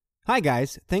Hi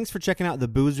guys, thanks for checking out the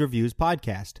Booze Reviews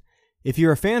podcast. If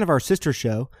you're a fan of our sister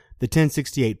show, the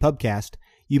 1068 Pubcast,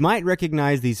 you might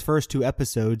recognize these first two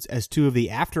episodes as two of the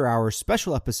after-hours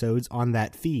special episodes on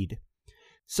that feed.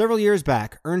 Several years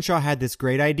back, Earnshaw had this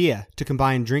great idea to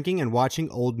combine drinking and watching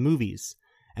old movies.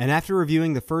 And after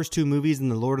reviewing the first two movies in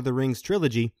the Lord of the Rings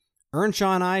trilogy,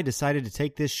 Earnshaw and I decided to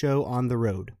take this show on the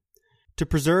road. To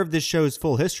preserve this show's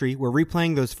full history, we're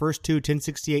replaying those first two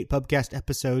 1068 Pubcast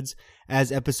episodes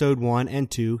as episode 1 and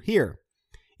 2 here.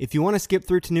 If you want to skip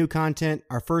through to new content,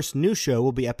 our first new show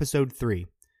will be episode 3.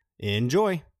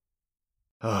 Enjoy!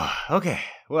 Oh, okay.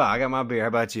 Well, I got my beer. How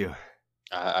about you?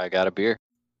 I got a beer.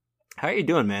 How are you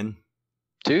doing, man?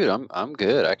 Dude, I'm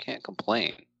good. I can't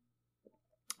complain.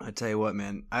 I tell you what,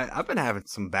 man. I've been having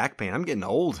some back pain. I'm getting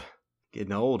old.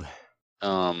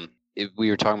 We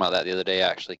were talking about that the other day,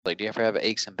 actually. Like, do you ever have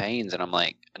aches and pains? And I'm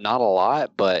like, not a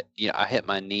lot, but, you know, I hit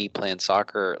my knee playing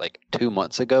soccer like 2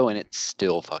 months ago, and it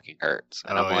still fucking hurts.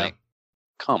 And I'm like,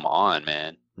 come on,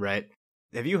 man. Right.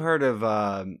 Have you heard of,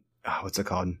 what's it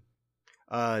called?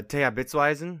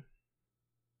 Tehabitsweisen?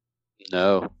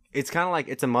 No. It's kind of like,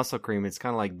 it's a muscle cream. It's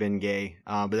kind of like Bengay,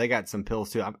 but they got some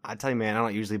pills too. I tell you, man, I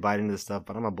don't usually bite into this stuff,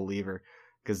 but I'm a believer.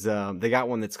 Because they got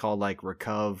one that's called like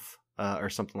Recov,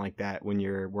 or something like that when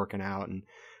you're working out.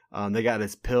 And they got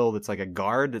this pill that's like a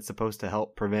guard that's supposed to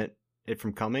help prevent it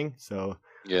from coming. So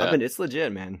yeah, it's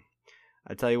legit, man.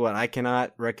 I tell you what, I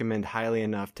cannot recommend highly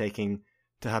enough taking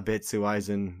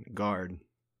Tehabitsweisen guard.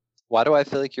 Why do I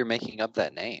feel like you're making up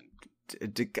that name?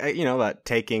 You know, about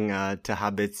taking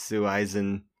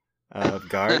Tehabitsweisen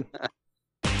guard.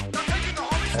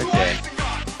 Okay,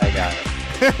 I got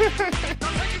it.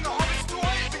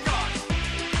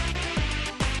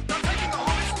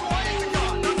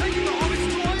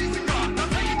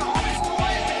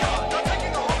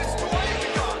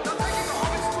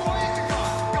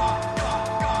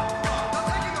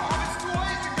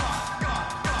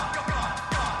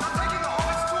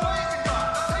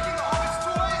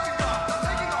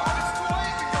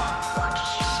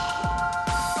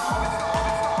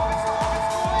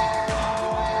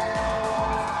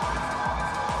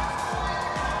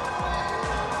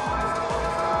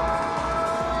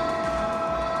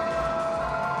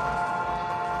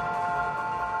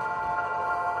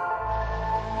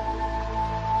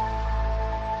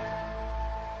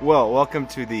 Well, welcome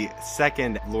to the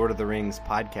second Lord of the Rings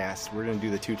podcast. We're going to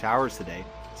do the Two Towers today.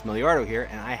 It's Miliardo here,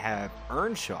 and I have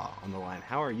Earnshaw on the line.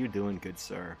 How are you doing, good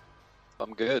sir?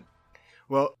 I'm good.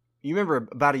 Well, you remember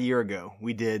about a year ago,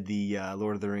 we did the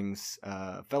Lord of the Rings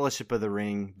Fellowship of the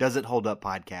Ring, Does It Hold Up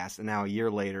podcast, and now a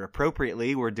year later,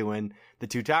 appropriately, we're doing the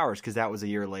Two Towers, because that was a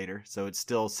year later, so it's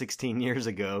still 16 years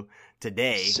ago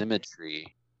today.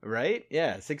 Symmetry. Right?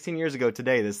 Yeah, 16 years ago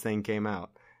today, this thing came out.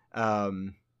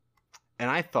 And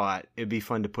I thought it'd be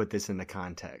fun to put this into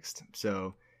context.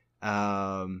 So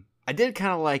I did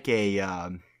kind of like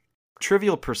a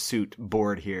Trivial Pursuit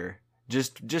board here.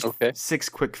 Just okay. 6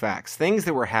 quick facts. Things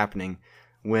that were happening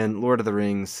when Lord of the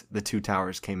Rings, The Two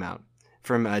Towers came out.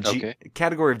 From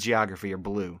category of geography or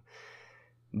blue.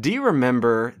 Do you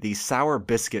remember the Sour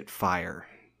Biscuit Fire?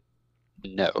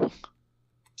 No.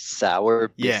 Sour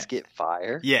Biscuit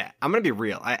Fire? Yeah, I'm going to be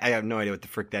real. I have no idea what the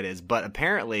frick that is. But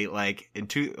apparently, like,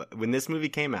 when this movie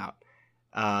came out,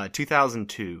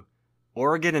 2002,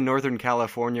 Oregon and Northern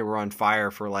California were on fire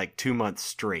for like 2 months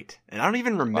straight. And I don't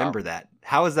even remember that.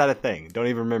 How is that a thing? Don't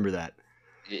even remember that.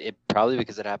 It probably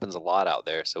because it happens a lot out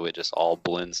there, so it just all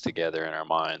blends together in our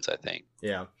minds, I think.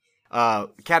 Yeah.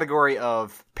 Category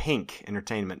of Pink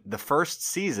Entertainment. The first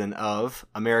season of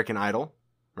American Idol.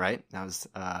 Right? That was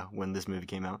when this movie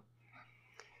came out.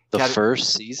 The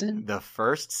first season? The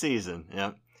first season,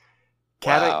 yeah.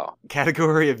 Wow.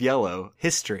 Category of Yellow,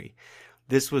 History.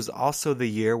 This was also the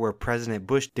year where President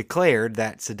Bush declared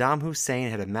that Saddam Hussein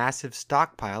had a massive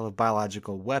stockpile of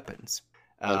biological weapons.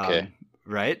 Okay.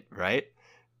 Right?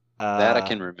 That I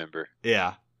can remember.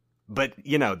 Yeah. But,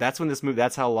 you know, that's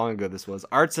how long ago this was.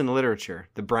 Arts and Literature,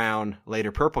 the brown,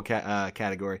 later purple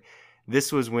category.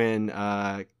 This was when...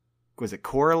 was it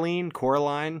Coraline,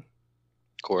 I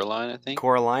think.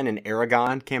 Coraline and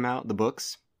Aragon came out, the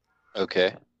books.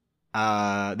 Okay.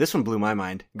 This one blew my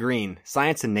mind. Green,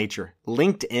 Science and Nature.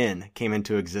 LinkedIn came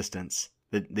into existence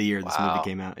the year this movie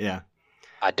came out. Yeah.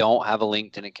 I don't have a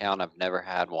LinkedIn account. I've never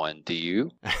had one. Do you?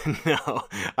 No.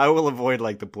 I will avoid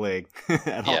like the plague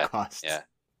at all costs. Yeah.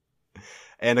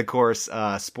 And of course,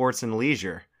 Sports and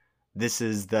Leisure. This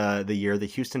is the year the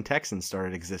Houston Texans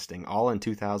started existing, all in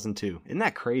 2002. Isn't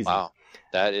that crazy? Wow,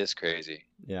 that is crazy.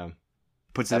 Yeah.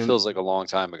 That feels like a long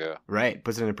time ago. Right.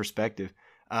 Puts it in perspective.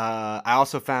 I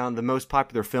also found the most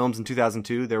popular films in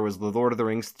 2002. There was The Lord of the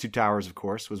Rings, Two Towers, of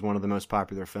course, was one of the most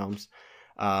popular films.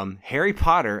 Harry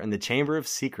Potter and the Chamber of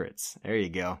Secrets. There you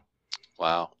go.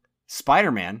 Wow.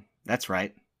 Spider-Man. That's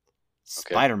right.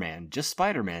 Okay. Spider-Man. Just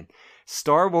Spider-Man.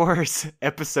 Star Wars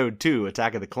Episode 2,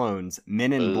 Attack of the Clones.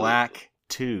 Men in Black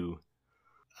 2.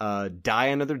 Die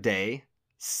Another Day.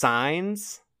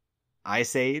 Signs.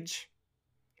 Ice Age.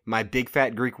 My Big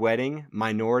Fat Greek Wedding.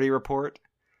 Minority Report.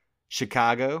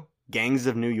 Chicago. Gangs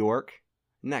of New York.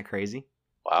 Isn't that crazy?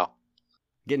 Wow.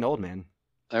 Getting old, man.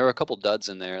 There were a couple duds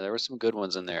in there. There were some good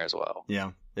ones in there as well.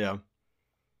 Yeah, yeah.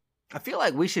 I feel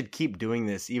like we should keep doing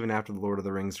this even after the Lord of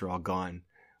the Rings are all gone.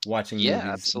 Watching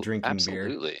movies, drinking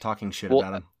beer, talking shit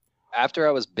about them. After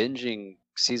I was binging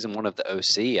season 1 of the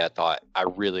OC, I thought I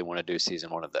really want to do season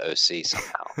 1 of the OC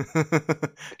somehow.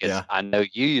 Because I know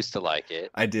you used to like it.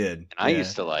 I did. And I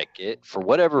used to like it for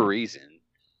whatever reason.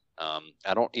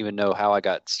 I don't even know how I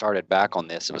got started back on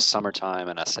this. It was summertime,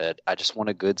 and I said, I just want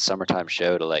a good summertime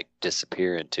show to like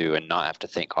disappear into and not have to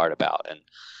think hard about. And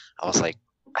I was like,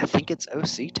 I think it's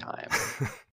OC time.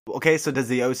 Okay, so does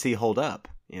the OC hold up,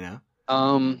 you know?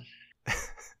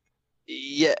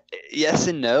 Yeah, yes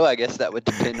and no. I guess that would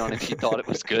depend on if you thought it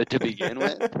was good to begin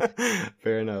with.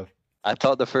 Fair enough. I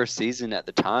thought the first season at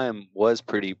the time was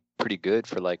pretty good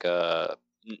for like a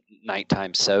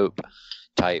nighttime soap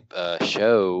type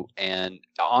show, and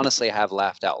honestly I have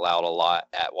laughed out loud a lot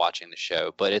at watching the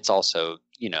show, but it's also,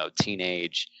 you know,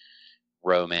 teenage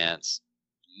romance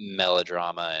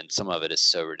melodrama, and some of it is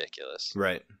so ridiculous.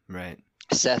 Right.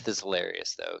 Seth is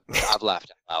hilarious though. I've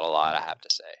laughed out loud a lot, I have to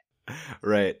say.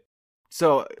 Right.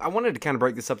 So I wanted to kind of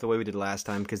break this up the way we did last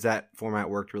time, because that format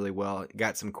worked really well.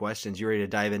 Got some questions. You ready to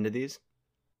dive into these?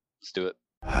 Let's do it.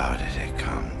 How did it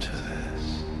come to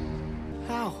this?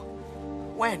 How?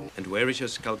 When? And where is your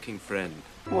skulking friend?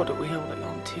 What are we holding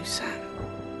on to, Sam?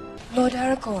 Lord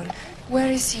Aragorn,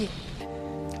 where is he?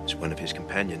 As one of his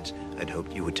companions, I'd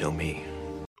hoped you would tell me.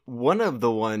 One of the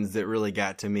ones that really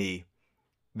got to me,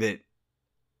 that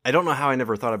I don't know how I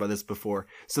never thought about this before.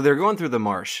 So they're going through the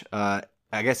marsh.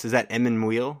 I guess, is that Emyn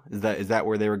Muil? Is that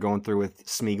where they were going through with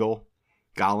Smeagol,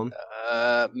 Gollum?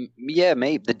 Yeah,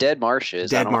 maybe the Dead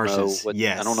Marshes. Dead Marshes.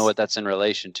 Yes. I don't know what that's in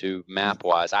relation to map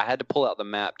wise. I had to pull out the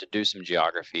map to do some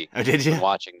geography. Oh, did you?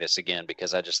 Watching this again,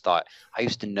 because I just thought I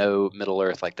used to know Middle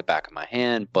Earth like the back of my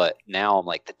hand, but now I'm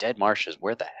like, the Dead Marshes.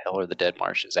 Where the hell are the Dead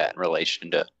Marshes at in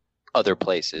relation to other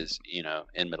places, you know,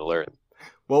 in Middle Earth?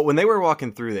 Well, when they were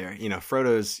walking through there, you know,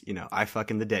 Frodo's, you know, I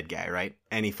fucking the dead guy, right?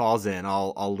 And he falls in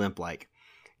all limp like.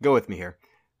 Go with me here.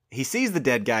 He sees the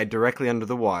dead guy directly under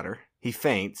the water. He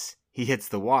faints. He hits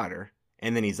the water.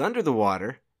 And then he's under the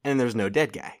water. And there's no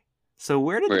dead guy. So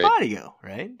where did the body go,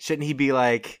 right? Shouldn't he be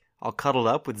like all cuddled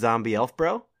up with zombie elf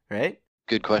bro, right?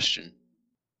 Good question.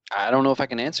 I don't know if I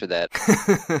can answer that.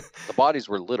 The bodies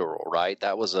were literal, right?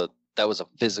 That was a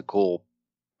physical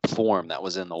form that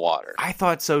was in the water. I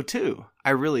thought so too. I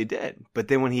really did. But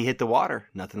then when he hit the water,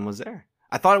 nothing was there.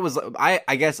 I thought it was,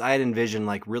 I guess I had envisioned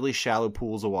like really shallow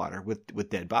pools of water with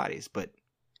dead bodies, but.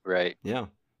 Right. Yeah.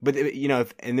 But, you know,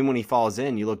 and then when he falls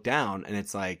in, you look down and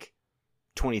it's like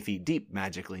 20 feet deep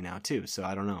magically now too. So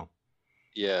I don't know.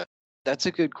 Yeah. That's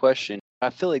a good question.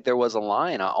 I feel like there was a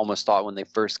line I almost thought when they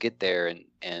first get there,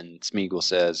 and Smeagol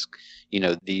says, you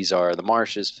know, these are the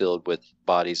marshes filled with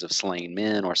bodies of slain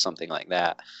men or something like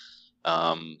that.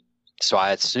 So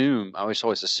I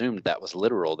always assumed that was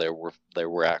literal. There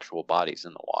were actual bodies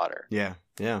in the water. Yeah.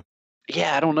 Yeah.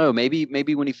 Yeah, I don't know. Maybe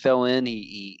when he fell in,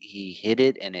 he hit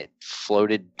it and it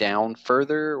floated down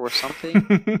further or something.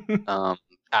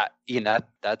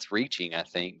 That's reaching, I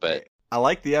think, but I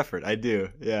like the effort. I do.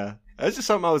 Yeah. That's just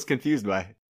something I was confused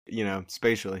by, you know,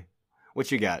 spatially.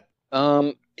 What you got?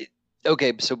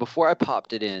 Okay, so before I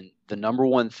popped it in, the number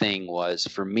one thing was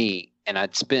for me, and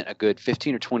I'd spent a good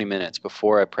 15 or 20 minutes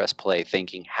before I pressed play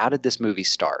thinking, how did this movie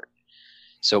start?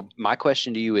 So my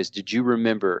question to you is, did you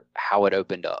remember how it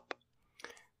opened up?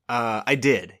 I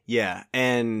did, yeah.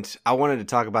 And I wanted to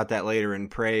talk about that later in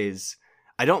praise.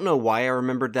 I don't know why I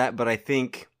remembered that, but I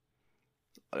think,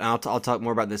 I'll talk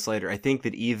more about this later. I think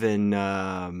that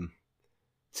even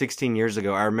 16 years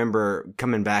ago, I remember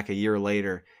coming back a year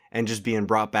later and just being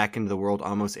brought back into the world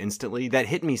almost instantly. That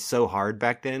hit me so hard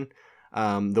back then,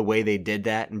 the way they did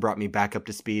that and brought me back up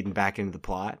to speed and back into the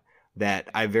plot, that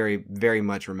I very, very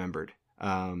much remembered.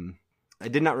 I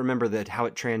did not remember that how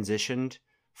it transitioned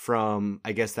from,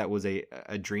 I guess that was a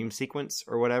dream sequence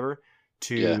or whatever,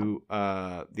 to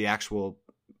the actual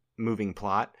moving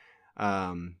plot.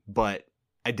 But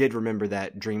I did remember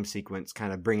that dream sequence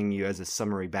kind of bringing you as a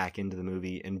summary back into the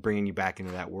movie and bringing you back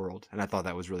into that world. And I thought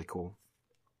that was really cool.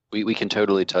 We can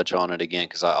totally touch on it again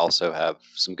because I also have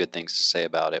some good things to say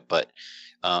about it. But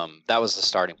that was the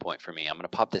starting point for me. I'm going to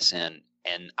pop this in,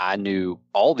 and I knew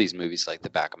all these movies like the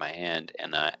back of my hand,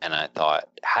 and I thought,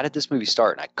 how did this movie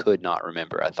start? And I could not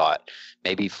remember. I thought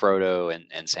maybe Frodo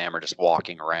and Sam are just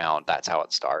walking around. That's how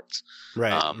it starts.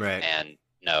 Right. Right. And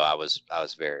no, I was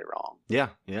very wrong. Yeah.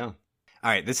 Yeah. All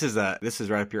right. This is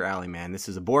right up your alley, man. This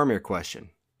is a Boromir question.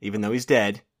 Even though he's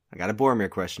dead, I got a Boromir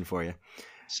question for you.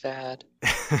 Sad.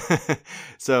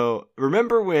 So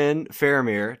remember when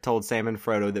Faramir told Sam and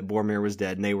Frodo that Boromir was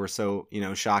dead, and they were so,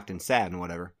 shocked and sad and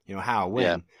whatever, how, when.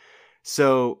 Yeah.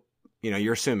 So,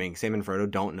 you're assuming Sam and Frodo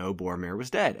don't know Boromir was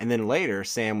dead. And then later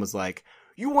Sam was like,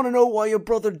 "You want to know why your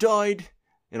brother died?"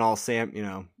 And all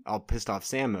pissed off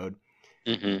Sam mode.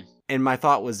 Mm-hmm. And my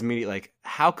thought was immediately like,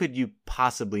 how could you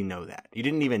possibly know that? You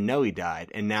didn't even know he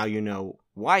died, and now you know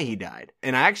why he died.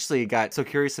 And I actually got so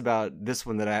curious about this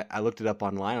one that I looked it up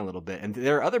online a little bit. And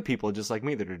there are other people just like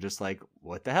me that are just like,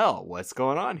 what the hell? What's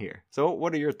going on here? So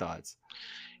what are your thoughts?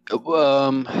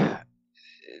 I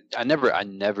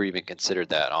never even considered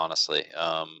that, honestly.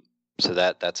 So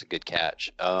that's a good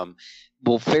catch.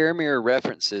 Well, Faramir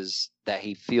references that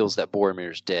he feels that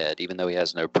Boromir's dead, even though he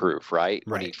has no proof, right?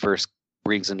 When he first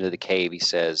brings him to the cave, he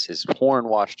says his horn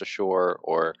washed ashore,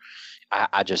 or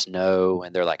I just know.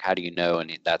 And they're like, how do you know?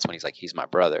 And that's when he's like, he's my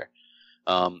brother.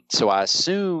 So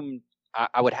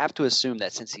I would have to assume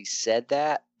that since he said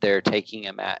that, they're taking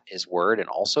him at his word and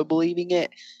also believing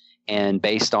it. And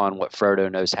based on what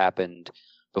Frodo knows happened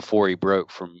before he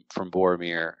broke from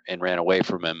Boromir and ran away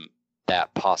from him,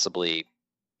 that possibly,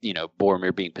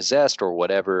 Boromir being possessed or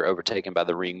whatever, overtaken by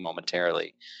the ring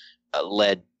momentarily,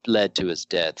 led to his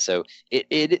death. So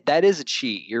it that is a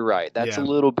cheat. You're right. That's a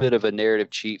little bit of a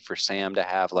narrative cheat for Sam to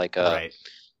have like a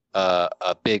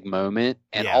big moment,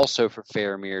 and also for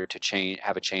Faramir to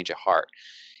have a change of heart.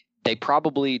 They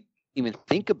probably even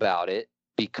think about it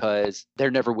because they're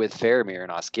never with Faramir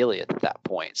and Osgiliath at that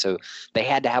point. So they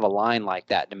had to have a line like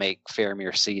that to make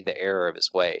Faramir see the error of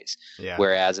his ways. Yeah.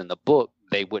 Whereas in the book,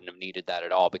 they wouldn't have needed that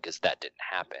at all because that didn't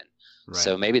happen. Right.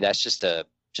 So maybe that's just a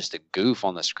goof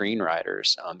on the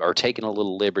screenwriters, or taking a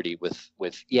little liberty with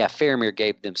Faramir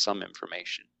gave them some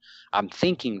information. I'm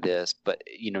thinking this, but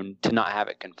to not have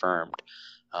it confirmed.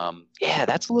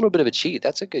 That's a little bit of a cheat.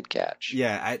 That's a good catch.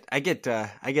 Yeah, I get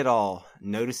all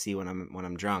noticey when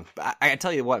I'm drunk. But I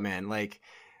tell you what, man, like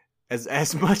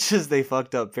as much as they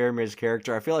fucked up Faramir's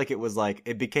character, I feel like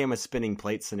it became a spinning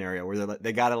plate scenario where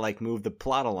they got to like move the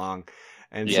plot along.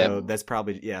 And so that's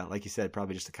probably, like you said,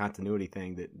 probably just a continuity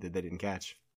thing that they didn't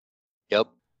catch. Yep.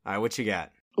 All right, what you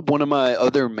got? One of my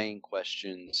other main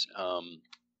questions,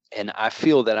 and I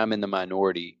feel that I'm in the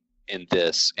minority in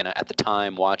this, and at the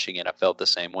time watching it, I felt the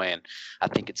same way, and I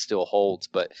think it still holds.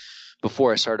 But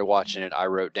before I started watching it, I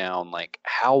wrote down, like,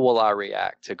 how will I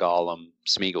react to Gollum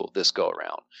Smeagol this go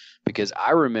around? Because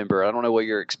I remember, I don't know what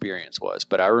your experience was,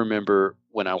 but I remember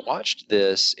when I watched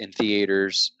this in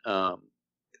theaters,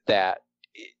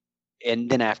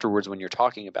 and then afterwards, when you're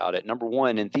talking about it, number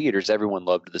one, in theaters, everyone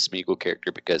loved the Smeagol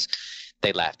character because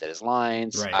they laughed at his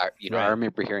lines. Right. I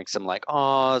remember hearing some like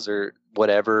ahs or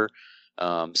whatever,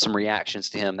 some reactions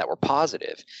to him that were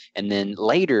positive. And then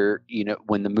later,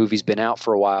 when the movie's been out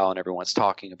for a while and everyone's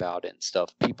talking about it and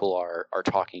stuff, people are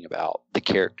talking about the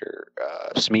character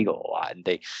Smeagol a lot, and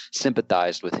they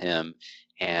sympathized with him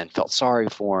and felt sorry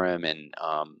for him. And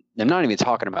I'm not even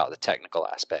talking about the technical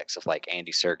aspects of like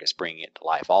Andy Serkis bringing it to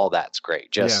life. All that's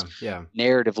great. Just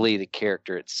narratively, the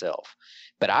character itself.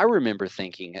 But I remember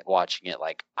thinking, watching it,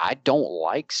 like, I don't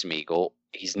like Smeagol.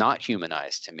 He's not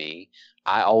humanized to me.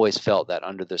 I always felt that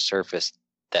under the surface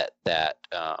that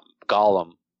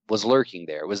Gollum was lurking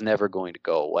there. It was never going to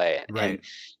go away. And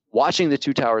watching The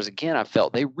Two Towers again, I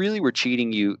felt they really were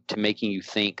cheating you to making you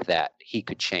think that he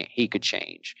could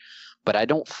change. But I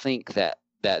don't think that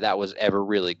was ever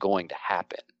really going to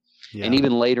happen. Yeah. And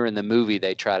even later in the movie,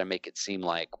 they try to make it seem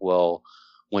like, well,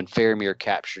 when Faramir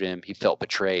captured him, he felt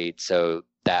betrayed. So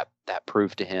that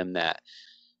proved to him that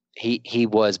he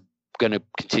was going to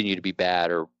continue to be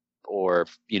bad, or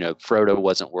Frodo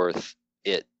wasn't worth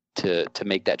it to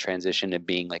make that transition to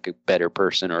being like a better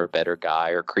person or a better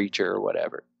guy or creature or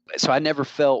whatever. So I never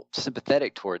felt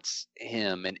sympathetic towards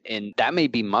him, and that may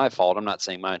be my fault. I'm not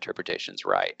saying my interpretation's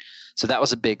right. So that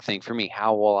was a big thing for me.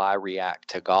 How will I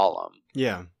react to Gollum?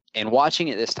 Yeah. And watching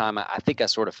it this time, I think I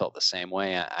sort of felt the same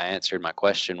way. I answered my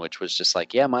question, which was just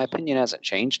like, my opinion hasn't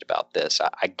changed about this.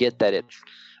 I get that it's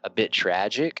a bit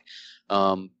tragic,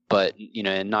 but,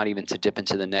 and not even to dip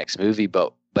into the next movie,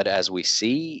 but as we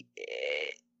see,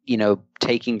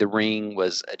 taking the ring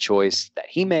was a choice that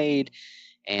he made.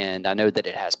 And I know that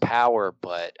it has power,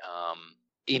 but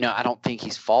I don't think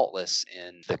he's faultless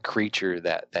in the creature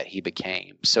that he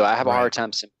became. So I have a hard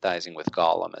time sympathizing with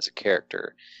Gollum as a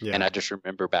character. Yeah. And I just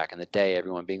remember back in the day,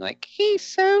 everyone being like, "He's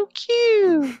so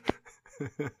cute."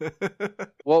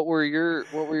 What were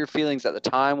your feelings at the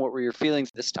time? What were your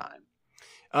feelings this time?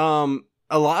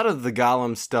 A lot of the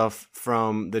Gollum stuff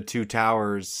from the Two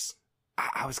Towers,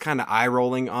 I was kind of eye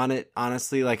rolling on it,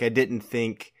 honestly. Like, I didn't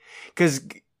think, because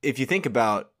if you think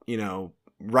about,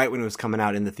 right when it was coming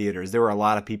out in the theaters, there were a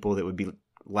lot of people that would be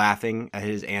laughing at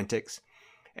his antics.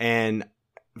 And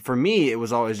for me, it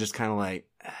was always just kind of like,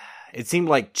 it seemed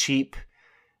like cheap,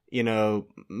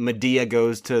 Medea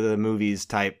goes to the movies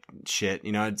type shit.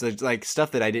 It's like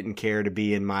stuff that I didn't care to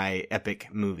be in my epic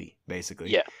movie, basically.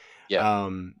 Yeah. Yeah.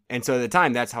 And so at the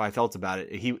time, that's how I felt about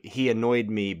it. He annoyed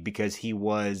me because he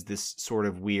was this sort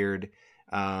of weird,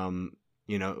 grabbing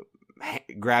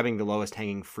the lowest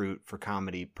hanging fruit for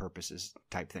comedy purposes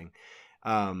type thing.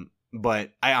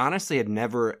 But I honestly had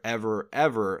never, ever,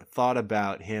 ever thought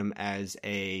about him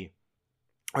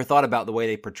thought about the way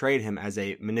they portrayed him as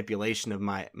a manipulation of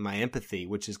my empathy,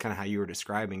 which is kind of how you were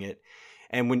describing it.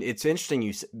 And when it's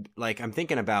interesting, I'm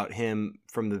thinking about him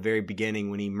from the very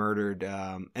beginning when he murdered,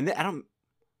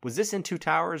 was this in Two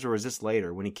Towers or was this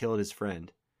later when he killed his friend?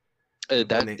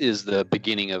 That is the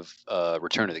beginning of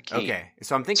Return of the King. Okay,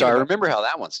 so I'm thinking. So I remember how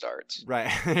that one starts. Right,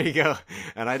 there you go.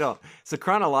 And I don't. So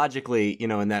chronologically,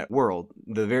 in that world,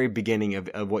 the very beginning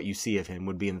of what you see of him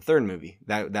would be in the third movie.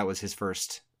 That was his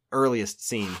earliest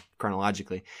scene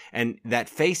chronologically, and that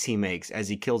face he makes as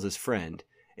he kills his friend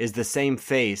is the same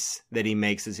face that he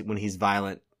makes when he's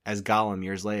violent as Gollum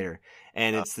years later.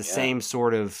 And it's the same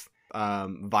sort of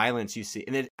violence you see.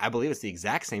 And I believe it's the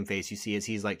exact same face you see as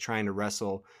he's like trying to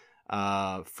wrestle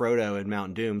Frodo in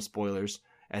Mount Doom, spoilers,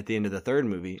 at the end of the third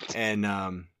movie. And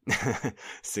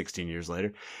 16 years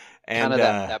later. And kind of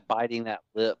that biting that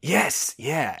lip. Yes,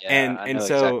 yeah. I know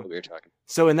so exactly what you're talking.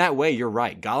 So in that way, you're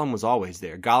right. Gollum was always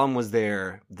there. Gollum was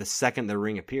there the second the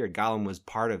ring appeared. Gollum was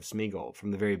part of Smeagol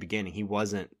from the very beginning. He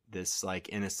wasn't this like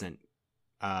innocent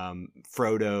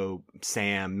Frodo,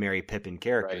 Sam, Merry Pippin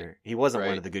character. Right. He wasn't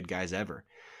one of the good guys ever.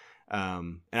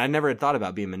 And I never had thought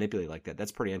about being manipulated like that.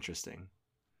 That's pretty interesting.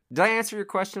 Did I answer your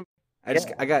question? I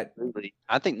think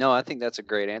that's a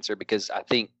great answer because I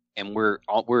think, and we're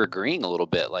agreeing a little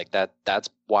bit like that. That's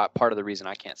why part of the reason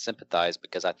I can't sympathize,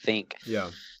 because I think,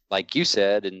 like you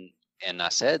said, and I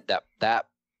said that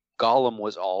Gollum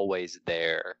was always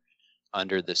there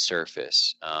under the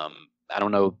surface. I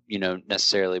don't know,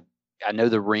 necessarily. I know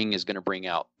the ring is going to bring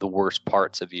out the worst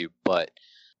parts of you, but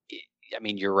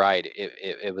you're right.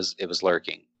 It was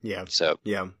lurking. Yeah. So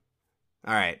yeah.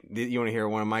 All right. You want to hear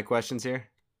one of my questions here?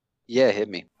 Yeah, hit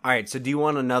me. All right. So do you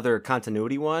want another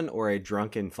continuity one or a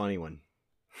drunken funny one?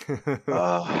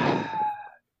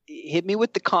 Hit me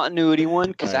with the continuity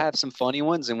one because I have some funny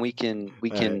ones, and we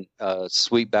can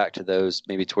sweep back to those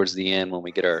maybe towards the end when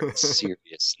we get our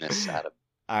seriousness out of it.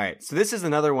 All right. So this is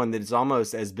another one that is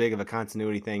almost as big of a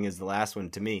continuity thing as the last one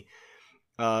to me.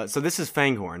 So this is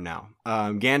Fangorn now.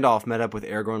 Gandalf met up with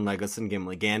Aragorn, Legolas, and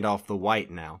Gimli. Gandalf the White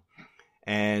now.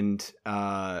 And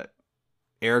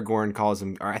Aragorn calls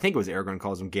him, or I think it was Aragorn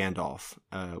calls him Gandalf.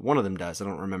 One of them does, I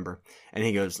don't remember. And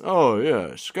he goes, "Oh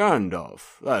yes,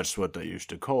 Gandalf. That's what they used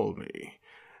to call me."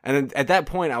 And at that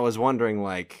point, I was wondering,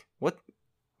 like, what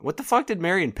the fuck did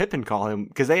Merry and Pippin call him?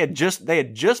 Because they had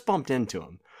just bumped into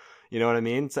him. You know what I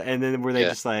mean? So, and then were they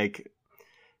just like,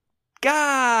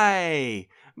 "Guy,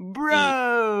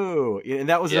 bro," and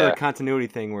that was another continuity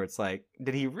thing where it's like,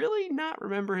 did he really not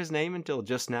remember his name until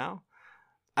just now?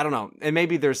 I don't know, and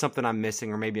maybe there's something I'm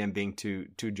missing, or maybe I'm being too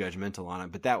judgmental on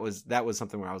it. But that was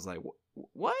something where I was like,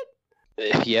 "What?"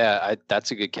 Yeah,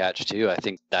 that's a good catch too. I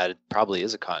think that probably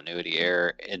is a continuity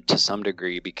error, and to some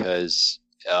degree, because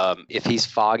if he's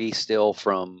foggy still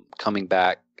from coming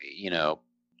back,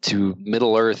 to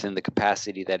Middle Earth in the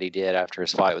capacity that he did after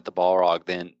his fight with the Balrog,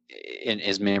 then in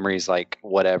his memories, like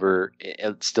whatever,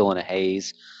 it's still in a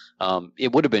haze.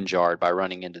 It would have been jarred by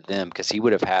running into them because he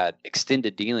would have had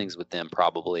extended dealings with them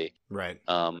probably. Right.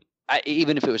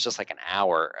 Even if it was just like an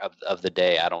hour of the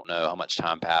day, I don't know how much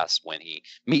time passed when he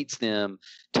meets them,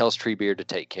 tells Treebeard to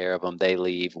take care of them, they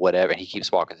leave, whatever, and he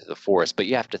keeps walking through the forest. But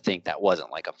you have to think that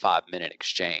wasn't like a 5-minute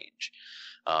exchange.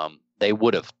 They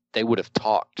would have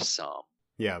talked some.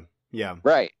 Yeah. Yeah.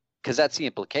 Right. Because that's the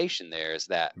implication there is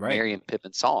that Merry and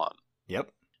Pippin saw him.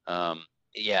 Yep.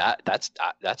 Yeah,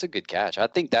 that's a good catch. I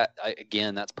think that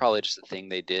again, that's probably just the thing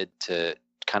they did to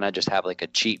kind of just have like a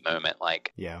cheat moment.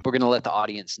 Like, we're going to let the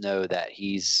audience know that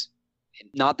he's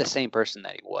not the same person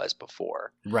that he was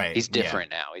before. Right. He's different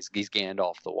now. He's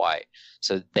Gandalf the White.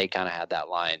 So they kind of had that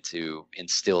line to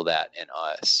instill that in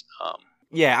us.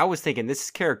 Yeah, I was thinking this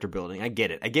is character building. I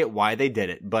get it. I get why they did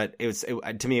it, but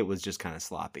to me it was just kind of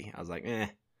sloppy. I was like,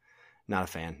 not a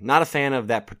fan. Not a fan of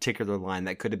that particular line.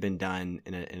 That could have been done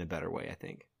in a better way, I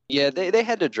think. Yeah, they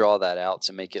had to draw that out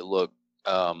to make it look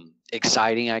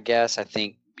exciting, I guess. I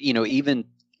think, even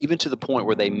to the point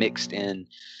where they mixed in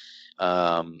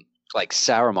like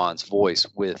Saruman's voice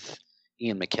with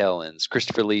Ian McKellen's,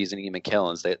 Christopher Lee's and Ian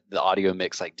McKellen's. The audio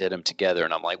mix like did them together,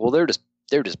 and I'm like, well, they're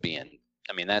just being.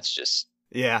 I mean, that's just.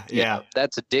 Yeah.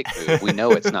 That's a dick move. We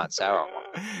know it's not Sauron.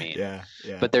 I mean, yeah.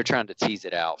 But they're trying to tease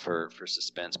it out for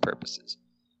suspense purposes.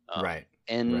 Right.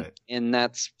 And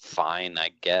that's fine, I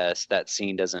guess. That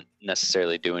scene doesn't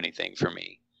necessarily do anything for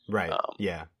me. Right.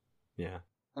 Yeah.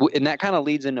 And that kind of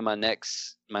leads into my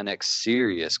next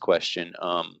serious question.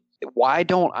 Why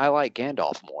don't I like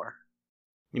Gandalf more?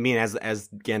 You mean as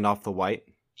Gandalf the White?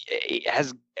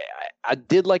 I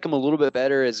did like him a little bit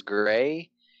better as Gray.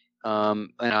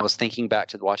 And I was thinking back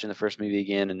to watching the first movie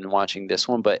again and watching this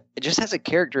one, but just as a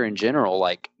character in general,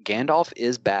 like Gandalf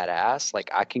is badass.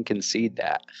 Like I can concede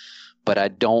that, but I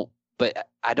don't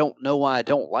know why I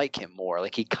don't like him more.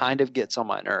 Like he kind of gets on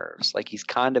my nerves. Like he's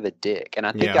kind of a dick. And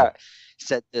I think I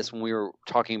said this when we were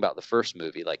talking about the first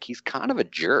movie. Like he's kind of a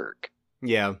jerk.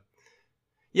 Yeah.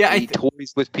 He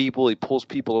toys with people. He pulls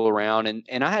people around,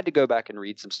 and I had to go back and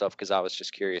read some stuff because I was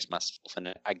just curious myself.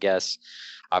 And I guess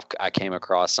I came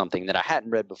across something that I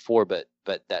hadn't read before, but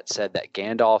that said that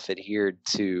Gandalf adhered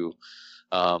to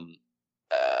a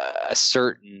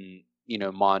certain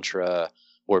mantra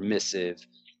or missive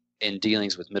in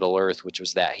dealings with Middle Earth, which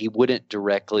was that he wouldn't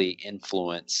directly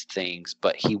influence things,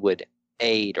 but he would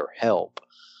aid or help.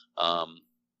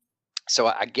 So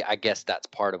I guess that's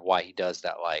part of why he does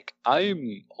that. Like,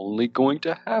 I'm only going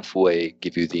to halfway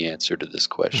give you the answer to this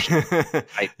question.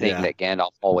 I think that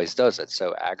Gandalf always does it.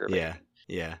 So aggravating.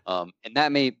 Yeah. And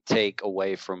that may take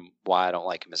away from why I don't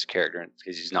like him as a character,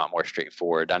 because he's not more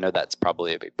straightforward. I know that's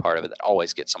probably a big part of it that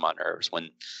always gets on my nerves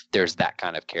when there's that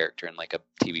kind of character in like a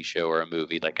TV show or a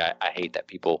movie. Like I hate that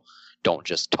people don't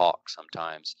just talk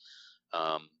sometimes.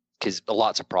 Because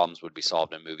lots of problems would be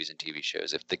solved in movies and TV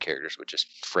shows if the characters would just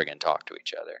friggin' talk to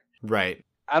each other. Right.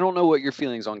 I don't know what your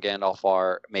feelings on Gandalf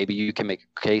are. Maybe you can make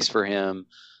a case for him.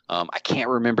 I can't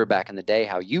remember back in the day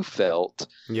how you felt.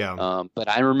 Yeah. But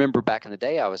I remember back in the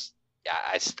day I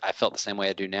felt the same way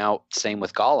I do now. Same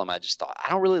with Gollum. I just thought, I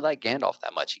don't really like Gandalf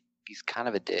that much. He's kind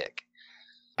of a dick.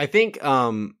 I think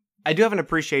I do have an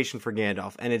appreciation for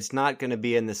Gandalf, and it's not going to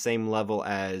be in the same level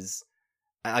as...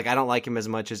 Like, I don't like him as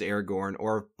much as Aragorn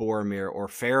or Boromir or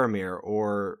Faramir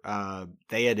or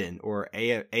Theoden or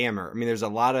Éomer. I mean, there's a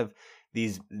lot of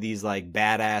these like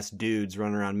badass dudes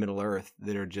running around Middle Earth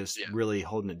that are just really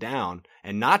holding it down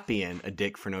and not being a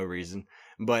dick for no reason.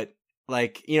 But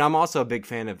like, I'm also a big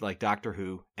fan of like Doctor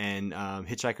Who and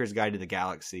Hitchhiker's Guide to the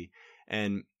Galaxy.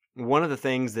 And one of the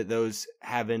things that those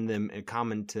have in them in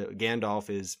common to Gandalf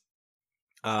is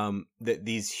that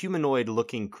these humanoid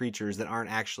looking creatures that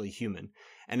aren't actually human.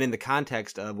 And in the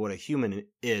context of what a human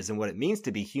is and what it means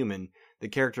to be human, the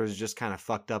character is just kind of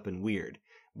fucked up and weird.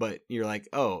 But you're like,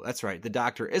 oh, that's right. The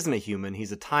Doctor isn't a human.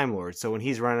 He's a Time Lord. So when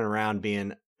he's running around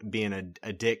being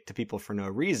a dick to people for no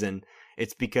reason,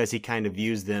 it's because he kind of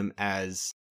views them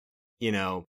as,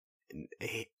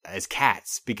 as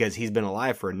cats because he's been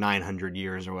alive for 900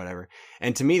 years or whatever.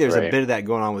 And to me, there's a bit of that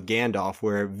going on with Gandalf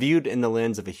where viewed in the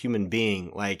lens of a human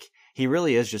being, like he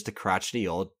really is just a crotchety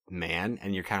old man.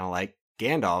 And you're kind of like,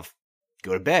 Gandalf,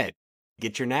 go to bed,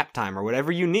 get your nap time or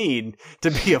whatever you need to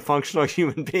be a functional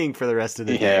human being for the rest of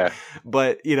the day.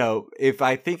 But, if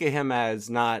I think of him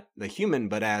as not the human,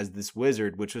 but as this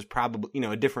wizard, which was probably,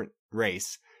 a different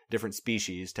race, different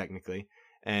species, technically.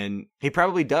 And he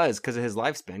probably does, because of his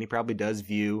lifespan, he probably does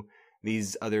view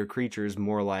these other creatures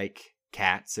more like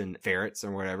cats and ferrets or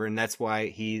whatever. And that's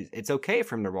why it's okay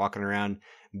for him to walking around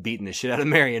beating the shit out of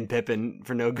Merry and Pippin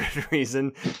for no good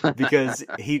reason, because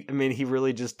he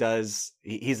really just does.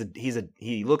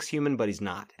 He looks human, but he's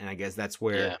not. And I guess that's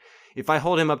where if I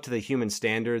hold him up to the human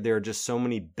standard, there are just so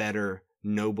many better,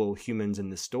 noble humans in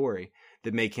the story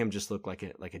that make him just look like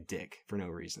a dick for no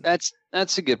reason. That's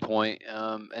a good point.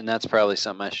 And that's probably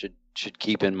something I should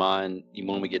keep in mind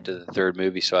when we get to the third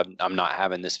movie. So I'm not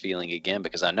having this feeling again,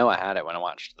 because I know I had it when I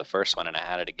watched the first one and I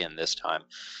had it again this time.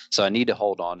 So I need to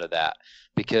hold on to that,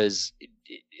 because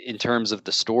in terms of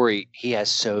the story, he has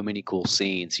so many cool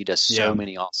scenes. He does so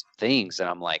many awesome things. And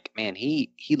I'm like, man, he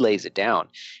lays it down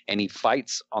and he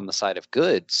fights on the side of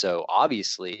good. So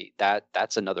obviously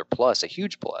that's another plus, a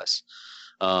huge plus.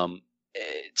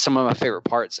 Some of my favorite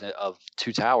parts of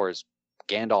Two Towers,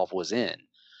 Gandalf was in.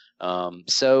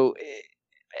 So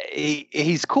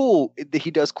he's cool.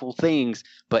 He does cool things,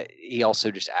 but he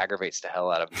also just aggravates the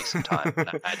hell out of me sometimes. And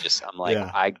I'm like,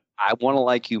 Yeah. I want to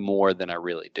like you more than I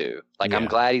really do. Like, I'm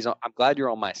Yeah. glad you're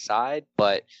on my side,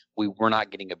 but we're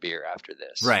not getting a beer after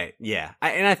this. Right, yeah.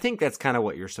 And I think that's kind of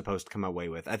what you're supposed to come away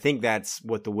with. I think that's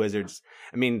what the Wizards...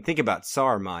 I mean, think about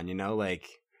Saruman, you know? Like,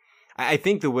 I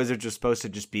think the Wizards are supposed to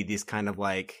just be these kind of,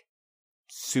 like,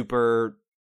 super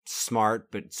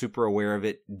smart but super aware of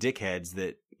it dickheads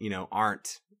that, you know,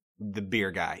 aren't the beer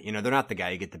guy. You know, they're not the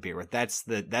guy you get the beer with. That's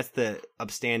the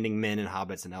upstanding men and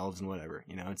hobbits and elves and whatever.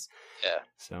 You know, it's... Yeah.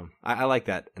 So, I like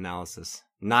that analysis.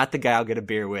 Not the guy I'll get a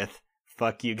beer with.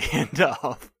 Fuck you,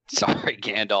 Gandalf. Sorry,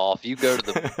 Gandalf. You go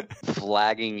to the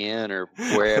Flagging Inn or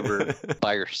wherever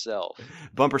by yourself.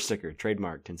 Bumper sticker,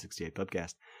 trademark, 1068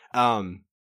 Pubcast. All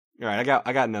right,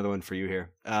 I got another one for you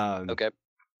here. Okay.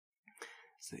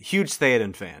 Huge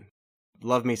Theoden fan.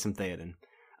 Love me some Theoden.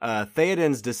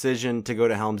 Theoden's decision to go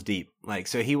to Helm's Deep. Like,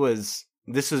 so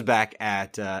this was back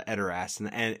at Edoras,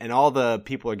 and all the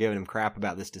people are giving him crap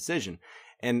about this decision.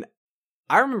 And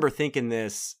I remember thinking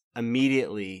this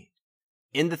immediately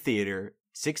in the theater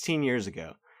 16 years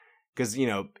ago, because, you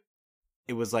know,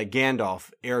 it was like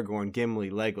Gandalf, Aragorn, Gimli,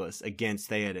 Legolas against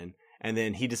Theoden, and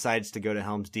then he decides to go to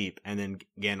Helm's Deep, and then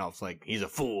Gandalf's like, he's a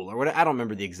fool, or what? I don't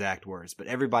remember the exact words, but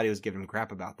everybody was giving him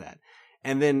crap about that.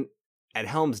 And then at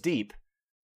Helm's Deep,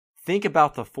 think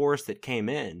about the force that came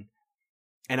in,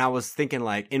 and I was thinking,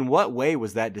 like, in what way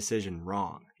was that decision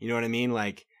wrong? You know what I mean?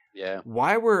 Like, Yeah.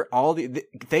 why were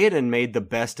Theoden made the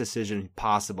best decision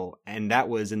possible, and that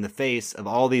was in the face of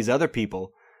all these other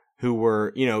people who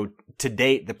were, you know, to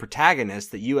date the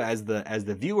protagonist that you as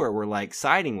the viewer were like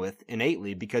siding with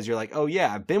innately, because you're like, oh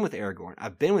yeah, I've been with Aragorn,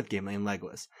 I've been with Gimli and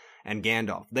Legolas and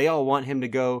Gandalf. They all want him to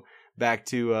go back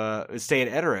to stay at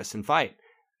Edoras and fight.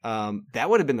 That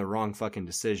would have been the wrong fucking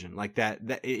decision. Like that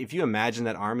if you imagine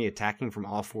that army attacking from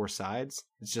all four sides,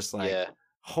 it's just like,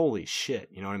 holy shit,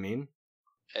 you know what I mean?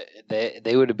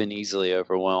 They would have been easily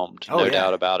overwhelmed, Oh, no yeah.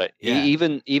 doubt about it. Yeah.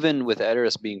 Even with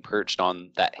Edoras being perched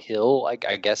on that hill,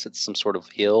 I guess it's some sort of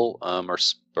hill, or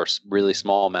really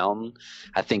small mountain.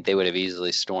 I think they would have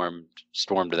easily stormed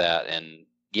that, and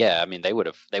yeah, I mean they would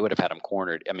have had them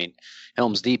cornered. I mean,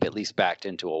 Helm's Deep at least backed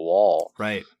into a wall,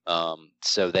 Right.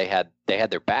 so they had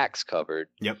their backs covered.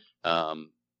 Yep.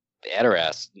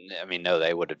 Edoras, I mean, no,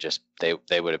 they would have just they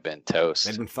would have been toast.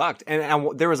 They'd been fucked.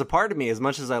 And there was a part of me, as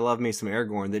much as I love me some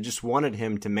Aragorn, that just wanted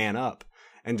him to man up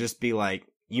and just be like,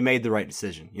 you made the right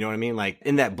decision. You know what I mean? Like,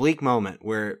 in that bleak moment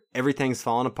where everything's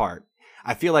falling apart,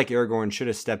 I feel like Aragorn should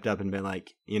have stepped up and been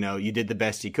like, you know, you did the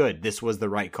best you could. This was the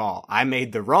right call. I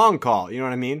made the wrong call. You know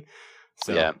what I mean?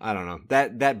 So, Yeah. I don't know.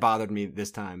 That bothered me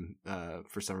this time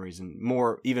for some reason.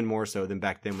 Even more so than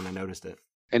back then when I noticed it.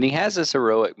 And he has this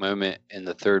heroic moment in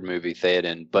the third movie,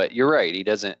 Theoden, but you're right. He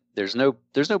doesn't. There's no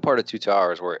part of Two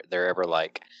Towers where they're ever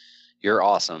like, "You're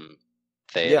awesome,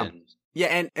 Theoden." Yeah,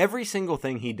 and every single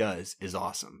thing he does is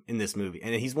awesome in this movie.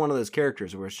 And he's one of those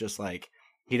characters where it's just like,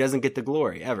 he doesn't get the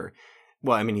glory ever.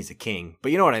 Well, I mean, he's a king,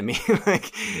 but you know what I mean?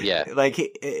 Like, Yeah. Like,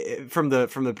 from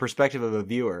the perspective of a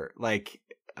viewer, like,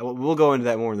 we'll go into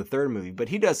that more in the third movie, but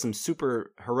he does some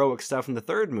super heroic stuff in the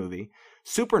third movie,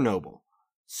 super noble,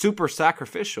 super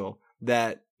sacrificial,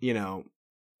 that, you know,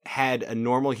 had a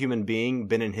normal human being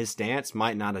been in his stance,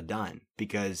 might not have done,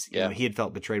 because you know, he had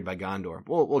felt betrayed by Gondor.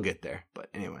 We'll get there, but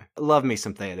anyway, love me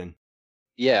some Theoden.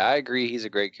 Yeah, I agree. He's a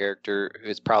great character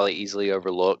who's probably easily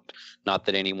overlooked. Not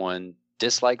that anyone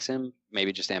dislikes him,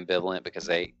 maybe just ambivalent because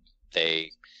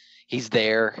he's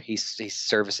there, he's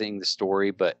servicing the story,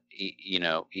 but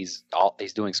he's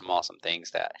doing some awesome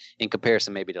things that, in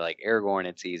comparison maybe to like Aragorn,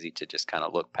 it's easy to just kind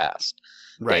of look past.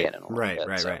 Right.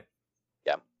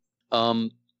 Yeah.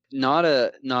 Not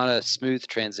a smooth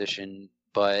transition,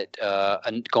 but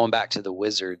going back to the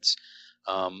Wizards,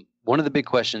 one of the big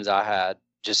questions I had,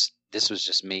 this was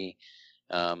just me,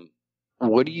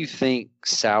 what do you think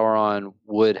Sauron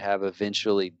would have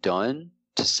eventually done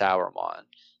to Sauron?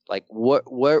 Like,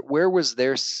 where was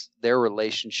their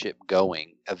relationship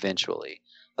going eventually?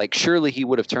 Like, surely he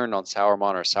would have turned on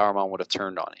Sauron, or Sauron would have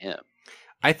turned on him.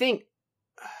 I think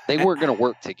they weren't going to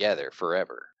work together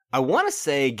forever. I want to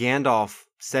say Gandalf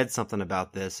said something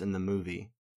about this in the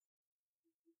movie,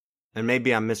 and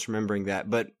maybe I'm misremembering that.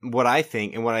 But what I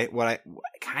think, and what I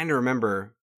kind of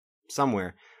remember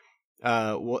somewhere,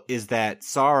 is that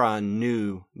Sauron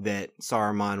knew that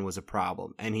Saruman was a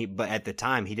problem, but at the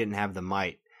time he didn't have the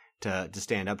might to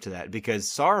stand up to that, because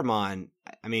Saruman,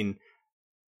 I mean,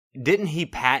 didn't he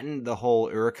patent the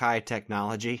whole Uruk-hai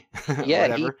technology?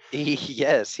 Yeah,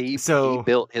 he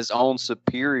built his own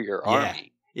superior army.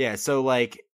 Yeah, so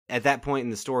like, at that point in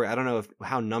the story, I don't know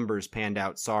how numbers panned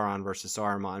out Sauron versus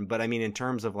Saruman, but I mean, in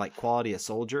terms of like quality of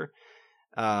soldier,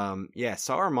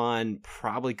 Saruman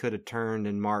probably could have turned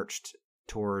and marched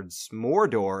towards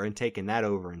Mordor and taken that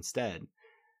over instead,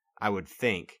 I would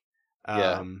think.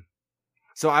 Yeah.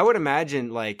 So I would imagine,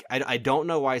 like, I don't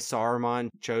know why Saruman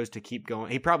chose to keep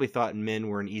going. He probably thought men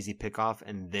were an easy pickoff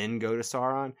and then go to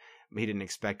Sauron. He didn't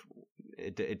expect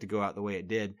it to go out the way it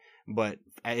did. But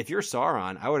if you're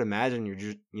Sauron, I would imagine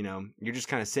you're just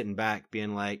kind of sitting back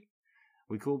being like,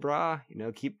 we cool, brah,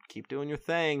 keep doing your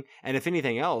thing. And if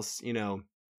anything else,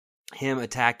 him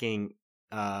attacking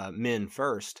men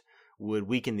first would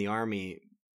weaken the army,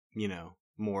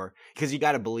 more. Because you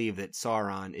got to believe that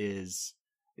Sauron is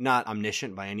not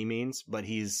omniscient by any means, but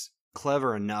he's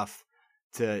clever enough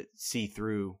to see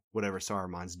through whatever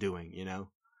Saruman's doing,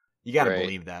 You got to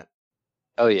believe that.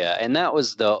 Oh yeah, and that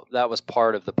was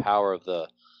part of the power of the.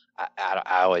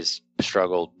 I always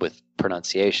struggled with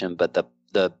pronunciation, but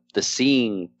the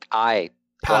seeing eye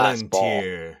glass ball.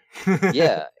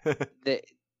 Yeah,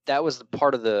 that was the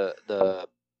part of the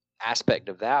aspect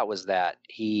of that was that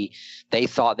they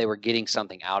thought they were getting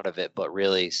something out of it, but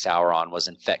really Sauron was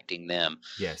infecting them.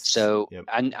 Yes. So yep.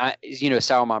 I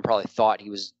Sauron probably thought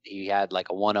he had like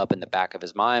a one up in the back of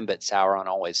his mind, but Sauron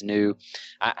always knew.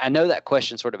 I know that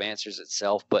question sort of answers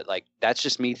itself, but like that's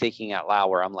just me thinking out loud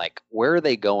where I'm like, where are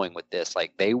they going with this?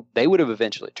 Like they would have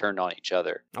eventually turned on each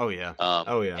other. Oh yeah.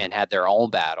 And had their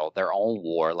own battle, their own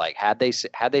war. Like had they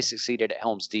succeeded at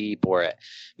Helm's Deep or at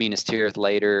Minas Tirith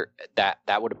later,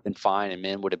 that would have been fine and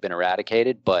men would have been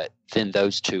eradicated, but then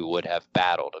those two would have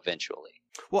battled eventually.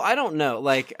 Well, I don't know.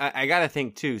 Like, I got to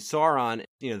think, too, Sauron,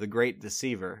 the great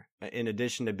deceiver, in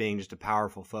addition to being just a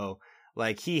powerful foe,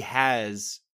 like, he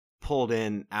has pulled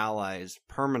in allies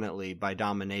permanently by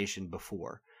domination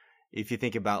before. If you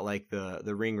think about, like, the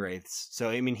Ringwraiths. So,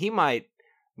 I mean, he might,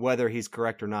 whether he's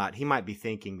correct or not, he might be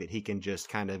thinking that he can just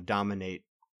kind of dominate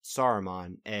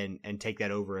Saruman and take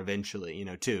that over eventually,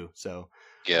 too. So...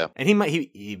 Yeah, and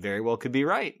he very well could be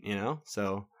right,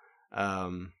 So,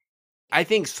 I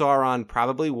think Sauron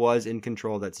probably was in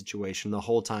control of that situation the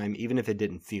whole time, even if it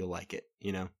didn't feel like it,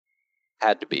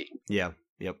 Had to be. Yeah.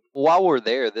 Yep. While we're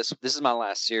there, this is my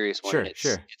last serious one. Sure.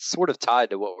 It's sort of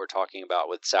tied to what we're talking about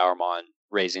with Saruman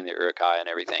raising the Uruk-hai and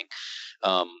everything.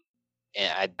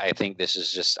 And I think this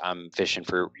is just I'm fishing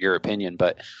for your opinion,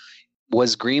 but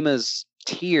was Grima's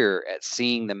tear at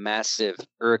seeing the massive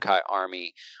Uruk-hai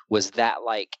army, was that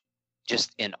like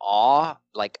just in awe,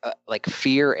 like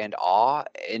fear and awe,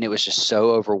 and it was just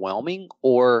so overwhelming?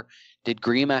 Or did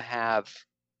Grima have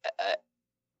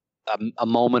a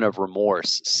moment of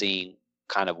remorse seeing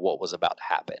kind of what was about to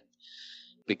happen?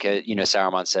 Because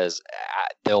Saruman says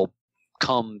they'll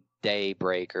come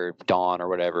daybreak or dawn or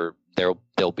whatever,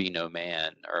 there'll be no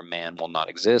man, or man will not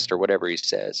exist, or whatever he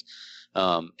says.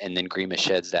 And then Grima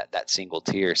sheds that single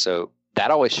tear. So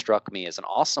that always struck me as an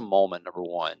awesome moment, number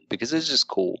one, because it's just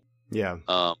cool. Yeah.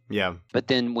 Yeah. But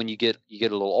then when you get a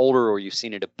little older, or you've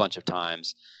seen it a bunch of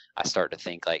times, I start to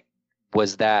think like,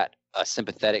 was that a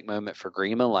sympathetic moment for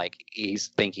Grima? Like he's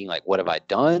thinking like, what have I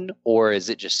done? Or is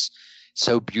it just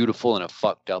so beautiful in a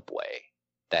fucked up way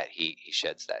that he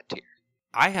sheds that tear?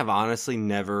 I have honestly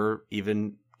never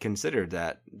even considered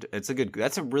that. That's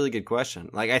a really good question.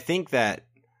 Like, I think that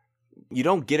you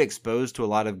don't get exposed to a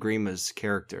lot of Grima's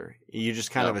character. You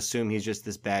just kind of assume he's just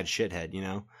this bad shithead,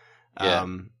 Yeah.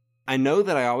 I know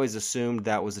that I always assumed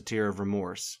that was a tear of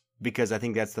remorse because I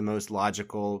think that's the most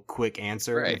logical, quick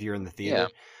answer if you're in the theater. Yeah.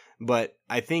 But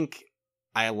I think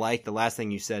I like the last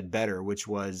thing you said better, which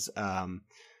was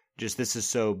just this is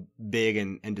so big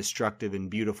and destructive and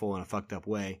beautiful in a fucked up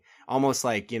way. Almost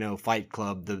like, Fight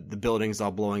Club, the buildings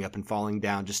all blowing up and falling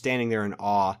down, just standing there in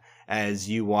awe as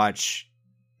you watch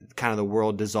kind of the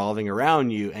world dissolving around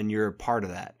you, and you're a part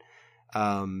of that.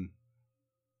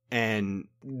 And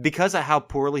because of how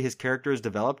poorly his character is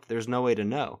developed, there's no way to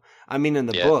know. I mean, in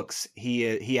the books,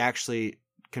 he actually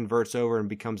converts over and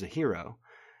becomes a hero.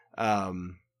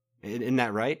 Isn't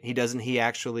that right? He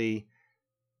actually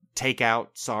take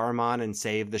out Saruman and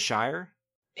save the Shire?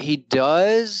 He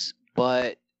does,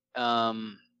 but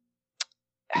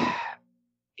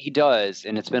he does,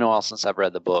 and it's been a while since I've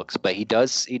read the books, but he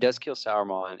does kill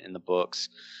Saruman in the books.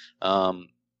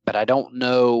 But I don't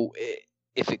know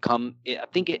if I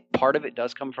think part of it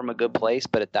does come from a good place,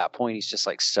 but at that point he's just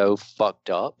like so fucked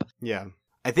up. Yeah.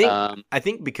 I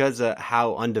think because of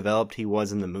how undeveloped he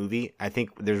was in the movie, I think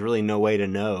there's really no way to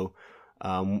know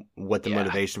what the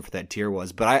motivation for that tear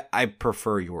was. But I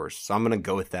prefer yours, so I'm gonna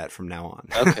go with that from now on.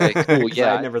 Okay, cool.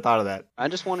 Yeah, I never thought of that. I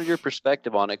just wanted your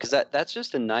perspective on it because that's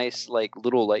just a nice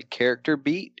little character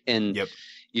beat. And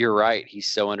you're right, he's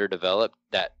so underdeveloped.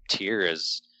 That tear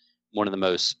is one of the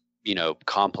most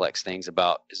complex things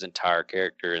about his entire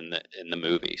character in the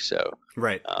movie. So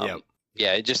right,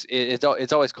 yeah,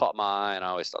 it's always caught my eye, and I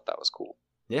always thought that was cool.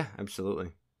 Yeah, absolutely.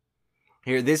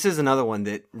 Here, this is another one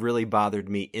that really bothered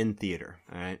me in theater.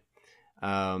 All right,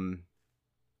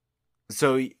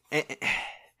 so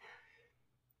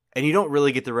and you don't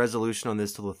really get the resolution on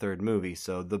this till the third movie,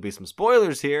 so there'll be some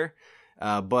spoilers here.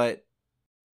 But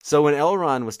so when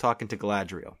Elrond was talking to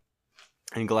Galadriel,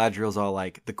 and Galadriel's all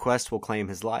like, "The quest will claim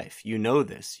his life. You know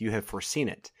this. You have foreseen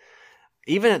it."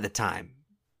 Even at the time,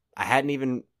 I hadn't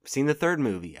even seen the third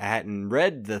movie. I hadn't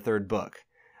read the third book.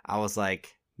 I was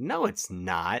like, "No, it's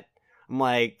not." I'm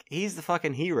like, he's the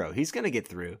fucking hero. He's going to get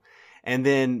through. And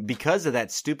then because of that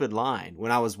stupid line,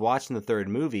 when I was watching the third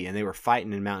movie and they were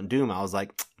fighting in Mount Doom, I was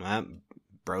like,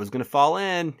 bro's going to fall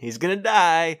in. He's going to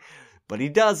die. But he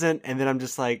doesn't. And then I'm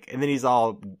just like, and then he's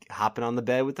all hopping on the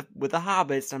bed with the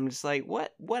hobbits. I'm just like,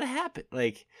 what happened?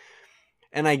 Like,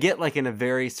 and I get in a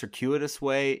very circuitous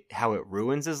way how it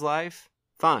ruins his life.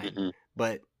 Fine. Mm-hmm.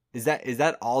 But is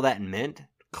that all that meant?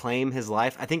 Claim his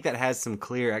life? I think that has some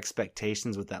clear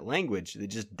expectations with that language that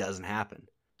just doesn't happen.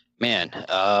 Man,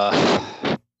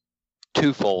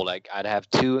 twofold. I'd have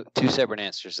two separate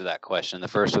answers to that question. The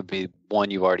first would be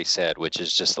one you've already said, which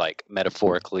is just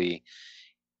metaphorically,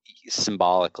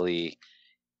 symbolically,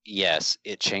 yes,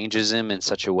 it changes him in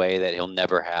such a way that he'll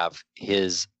never have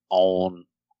his own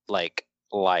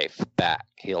life back.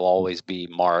 He'll always be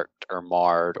marked or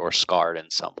marred or scarred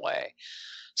in some way.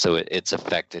 So it's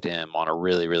affected him on a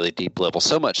really, really deep level,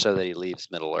 so much so that he leaves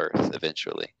Middle Earth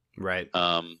eventually. Right.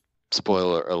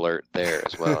 Spoiler alert there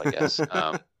as well, I guess.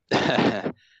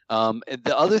 The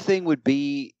other thing would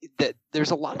be that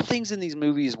there's a lot of things in these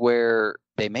movies where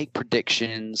they make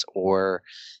predictions or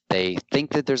they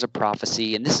think that there's a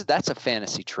prophecy, and that's a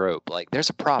fantasy trope. There's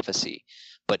a prophecy,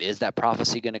 but is that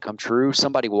prophecy going to come true?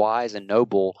 Somebody wise and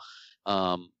noble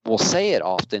will say it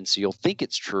often, so you'll think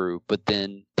it's true, but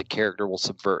then the character will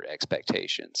subvert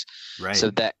expectations. Right.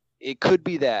 So that it could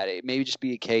be that it may just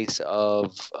be a case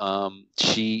of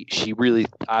she really,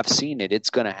 I've seen it,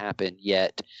 it's going to happen.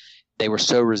 Yet they were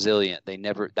so resilient. They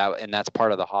never and that's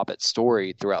part of the Hobbit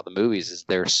story throughout the movies is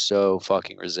they're so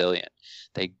fucking resilient.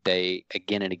 They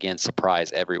again and again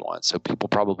surprise everyone. So people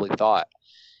probably thought,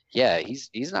 yeah, he's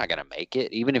not going to make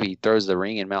it. Even if he throws the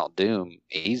ring in Mount Doom,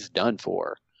 he's done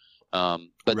for. But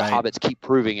the hobbits keep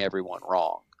proving everyone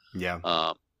wrong.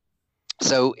 Yeah.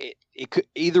 So it could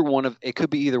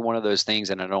be either one of those things,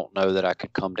 and I don't know that I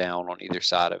could come down on either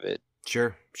side of it.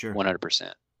 Sure.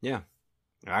 100%. Yeah.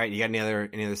 All right. You got any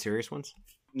other serious ones?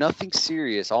 Nothing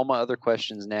serious. All my other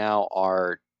questions now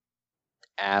are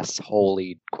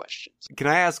assholey questions. Can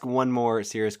I ask one more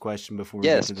serious question before we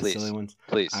get to the silly ones?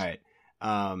 Please. All right.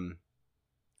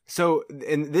 So,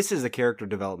 and this is a character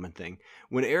development thing.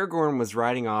 When Aragorn was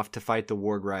riding off to fight the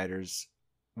Warg Riders,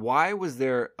 why was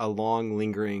there a long,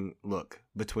 lingering look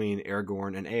between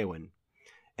Aragorn and Éowyn?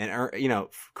 And,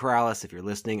 Corrales, if you're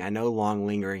listening, I know long,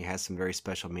 lingering has some very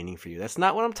special meaning for you. That's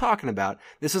not what I'm talking about.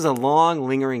 This is a long,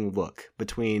 lingering look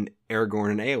between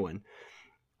Aragorn and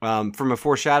Éowyn. From a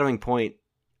foreshadowing point,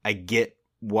 I get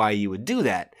why you would do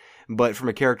that. But from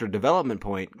a character development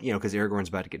point, because Aragorn's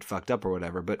about to get fucked up or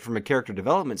whatever, but from a character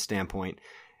development standpoint,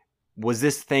 was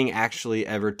this thing actually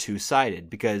ever two-sided?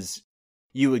 Because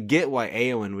you would get why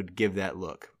Éowyn would give that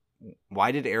look.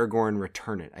 Why did Aragorn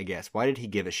return it, I guess? Why did he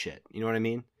give a shit? You know what I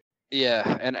mean?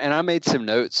 Yeah, and I made some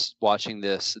notes watching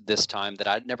this time that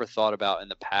I'd never thought about in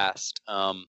the past.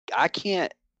 I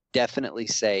can't definitely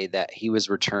say that he was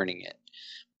returning it.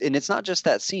 And it's not just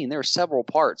that scene. There are several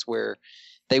parts where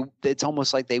it's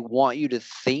almost like they want you to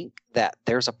think that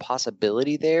there's a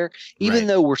possibility there. Even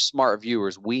though we're smart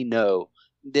viewers, we know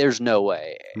there's no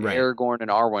way Aragorn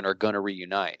and Arwen are going to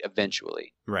reunite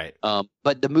eventually. Right.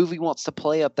 But the movie wants to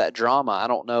play up that drama. I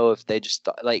don't know if they just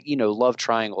thought, love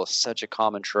triangle is such a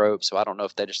common trope. So I don't know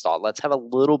if they just thought, let's have a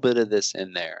little bit of this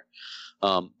in there.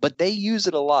 But they use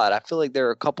it a lot. I feel like there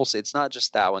are a couple, it's not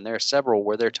just that one. There are several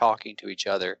where they're talking to each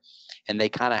other and they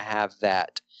kind of have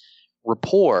that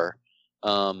rapport.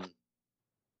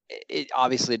 It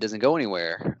obviously it doesn't go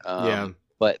anywhere.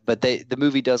 But the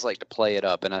movie does like to play it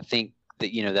up, and I think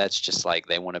that that's just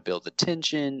they want to build the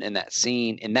tension in that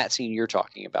scene. In that scene you're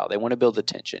talking about, they want to build the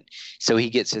tension. So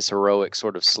he gets his heroic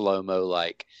sort of slow mo,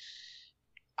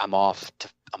 I'm off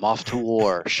to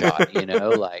war shot.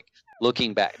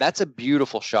 looking back. That's a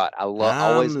beautiful shot. I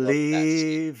always I'm love that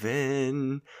scene.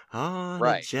 leaving on a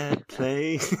Right. jet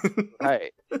plane.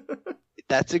 Right.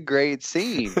 That's a great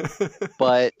scene.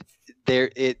 But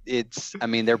it's I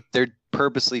mean they're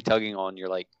purposely tugging on your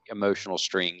like emotional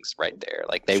strings right there.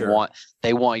 Like they Sure.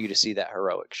 want you to see that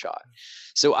heroic shot.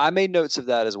 So I made notes of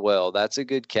that as well. That's a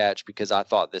good catch because I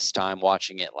thought this time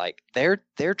watching it like they're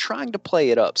trying to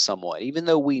play it up somewhat, even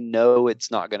though we know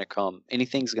it's not going to come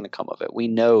anything's going to come of it. We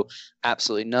know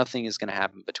absolutely nothing is going to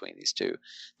happen between these two.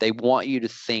 They want you to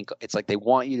think it's like they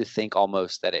want you to think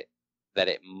almost that it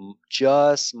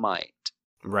just might.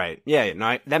 Right. Yeah.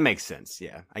 No, that makes sense.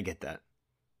 Yeah, I get that.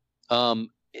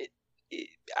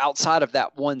 Outside of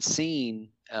that one scene,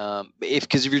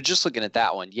 because if you're just looking at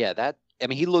that one, yeah,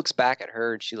 he looks back at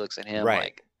her and she looks at him Right.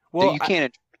 like, Well, you can't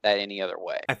interpret that any other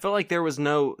way. I felt like that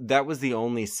was the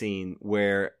only scene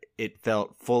where it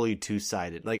felt fully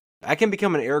two-sided. Like, I can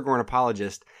become an Aragorn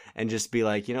apologist and just be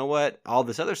like, you know what? All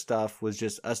this other stuff was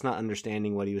just us not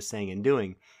understanding what he was saying and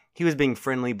doing. He was being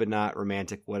friendly but not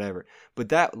romantic, whatever. But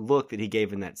that look that he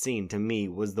gave in that scene, to me,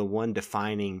 was the one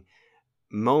defining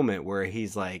moment where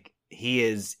he's like, he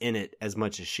is in it as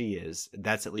much as she is.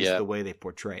 That's at least the way they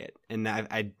portray it. And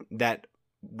that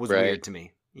was weird to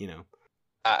me, you know.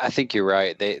 I think you're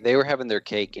right. They were having their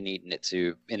cake and eating it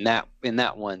too in that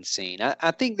one scene.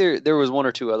 I think there was one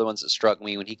or two other ones that struck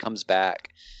me when he comes back,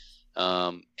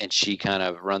 and she kind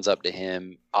of runs up to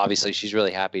him. Obviously, she's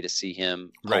really happy to see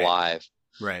him alive.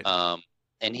 Right.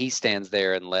 And he stands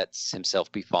there and lets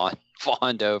himself be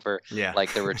fawned over,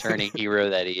 like the returning hero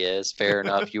that he is. Fair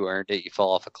enough, you earned it. You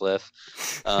fall off a cliff.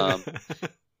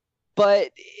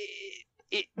 But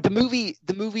the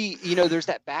movie, you know, there's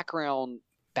that background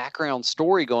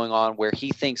story going on where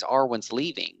he thinks Arwen's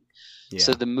leaving. Yeah.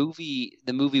 So the movie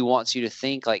wants you to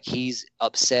think like he's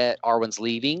upset Arwen's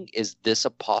leaving. Is this a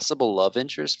possible love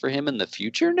interest for him in the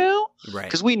future now? Right.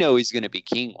 Because we know he's going to be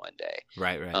king one day.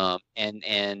 Right. And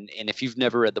if you've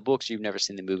never read the books, you've never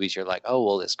seen the movies, you're like, oh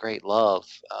well, this great love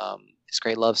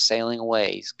sailing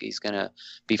away. He's going to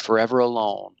be forever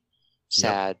alone,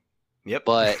 sad. Yep.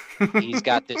 But he's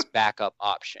got this backup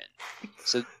option.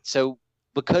 So.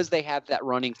 Because they have that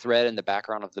running thread in the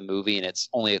background of the movie and it's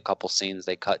only a couple scenes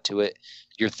they cut to it,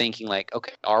 you're thinking like,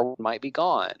 okay, Arwen might be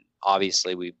gone.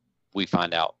 Obviously, we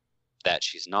find out that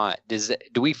she's not.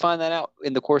 Do we find that out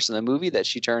in the course of the movie that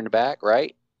she turned back,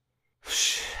 right?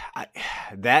 I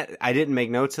didn't make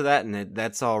notes of that, and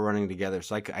that's all running together,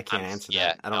 so I can't answer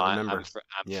that. I don't remember.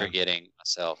 I'm forgetting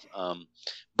myself.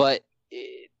 But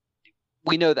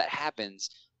we know that happens,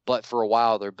 but for a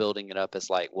while they're building it up as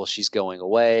like, well, she's going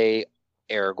away.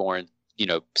 Aragorn, you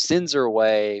know, sends her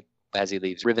away as he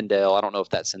leaves Rivendell. I don't know if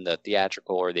that's in the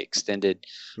theatrical or the extended.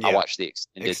 Yeah. I watched the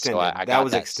extended. So I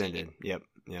got that extended. Scene. Yep.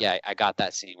 Yeah, I got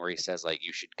that scene where he says like,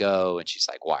 you should go. And she's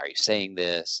like, why are you saying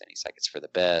this? And he's like, it's for the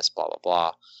best, blah, blah,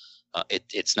 blah.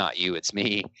 It's not you, it's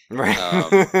me. Right.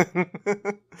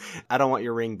 I don't want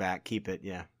your ring back. Keep it.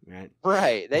 Yeah. Right.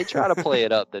 Right. They try to play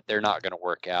it up that they're not going to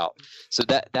work out. So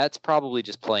that's probably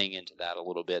just playing into that a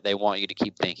little bit. They want you to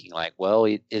keep thinking like, well,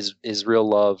 his real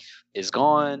love is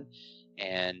gone.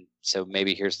 And so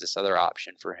maybe here's this other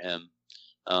option for him.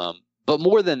 But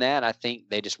more than that, I think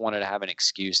they just wanted to have an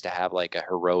excuse to have like a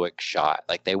heroic shot.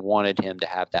 Like they wanted him to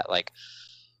have that like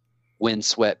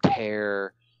windswept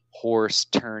hair, horse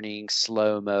turning,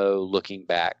 slow-mo, looking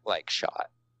back like shot.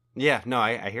 Yeah, no,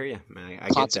 I hear you. I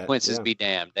Consequences get that. Be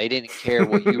damned. They didn't care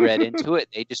what you read into it.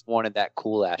 They just wanted that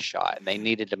cool-ass shot, and they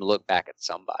needed him to look back at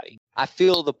somebody. I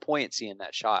feel the poignancy in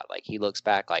that shot. Like, he looks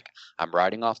back like, I'm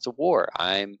riding off to war.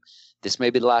 This may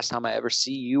be the last time I ever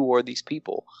see you or these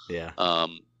people. Yeah.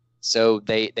 So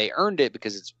they earned it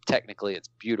because it's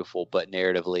beautiful, but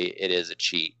narratively it is a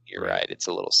cheat. You're right. It's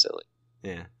a little silly.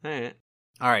 Yeah.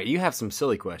 All right. You have some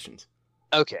silly questions.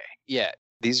 Okay. Yeah.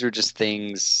 These are just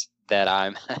things that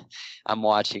I'm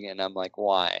watching and I'm like,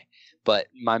 why? But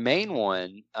my main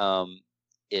one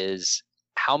is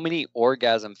how many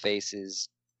orgasm faces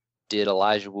did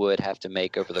Elijah Wood have to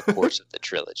make over the course of the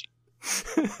trilogy?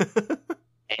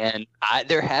 And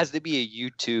there has to be a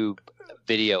YouTube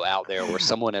video out there where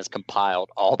someone has compiled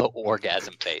all the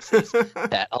orgasm faces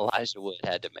that Elijah Wood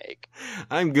had to make.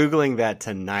 I'm Googling that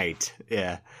tonight.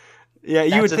 Yeah. Yeah,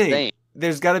 you would think.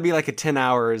 There's got to be like 10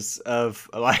 hours of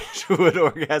Elijah Wood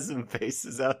orgasm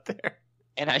faces out there.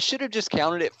 And I should have just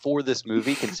counted it for this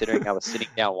movie, considering I was sitting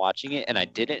down watching it, and I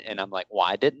didn't. And I'm like,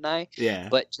 why didn't I? Yeah.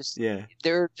 But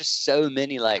there are just so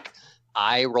many, like,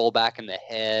 eye roll back in the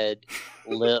head,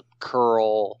 lip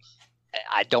curl.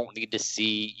 I don't need to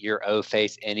see your O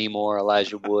face anymore,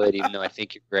 Elijah Wood, even though I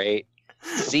think you're great.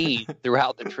 scene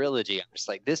throughout the trilogy. I'm just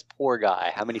like, this poor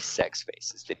guy, how many sex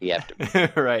faces did he have to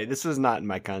make? Right. This was not in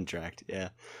my contract. Yeah.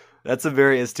 That's a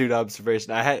very astute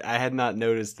observation. I had not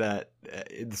noticed that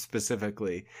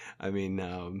specifically. I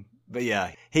mean, but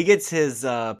yeah, he gets his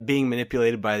being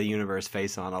manipulated by the universe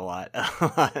face on a lot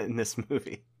in this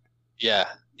movie. Yeah,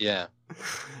 yeah.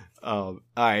 All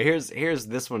right, here's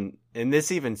this one, and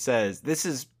this even says, this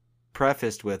is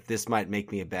prefaced with, "This might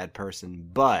make me a bad person,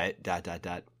 but ...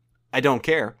 I don't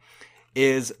care."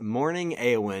 Is Mourning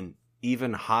Eowyn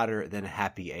even hotter than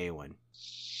Happy Eowyn?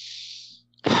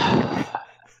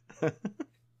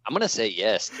 I'm gonna say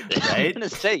yes to this. Right? I'm gonna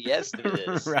say yes to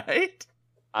this. Right?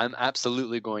 I'm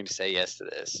absolutely going to say yes to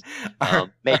this.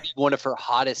 Maybe one of her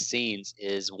hottest scenes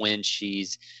is when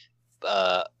she's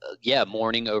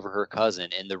mourning over her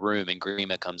cousin in the room, and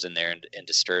Grima comes in there and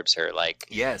disturbs her. Like,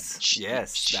 yes,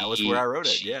 that was where I wrote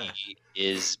it. Yeah,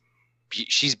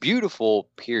 she's beautiful,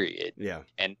 period. Yeah,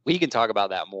 and we can talk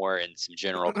about that more in some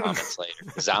general comments later,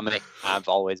 because I've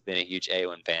always been a huge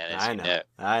Eowyn fan, as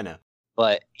I know.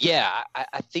 But yeah,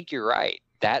 I think you're right.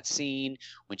 That scene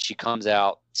when she comes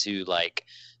out to like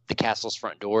the castle's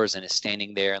front doors and is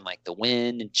standing there in like the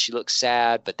wind, and she looks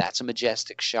sad, but that's a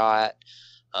majestic shot.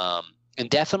 And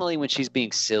definitely when she's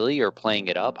being silly or playing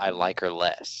it up, I like her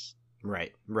less.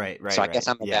 Right. So I guess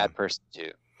I'm a bad person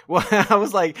too. Well, I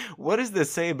was like, what does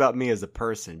this say about me as a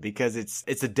person? Because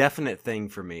it's a definite thing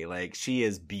for me. Like, she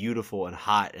is beautiful and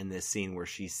hot in this scene where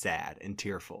she's sad and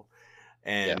tearful.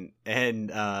 And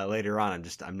later on,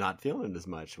 I'm not feeling it as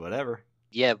much. Whatever.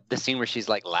 Yeah, the scene where she's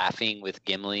like laughing with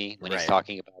Gimli when he's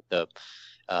talking about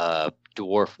the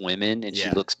dwarf women, and she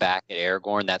looks back at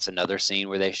Aragorn. That's another scene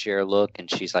where they share a look, and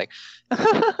she's like,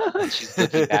 she's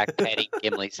looking back, petting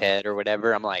Gimli's head or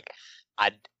whatever. I'm like,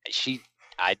 I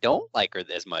don't like her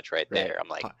as much right there. I'm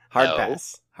like,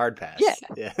 hard pass.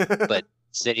 Yeah. But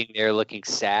sitting there looking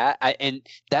sad, and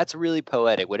that's really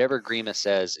poetic. Whatever Grima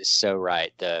says is so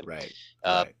right.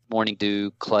 Morning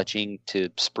dew clutching to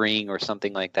spring or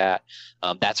something like that.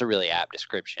 That's a really apt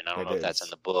description. I don't know if that's in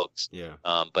the books. Yeah.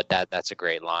 But that's a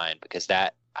great line, because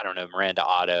that, I don't know, Miranda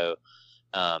Otto,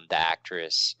 the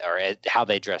actress, or how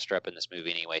they dressed her up in this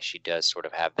movie anyway, she does sort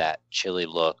of have that chilly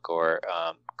look, or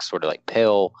sort of like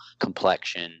pale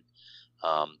complexion,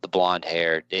 the blonde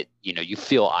hair. You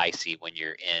feel icy when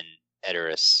you're in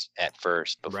Edoras at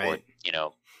first, before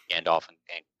Gandalf and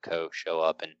co show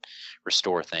up and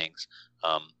restore things.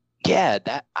 I've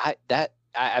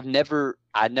never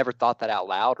thought that out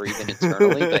loud or even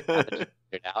internally, but I figured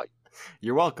it out.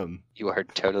 You're welcome. You are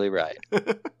totally right.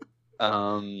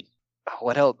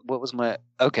 What else? What was my?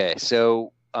 Okay,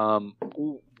 so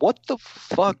what the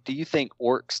fuck do you think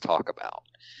orcs talk about?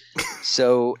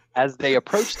 So as they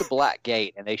approach the Black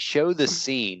Gate and they show the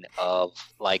scene of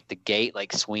like the gate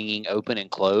like swinging open and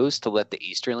closed to let the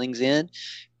Easterlings in,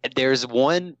 there's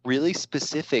one really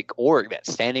specific orc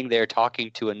that's standing there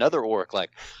talking to another orc like,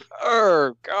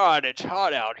 "Oh God, it's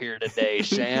hot out here today,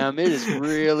 Sam. It is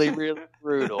really, really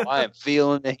brutal. I am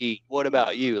feeling the heat. What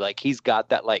about you?" Like, he's got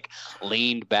that like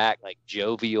leaned back, like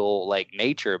jovial like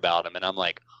nature about him, and I'm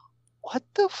like, what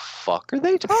the fuck are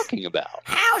they talking about?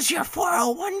 How's your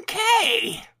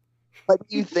 401k? What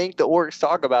do you think the orcs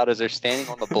talk about as they're standing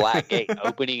on the Black Gate,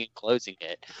 opening and closing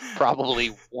it,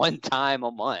 probably one time a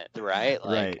month, right?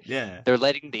 Like, right, yeah. They're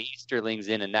letting the Easterlings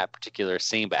in that particular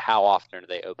scene, but how often are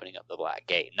they opening up the Black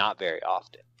Gate? Not very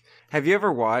often. Have you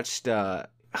ever watched, this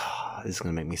is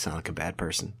going to make me sound like a bad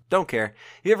person. Don't care.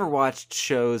 Have you ever watched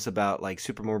shows about, like,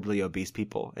 super morbidly obese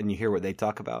people, and you hear what they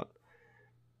talk about?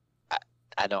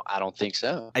 I don't think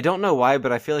so. I don't know why,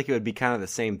 but I feel like it would be kind of the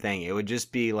same thing. It would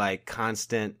just be like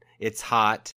constant, it's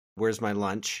hot, where's my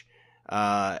lunch?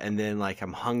 And then like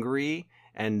I'm hungry,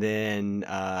 and then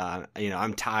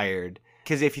I'm tired.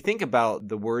 Because if you think about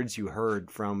the words you heard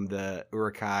from the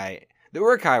Uruk-hai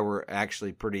were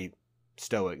actually pretty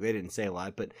stoic. They didn't say a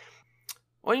lot, but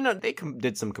they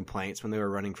did some complaints when they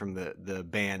were running from the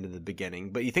band in the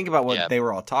beginning. But you think about what they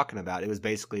were all talking about. It was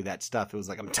basically that stuff. It was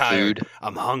like, I'm tired. Food.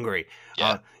 I'm hungry.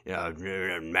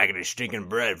 Making a stinking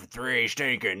bread for 3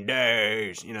 stinking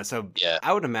days. So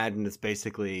I would imagine it's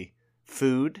basically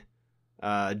food,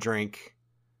 drink,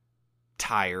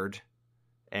 tired,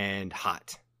 and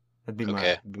hot. That'd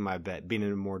be my bet. Being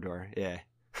in Mordor, yeah.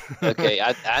 Okay,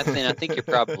 I think you're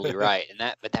probably right,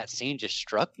 but that scene just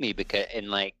struck me because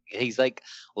he's like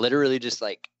literally just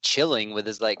like chilling with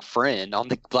his like friend on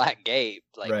the Black Gate,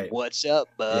 like, "What's up,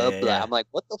 bub?" Yeah. I'm like,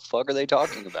 what the fuck are they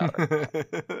talking about?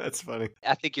 That's funny.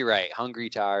 I think you're right. Hungry,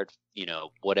 tired,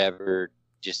 whatever.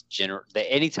 Just general.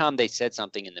 Anytime they said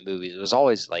something in the movies, it was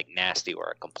always like nasty or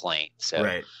a complaint. So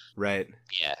right,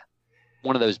 yeah,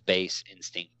 one of those base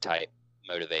instinct type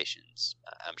motivations,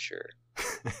 I'm sure.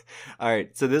 All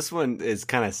right, so this one is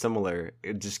kind of similar.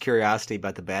 Just curiosity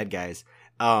about the bad guys.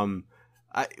 I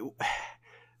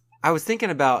was thinking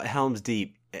about Helm's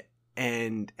Deep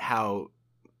and how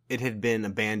it had been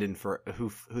abandoned for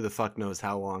who the fuck knows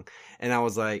how long, and I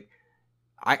was like,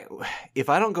 if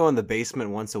I don't go in the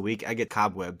basement once a week, I get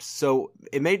cobwebs. So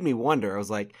it made me wonder. I was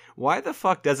like, why the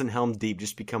fuck doesn't Helm's Deep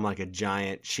just become like a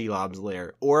giant Shelob's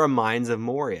lair or a Mines of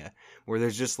Moria, where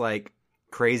there's just like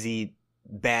crazy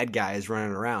bad guys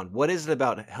running around? What is it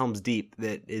about Helm's Deep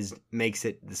that makes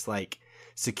it this like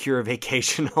secure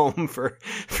vacation home for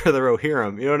the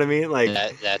Rohirrim? You know what I mean? Like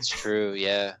that's true,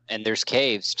 yeah. And there's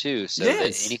caves too, so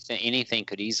yes. that anything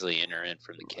could easily enter in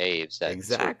from the caves. That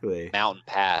exactly sort of mountain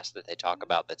pass that they talk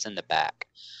about that's in the back.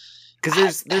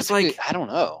 Because there's like, I don't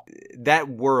know. That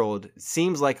world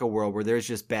seems like a world where there's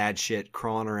just bad shit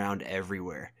crawling around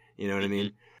everywhere. You know what I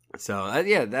mean? So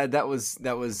that was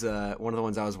one of the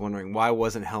ones I was wondering, why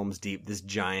wasn't Helm's Deep this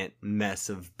giant mess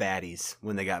of baddies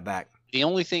when they got back? The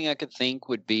only thing I could think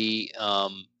would be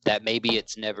that maybe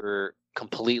it's never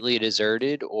completely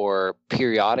deserted, or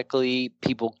periodically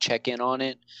people check in on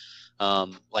it.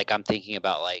 Like I'm thinking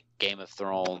about like Game of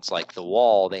Thrones, like the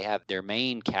Wall. They have their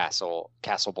main Castle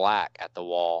Black at the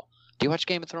Wall. Do you watch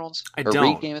Game of Thrones? I or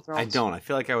don't. Read Game of Thrones? I don't. I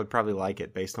feel like I would probably like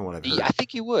it based on what I've heard. Yeah, I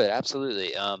think you would,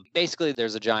 absolutely. Basically,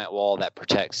 there's a giant wall that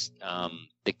protects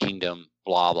the kingdom,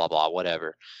 blah, blah, blah,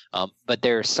 whatever. But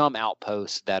there are some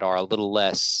outposts that are a little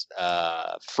less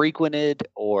frequented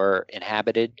or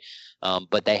inhabited,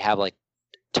 but they have like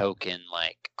token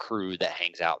like crew that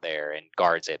hangs out there and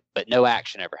guards it, but no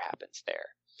action ever happens there.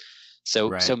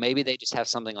 So maybe they just have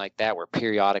something like that where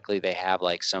periodically they have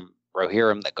like some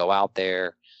Rohirrim that go out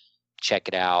there, check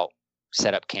it out,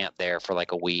 set up camp there for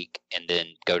like a week, and then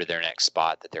go to their next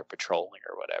spot that they're patrolling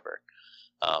or whatever.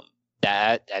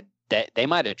 That they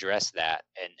might address that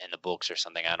in the books or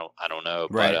something. I don't know.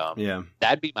 Right. But yeah.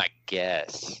 That'd be my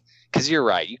guess. Because you're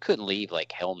right. You couldn't leave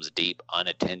like Helm's Deep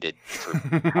unattended for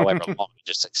however long.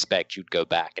 Just expect you'd go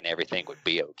back and everything would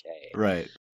be okay. Right.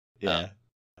 Yeah.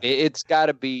 It's got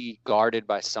to be guarded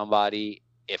by somebody,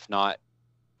 if not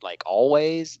like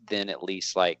always, then at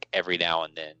least like every now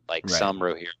and then, like some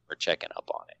Rohirrim are checking up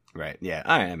on it. Right. Yeah.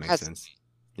 All right. That makes sense.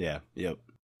 Yeah. Yep.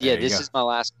 Yeah. This is my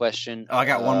last question. Oh, I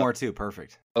got one more too.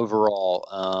 Perfect.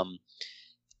 Overall,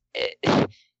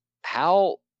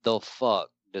 how the fuck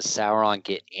does Sauron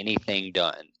get anything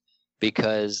done?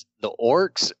 Because the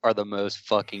orcs are the most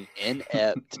fucking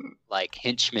inept like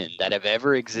henchmen that have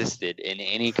ever existed in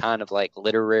any kind of like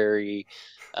literary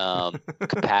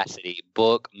capacity,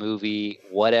 book, movie,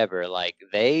 whatever. Like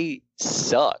they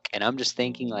suck. And I'm just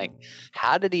thinking like,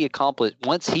 how did he accomplish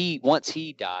once he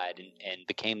died and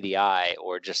became the eye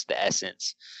or just the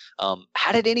essence?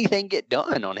 How did anything get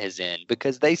done on his end?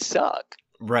 Because they suck.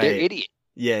 Right. They're idiots.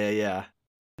 Yeah.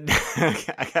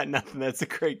 I got nothing. That's a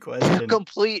great question. They're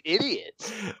complete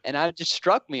idiots. And it just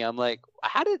struck me. I'm like,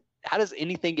 how does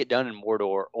anything get done in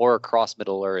Mordor or across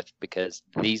Middle Earth? Because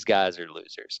these guys are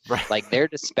losers. Right. Like they're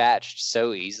dispatched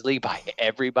so easily by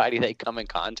everybody they come in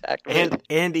contact with,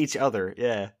 and each other.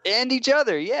 Yeah. And each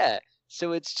other. Yeah.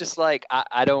 So it's just like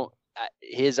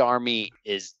his army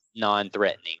is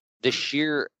non-threatening. The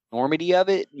sheer enormity of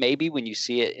it, maybe when you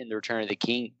see it in the Return of the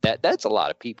King, that's a lot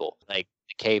of people. Like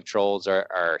the cave trolls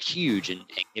are huge and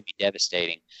can be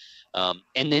devastating.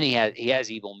 And then he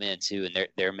has evil men too, and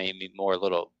they're maybe more a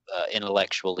little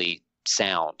intellectually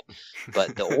sound,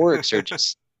 but the orcs are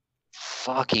just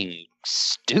fucking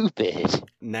stupid.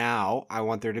 Now I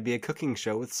want there to be a cooking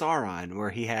show with Sauron where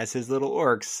he has his little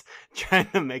orcs trying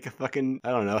to make a fucking,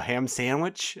 I don't know, ham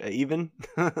sandwich even.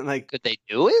 Like, could they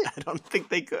do it? I don't think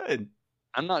they could.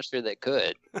 I'm not sure they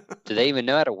could. Do they even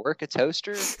know how to work a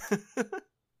toaster?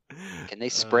 Can they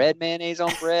spread mayonnaise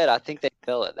on bread? I think they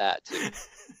fail at that too.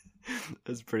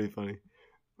 That's pretty funny.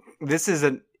 This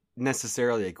isn't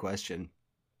necessarily a question,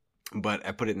 but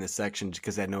I put it in this section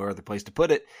because I had no other place to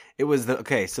put it. It was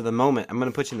so the moment. I'm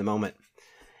going to put you in the moment.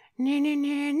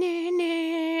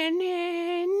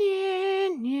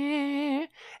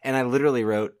 And I literally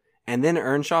wrote, and then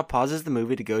Earnshaw pauses the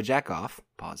movie to go jack off.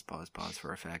 Pause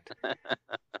for effect.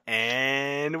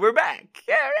 And we're back.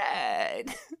 All right.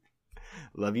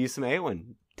 Love you some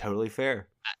Eowyn. Totally fair.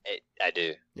 I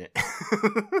do. Yeah.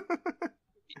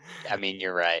 I mean,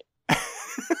 you're right.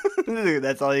 Dude,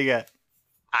 that's all you got.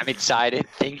 I'm excited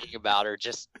thinking about her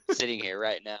just sitting here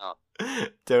right now.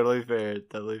 Totally fair.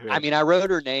 I mean, I wrote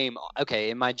her name. Okay,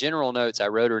 in my general notes, I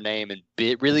wrote her name in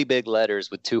really big letters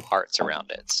with 2 hearts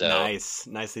around it. So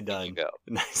nicely done. There you go.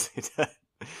 Nicely done.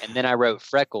 And then I wrote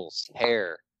freckles,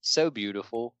 hair, so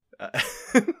beautiful.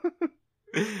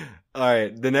 All right,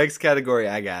 the next category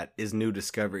I got is new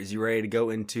discoveries. You ready to go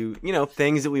into,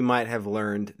 things that we might have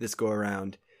learned this go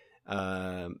around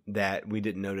that we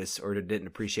didn't notice or didn't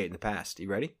appreciate in the past? You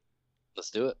ready? Let's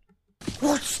do it.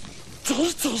 What's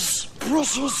taters,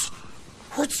 precious?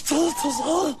 What's taters,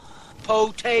 eh?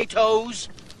 Potatoes.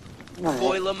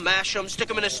 Boil them, mash them, stick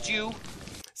them in a stew.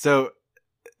 So,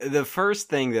 the first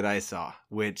thing that I saw,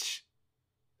 which,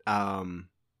 and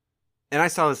I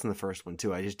saw this in the first one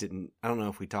too. I don't know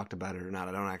if we talked about it or not.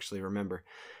 I don't actually remember.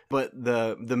 But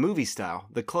the movie style,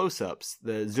 the close-ups,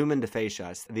 the zoom into face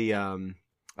shots, the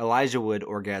Elijah Wood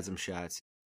orgasm shots.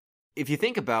 If you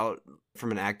think about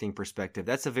from an acting perspective,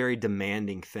 that's a very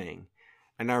demanding thing.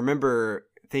 And I remember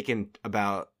thinking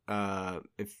about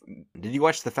did you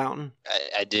watch The Fountain?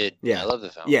 I did. Yeah. I love The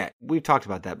Fountain. Yeah, we've talked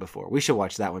about that before. We should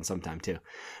watch that one sometime too.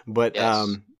 But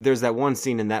Yes. there's that one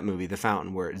scene in that movie, The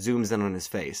Fountain, where it zooms in on his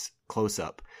face, close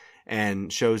up,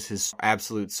 and shows his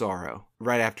absolute sorrow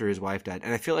right after his wife died.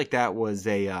 And I feel like that was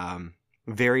a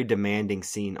very demanding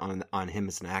scene on him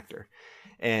as an actor.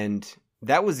 And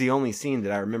that was the only scene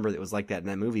that I remember that was like that in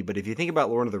that movie. But if you think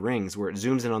about Lord of the Rings, where it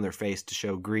zooms in on their face to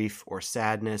show grief or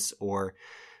sadness or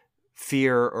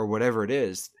fear or whatever it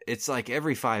is, it's like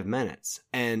every 5 minutes,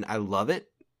 and I love it.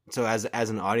 So as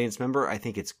an audience member, I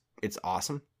think it's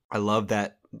awesome. I love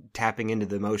that tapping into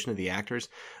the emotion of the actors.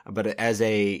 But as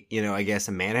a I guess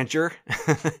a manager,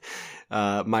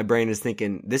 my brain is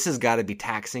thinking this has got to be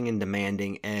taxing and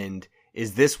demanding. And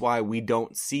is this why we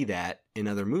don't see that in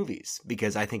other movies?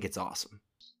 Because I think it's awesome.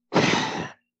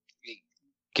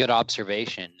 Good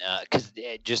observation. Because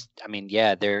there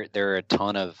are a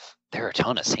ton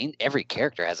of scenes. Every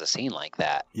character has a scene like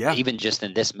that. Yeah. Even just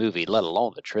in this movie, let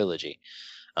alone the trilogy.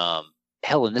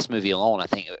 Hell, in this movie alone, I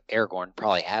think Aragorn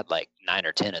probably had like 9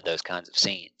 or 10 of those kinds of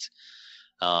scenes.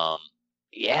 I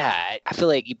feel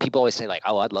like people always say like,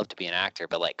 "Oh, I'd love to be an actor,"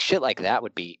 but like shit like that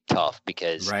would be tough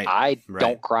because I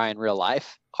don't cry in real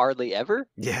life hardly ever.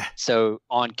 Yeah. So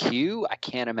on cue, I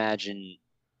can't imagine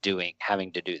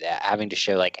having to do that, having to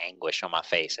show like anguish on my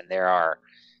face. And there are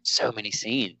so many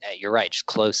scenes. You're right, just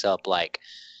close up. Like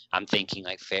I'm thinking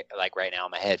like right now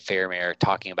in my head, Faramir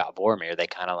talking about Boromir. They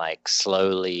kind of like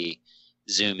slowly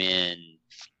zoom in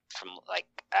from like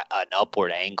an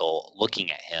upward angle,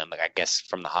 looking at him. Like I guess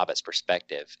from the Hobbit's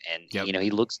perspective, and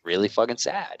he looks really fucking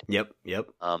sad. Yep.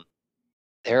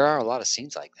 There are a lot of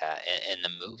scenes like that in the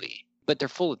movie, but they're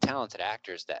full of talented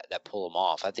actors that pull them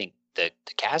off. I think the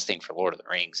casting for Lord of the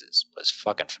Rings was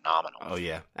fucking phenomenal. Oh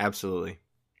yeah, absolutely.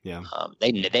 Yeah.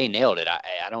 They nailed it.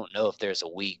 I don't know if there's a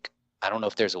weak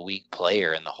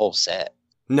player in the whole set.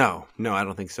 No, I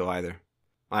don't think so either.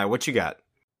 All right, what you got?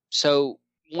 So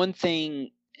one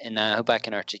thing, and I hope I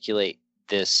can articulate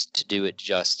this to do it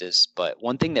justice, but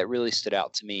one thing that really stood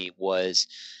out to me was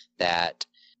that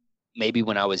maybe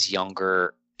when I was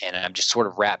younger and I'm just sort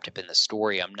of wrapped up in the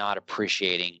story, I'm not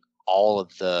appreciating all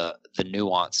of the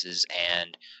nuances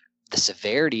and the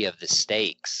severity of the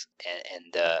stakes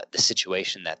and the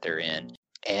situation that they're in.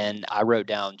 And I wrote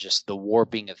down just the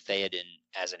warping of Theoden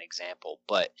as an example.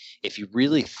 But if you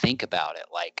really think about it,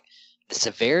 like the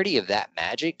severity of that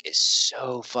magic is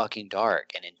so fucking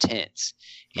dark and intense.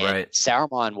 And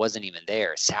Sauron wasn't even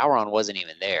there.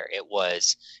 It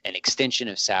was an extension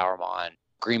of Sauron,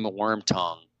 Grima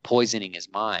Wormtongue, poisoning his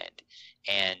mind.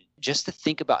 And just to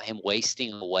think about him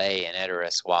wasting away in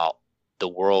Edoras while the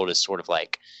world is sort of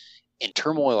like in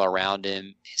turmoil around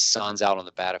him, his son's out on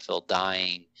the battlefield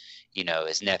dying,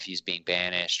 his nephew's being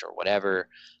banished or whatever,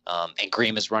 and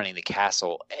Grima's running the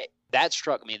castle. That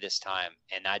struck me this time,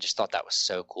 and I just thought that was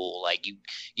so cool. Like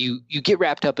you get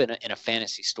wrapped up in a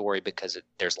fantasy story because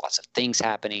there's lots of things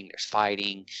happening. There's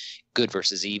fighting, good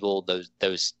versus evil,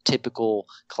 those typical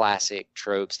classic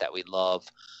tropes that we love.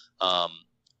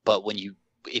 But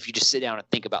if you just sit down and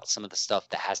think about some of the stuff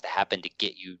that has to happen to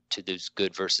get you to those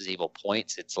good versus evil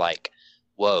points, it's like,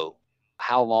 whoa,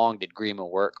 how long did Grima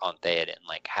work on Theoden?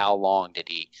 Like, how long did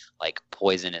he like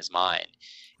poison his mind?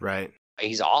 Right.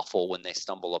 He's awful when they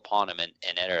stumble upon him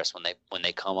in Edoras when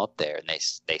they come up there and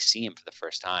they see him for the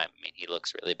first time. I mean, he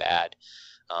looks really bad.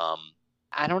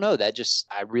 I don't know.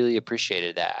 I really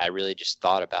appreciated that. I really just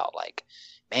thought about like,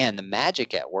 man, the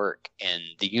magic at work in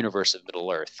the universe of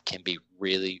Middle Earth can be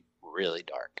really, really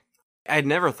dark. I'd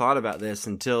never thought about this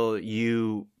until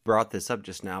you brought this up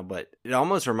just now, but it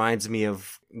almost reminds me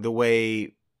of the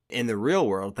way in the real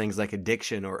world things like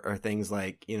addiction or things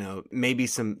like, maybe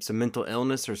some mental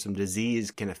illness or some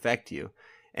disease can affect you.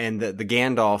 And the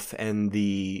Gandalf and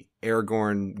the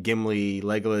Aragorn, Gimli,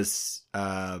 Legolas,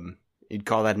 you'd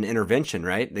call that an intervention,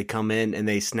 right? They come in and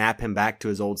they snap him back to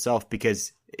his old self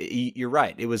because you're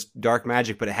right. It was dark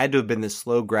magic, but it had to have been this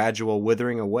slow, gradual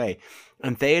withering away.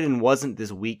 And Theoden wasn't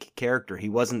this weak character. He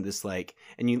wasn't this like,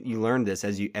 and you learn this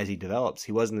as he develops.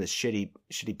 He wasn't this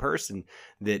shitty person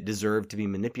that deserved to be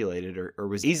manipulated or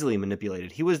was easily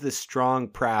manipulated. He was this strong,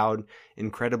 proud,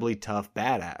 incredibly tough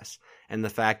badass. And the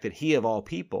fact that he of all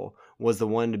people was the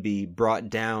one to be brought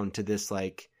down to this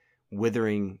like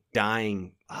withering,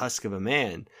 dying husk of a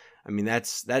man. I mean,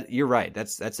 you're right.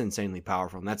 That's insanely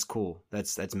powerful, and that's cool.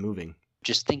 That's moving.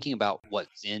 Just thinking about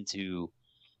what's into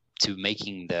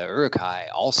making the Uruk-hai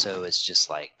also is just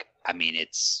like, I mean,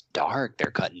 it's dark.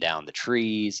 They're cutting down the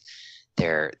trees.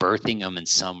 They're birthing them in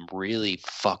some really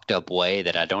fucked up way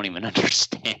that I don't even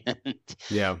understand.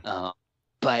 Yeah.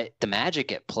 But the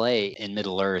magic at play in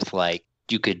Middle-earth, like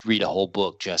you could read a whole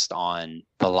book just on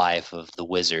the life of the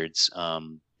wizards,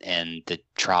 and the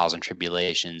trials and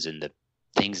tribulations and the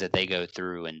things that they go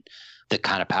through and the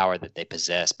kind of power that they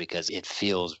possess, because it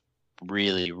feels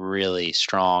really, really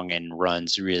strong and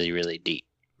runs really, really deep.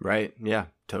 Right. Yeah,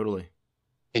 totally.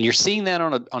 And you're seeing that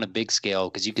on a big scale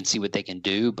because you can see what they can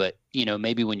do. But, you know,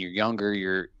 maybe when you're younger,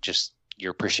 you're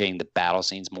appreciating the battle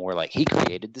scenes more. Like, he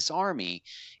created this army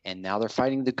and now they're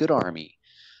fighting the good army.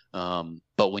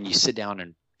 But when you sit down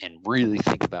and really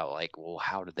think about, like, well,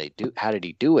 how did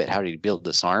he do it? How did he build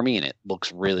this army? And it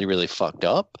looks really, really fucked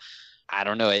up. I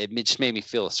don't know. It just made me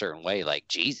feel a certain way, like,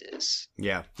 Jesus.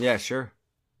 Yeah. Yeah, sure.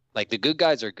 Like, the good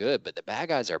guys are good, but the bad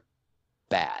guys are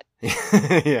bad.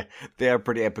 Yeah, they are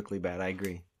pretty epically bad. I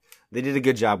agree. They did a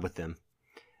good job with them.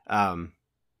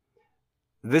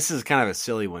 This is kind of a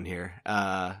silly one here.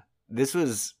 This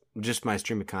was just my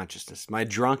stream of consciousness, my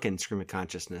drunken stream of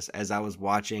consciousness as I was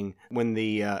watching when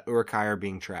the Uruk-hai are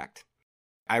being tracked.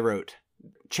 I wrote,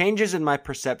 changes in my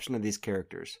perception of these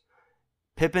characters.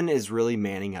 Pippin is really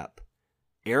manning up.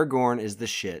 Aragorn is the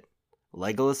shit.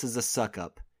 Legolas is a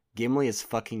suck-up. Gimli is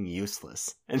fucking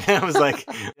useless. And I was like,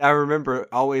 I remember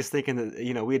always thinking that,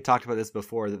 you know, we had talked about this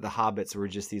before, that the hobbits were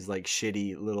just these like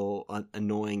shitty little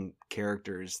annoying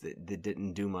characters that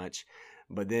didn't do much.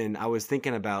 But then I was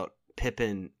thinking about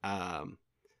Pippin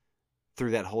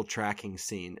through that whole tracking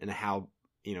scene and how,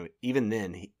 you know, even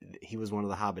then he was one of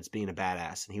the hobbits being a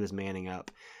badass and he was manning up.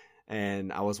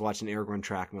 And I was watching Aragorn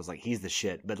track and was like, he's the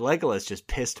shit. But Legolas just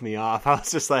pissed me off. I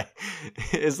was just like,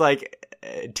 it's like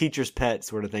teacher's pet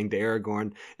sort of thing to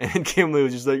Aragorn. And Gimli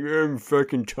was just like, I'm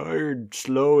fucking tired,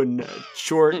 slow, and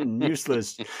short and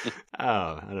useless.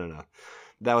 Oh, I don't know.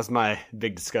 That was my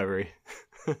big discovery.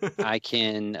 I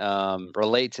can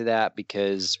relate to that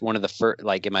because one of the first,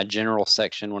 like in my general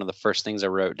section, one of the first things I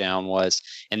wrote down was,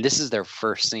 and this is their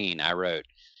first scene I wrote,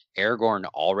 Aragorn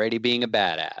already being a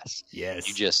badass. Yes.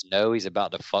 You just know he's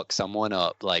about to fuck someone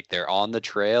up. Like, they're on the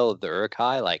trail of the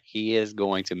Uruk-hai. Like, he is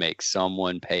going to make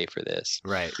someone pay for this.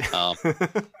 Right.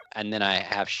 And then I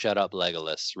have Shut Up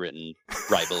Legolas written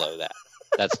right below that.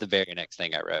 That's the very next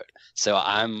thing I wrote. So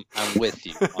I'm with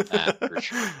you on that for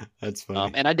sure. That's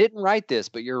funny. And I didn't write this,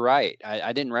 but you're right.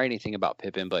 I didn't write anything about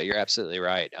Pippin, but you're absolutely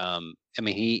right. I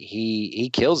mean, he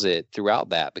kills it throughout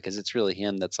that because it's really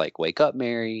him that's like, wake up,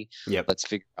 Mary. Yep. Let's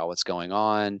figure out what's going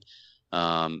on.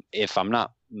 If I'm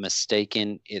not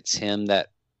mistaken, it's him that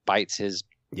bites his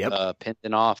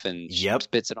pendant off and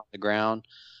spits it on the ground.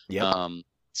 Yep.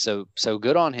 So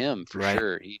good on him for right.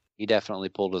 sure. He definitely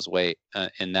pulled his weight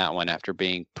in that one after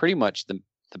being pretty much the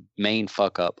main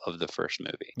fuck up of the first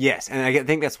movie. Yes, and I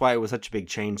think that's why it was such a big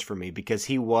change for me, because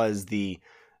he was the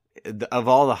of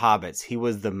all the hobbits, he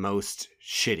was the most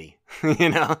shitty. You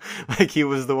know, like he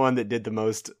was the one that did the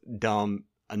most dumb,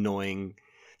 annoying,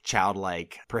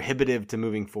 childlike, prohibitive to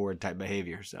moving forward type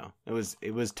behavior. So it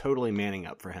was totally manning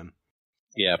up for him.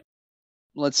 Yeah.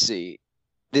 Let's see.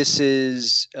 This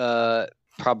is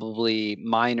probably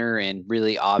minor and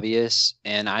really obvious,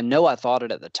 and I know I thought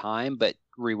it at the time, but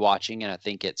rewatching it, I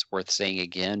think it's worth saying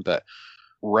again. But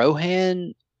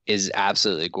Rohan is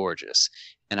absolutely gorgeous,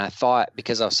 and I thought,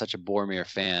 because I was such a Boromir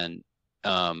fan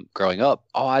growing up,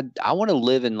 I want to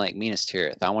live in like Minas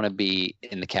Tirith. I want to be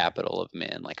in the capital of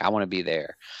men. Like, I want to be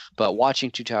there. But watching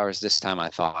Two Towers this time, I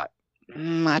thought,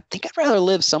 I think I'd rather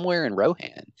live somewhere in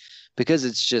Rohan, because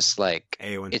it's just like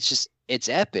Eowyn. It's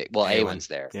epic. Well, Eowyn's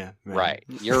there. Yeah, right.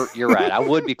 You're right. I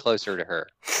would be closer to her.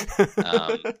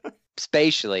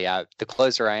 Spatially, the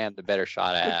closer I am, the better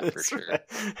shot I have for sure. Right.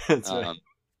 That's right.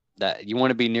 That you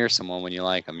want to be near someone when you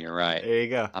like them. You're right. There you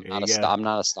go. I'm not a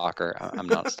stalker. I'm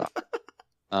not a stalker.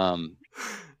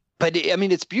 But I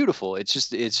mean, it's beautiful. It's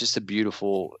just a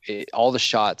beautiful. All the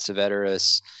shots of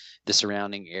Edoras the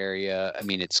surrounding area. I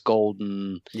mean, it's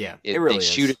golden. Yeah, it really they is.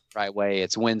 shoot it the right way.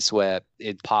 It's windswept.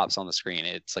 It pops on the screen.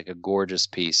 It's like a gorgeous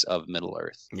piece of Middle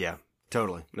Earth. Yeah,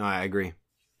 totally. No, I agree.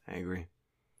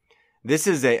 This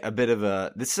is a bit of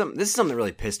a this is something that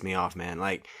really pissed me off, man.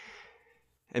 Like,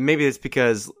 and maybe it's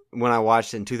because when I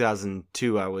watched it in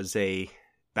 2002, I was a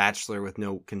bachelor with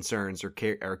no concerns or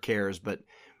cares, but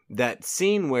that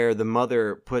scene where the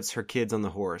mother puts her kids on the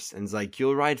horse and is like,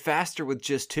 "You'll ride faster with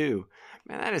just two."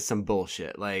 Man, that is some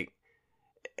bullshit. Like,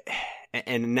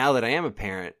 and now that I am a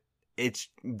parent, it's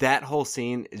that whole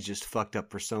scene is just fucked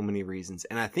up for so many reasons,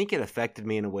 and I think it affected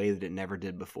me in a way that it never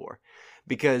did before,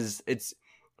 because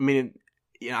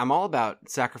I'm all about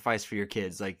sacrifice for your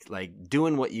kids, like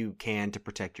doing what you can to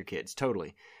protect your kids,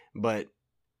 totally. But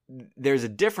there's a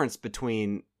difference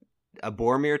between a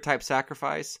Boromir type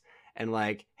sacrifice and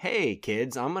like, hey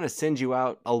kids, I'm gonna send you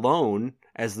out alone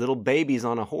as little babies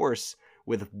on a horse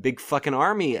with a big fucking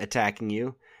army attacking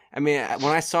you. I mean,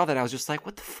 when I saw that, I was just like,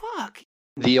 what the fuck?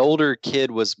 The older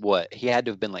kid was what? He had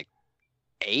to have been like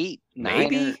 8,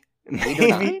 9,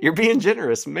 maybe. You're being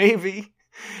generous, maybe.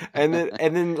 And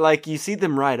then like you see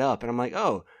them ride up, and I'm like,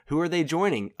 oh, who are they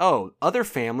joining? Oh, other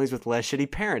families with less shitty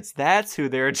parents. That's who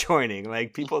they're joining.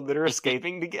 Like people that are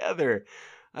escaping together.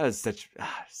 That was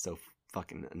so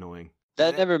fucking annoying.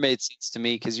 That never made sense to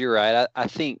me, because you're right. I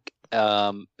think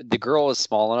the girl is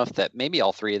small enough that maybe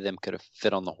all 3 of them could have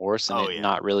fit on the horse and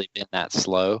not really been that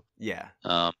slow. Yeah.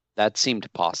 That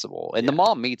seemed possible. And the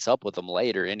mom meets up with them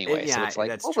later anyway. So it's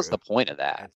like, what was the point of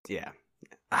that? Yeah.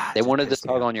 They wanted to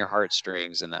tug on your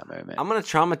heartstrings in that moment. I'm going to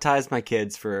traumatize my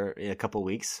kids for a couple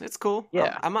weeks. It's cool.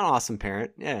 Yeah. I'm an awesome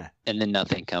parent. Yeah. And then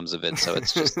nothing comes of it. So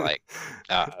it's just like,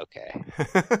 okay.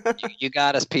 You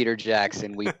got us, Peter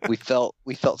Jackson. We felt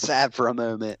sad for a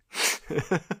moment.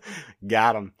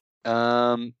 Got him.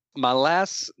 My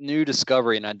last new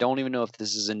discovery, and I don't even know if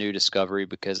this is a new discovery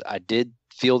because I did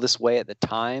feel this way at the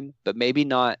time, but maybe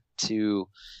not to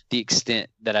the extent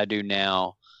that I do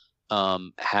now,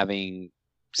 having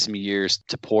some years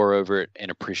to pour over it and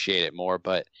appreciate it more.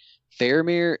 But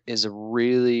Faramir is a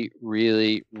really,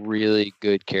 really, really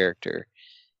good character.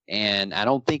 And I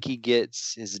don't think he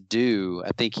gets his due.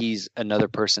 I think he's another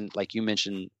person, like you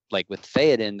mentioned, like with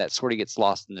Theoden, that sort of gets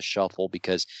lost in the shuffle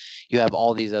because you have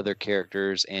all these other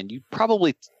characters and you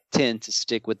probably tend to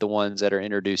stick with the ones that are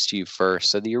introduced to you first.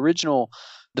 So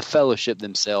the Fellowship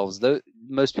themselves,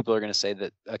 most people are going to say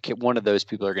that one of those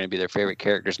people are going to be their favorite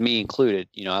characters, me included.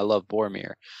 You know, I love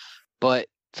Boromir. But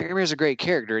Faramir is a great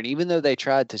character. And even though they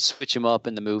tried to switch him up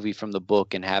in the movie from the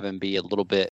book and have him be a little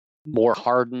bit more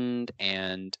hardened,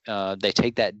 and they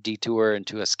take that detour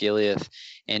into Osgiliath,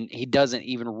 and he doesn't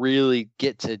even really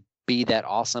get to be that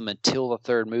awesome until the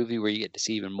third movie where you get to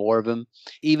see even more of him.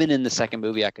 Even in the second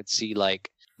movie, I could see like,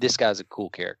 this guy's a cool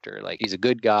character. Like, he's a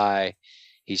good guy.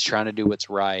 He's trying to do what's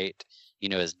right. You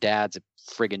know, his dad's a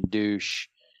friggin' douche.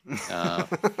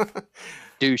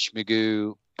 Douche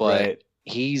Magoo. But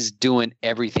he's doing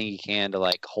everything he can to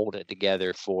like hold it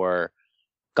together for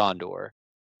Gondor.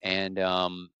 And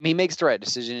he makes the right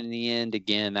decision in the end.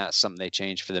 Again, that's something they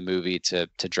changed for the movie to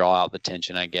draw out the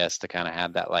tension, I guess, to kind of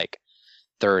have that like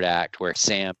third act where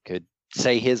Sam could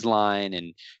say his line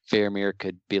and Faramir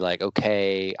could be like,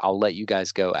 okay, I'll let you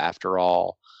guys go after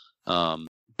all.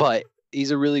 But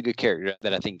he's a really good character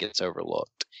that I think gets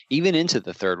overlooked, even into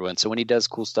the third one. So when he does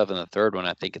cool stuff in the third one,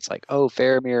 I think it's like, oh,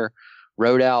 Faramir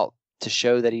rode out to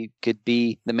show that he could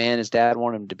be the man his dad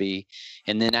wanted him to be.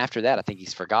 And then after that, I think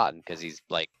he's forgotten because he's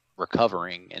like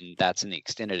recovering. And that's in the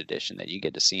extended edition that you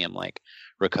get to see him like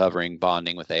recovering,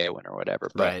 bonding with Eowyn or whatever.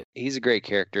 But he's a great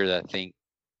character that I think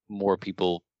more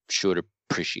people should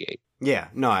appreciate. Yeah,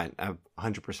 no, I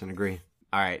 100% agree.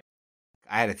 All right.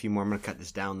 I had a few more. I'm going to cut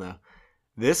this down though.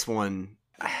 This one,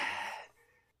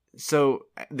 so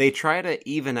they try to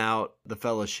even out the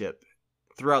Fellowship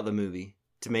throughout the movie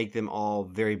to make them all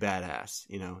very badass,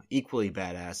 you know, equally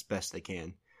badass best they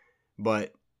can.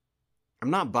 But I'm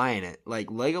not buying it. Like,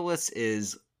 Legolas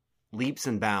is leaps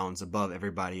and bounds above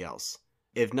everybody else.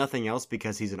 If nothing else,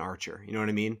 because he's an archer. You know what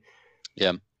I mean?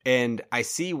 Yeah. And I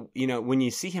see, you know, when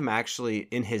you see him actually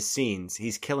in his scenes,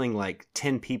 he's killing like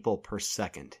 10 people per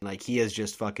second. Like, he is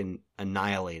just fucking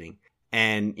annihilating.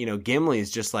 And, you know, Gimli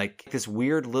is just like this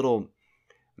weird little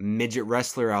midget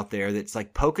wrestler out there that's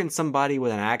like poking somebody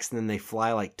with an axe and then they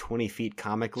fly like 20 feet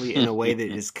comically in a way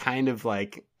that is kind of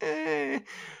like,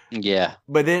 Yeah.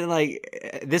 But then,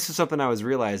 like, this is something I was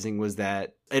realizing was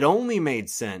that it only made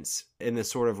sense in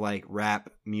this sort of like rap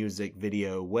music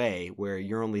video way where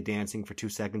you're only dancing for 2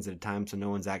 seconds at a time so no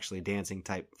one's actually dancing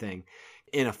type thing.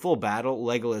 In a full battle,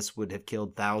 Legolas would have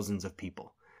killed thousands of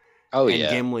people. Oh, and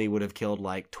yeah. Gimli would have killed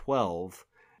like 12.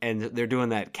 and they're doing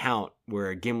that count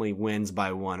where Gimli wins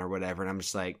by 1 or whatever, and I'm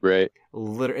just like, Right.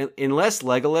 Unless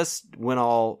Legolas went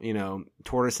all,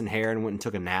 tortoise and hare and went and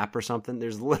took a nap or something,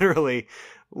 there's literally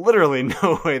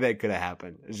no way that could have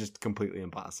happened. It's just completely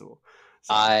impossible.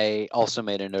 So, I also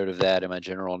made a note of that in my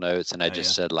general notes, and I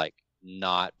just said, like,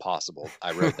 not possible.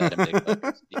 I wrote that in big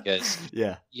letters because,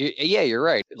 you're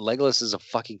right. Legolas is a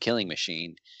fucking killing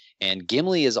machine, and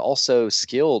Gimli is also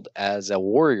skilled as a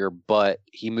warrior, but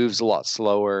he moves a lot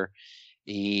slower.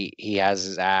 He has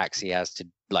his axe. He has to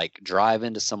like drive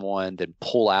into someone, then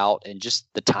pull out, and just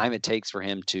the time it takes for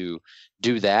him to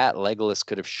do that, Legolas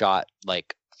could have shot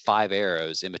like 5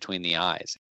 arrows in between the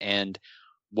eyes. And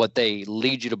what they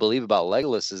lead you to believe about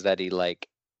Legolas is that he like,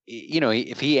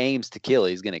 if he aims to kill,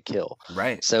 he's going to kill.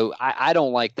 Right. So I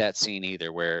don't like that scene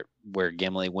either where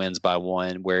Gimli wins by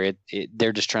 1, where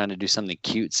they're just trying to do something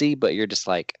cutesy, but you're just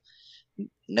like,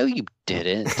 no, you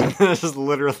didn't. There's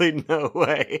literally no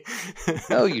way.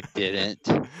 No, you didn't.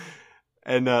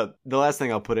 And the last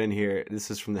thing I'll put in here, this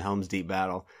is from the Helm's Deep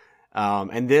battle.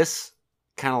 And this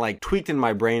kind of like tweaked in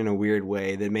my brain in a weird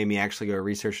way that made me actually go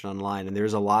research it online. And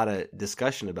there's a lot of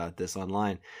discussion about this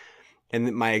online.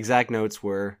 And my exact notes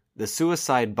were the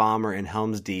suicide bomber in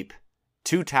Helm's Deep,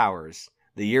 2 towers.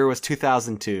 The year was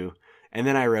 2002. And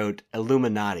then I wrote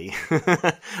Illuminati.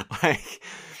 Like,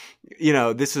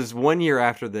 this is 1 year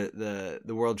after the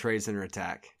World Trade Center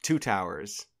attack. 2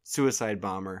 towers, suicide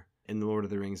bomber in the Lord of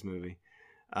the Rings movie.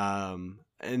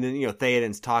 And then,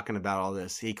 Theoden's talking about all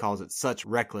this. He calls it such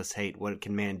reckless hate. What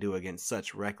can man do against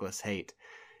such reckless hate?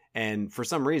 And for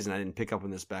some reason, I didn't pick up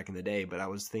on this back in the day, but I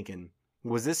was thinking,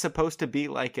 was this supposed to be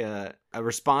like a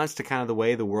response to kind of the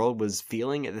way the world was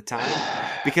feeling at the time?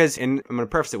 Because, and I'm going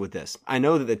to preface it with this. I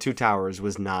know that the 2 Towers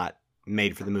was not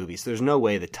made for the movie, so there's no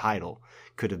way the title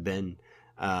could have been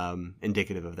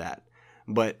indicative of that.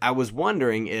 But I was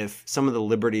wondering if some of the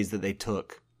liberties that they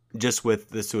took just with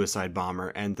the suicide bomber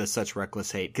and the such reckless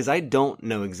hate, because I don't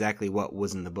know exactly what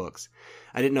was in the books.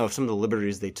 I didn't know if some of the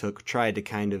liberties they took tried to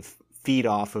kind of feed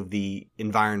off of the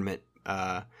environment,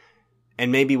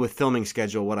 and maybe with filming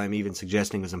schedule, what I'm even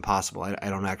suggesting is impossible. I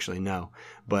don't actually know,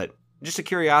 but just a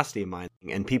curiosity of mine,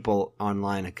 and people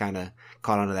online have kind of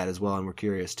caught on to that as well, and were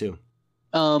curious too.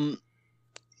 I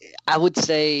would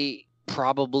say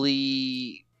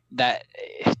probably that,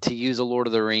 to use a Lord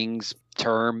of the Rings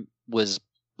term, was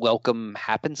welcome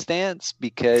happenstance,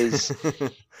 because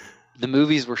the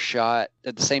movies were shot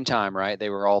at the same time, right? They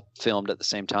were all filmed at the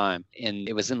same time, and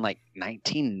it was in like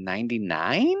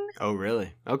 1999. Oh,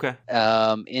 really? Okay.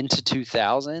 Into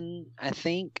 2000, I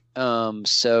think.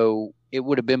 So it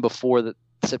would have been before the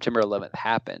September 11th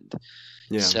happened.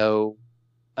 Yeah. So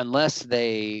unless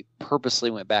they purposely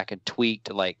went back and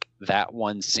tweaked like that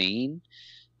one scene,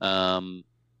 that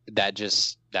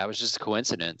was just a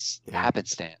coincidence,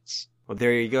 happenstance. Well,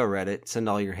 there you go, Reddit. Send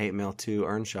all your hate mail to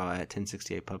Earnshaw at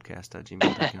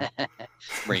 1068pubcast@gmail.com.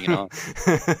 Bring it on.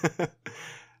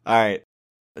 All right.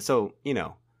 So,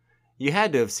 you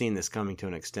had to have seen this coming to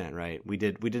an extent, right? We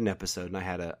did an episode, and I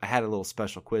had a little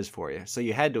special quiz for you. So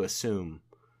you had to assume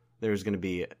there was going to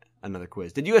be another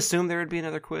quiz. Did you assume there would be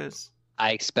another quiz?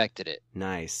 I expected it.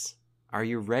 Nice. Are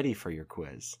you ready for your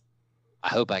quiz? I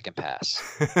hope I can pass.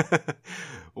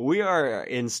 We are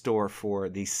in store for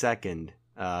the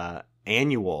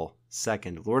annual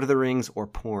second Lord of the Rings or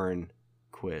porn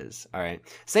quiz. All right.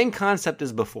 Same concept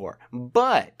as before,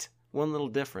 but one little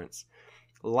difference.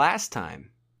 Last time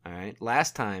I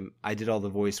did all the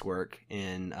voice work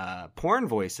in porn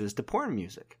voices to porn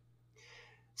music.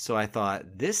 So I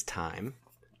thought this time,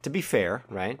 to be fair,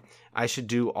 right, I should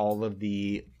do all of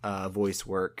the voice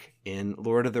work in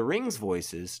Lord of the Rings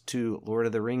voices to Lord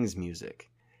of the Rings music.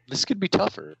 This could be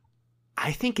tougher.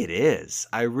 I think it is.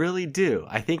 I really do.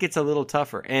 I think it's a little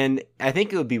tougher. And I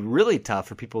think it would be really tough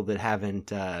for people that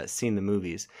haven't seen the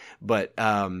movies. But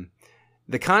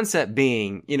the concept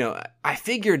being, I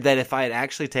figured that if I had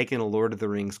actually taken a Lord of the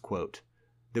Rings quote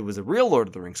that was a real Lord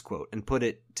of the Rings quote and put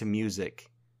it to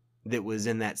music that was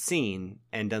in that scene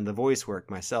and done the voice work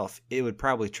myself, it would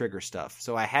probably trigger stuff.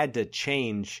 So I had to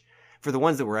change, for the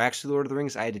ones that were actually Lord of the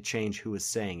Rings, I had to change who was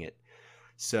saying it.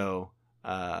 So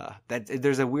that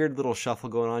there's a weird little shuffle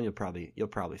going on. You'll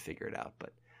probably figure it out.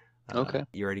 But okay,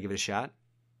 you ready to give it a shot?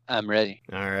 I'm ready.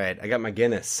 All right, I got my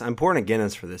Guinness. I'm pouring a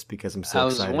Guinness for this because I'm so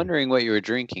excited. I was wondering what you were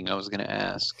drinking. I was going to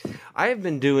ask. I have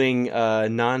been doing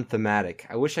non-thematic.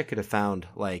 I wish I could have found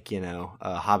like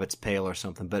Hobbit's Pale or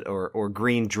something, but or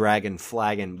Green Dragon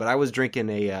Flagon. But I was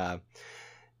drinking a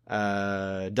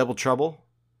Double Trouble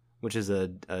which is a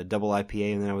double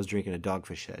IPA, and then I was drinking a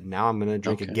Dogfish Head. Now I'm going to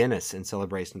drink a Guinness in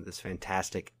celebration of this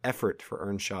fantastic effort for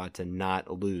Earnshaw to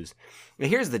not lose. Now,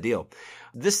 here's the deal.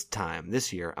 This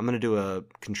year, I'm going to do a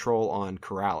control on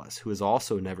Corrales, who has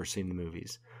also never seen the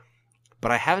movies.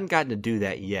 But I haven't gotten to do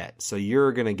that yet, so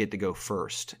you're going to get to go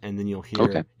first, and then you'll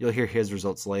hear his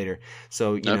results later.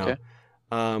 So, you know,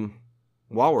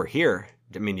 while we're here,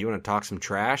 I mean, do you want to talk some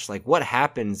trash? Like, what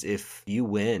happens if you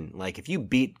win? Like, if you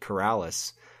beat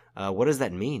Corrales, what does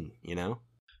that mean, you know?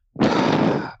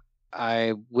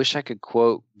 I wish I could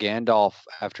quote Gandalf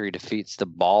after he defeats the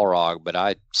Balrog, but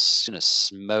I'm just going to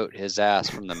smote his ass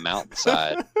from the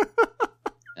mountainside.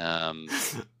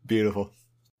 Beautiful.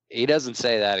 He doesn't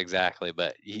say that exactly,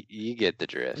 but you get the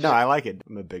drift. No, I like it.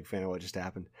 I'm a big fan of what just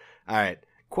happened. All right.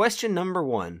 Question number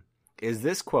 1. Is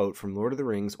this quote from Lord of the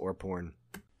Rings or porn?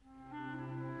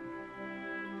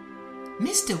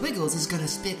 Mr. Wiggles is gonna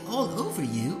spit all over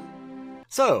you.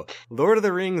 So, Lord of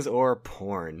the Rings or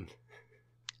porn?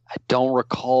 I don't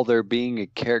recall there being a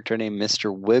character named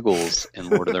Mr. Wiggles in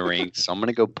Lord of the Rings, so I'm going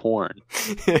to go porn.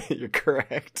 You're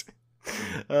correct.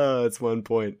 Oh, it's 1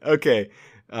 point. Okay.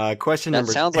 Question number...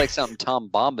 That sounds like something Tom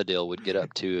Bombadil would get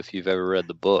up to if you've ever read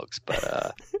the books,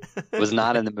 but it was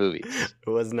not in the movies. It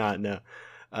was not, no.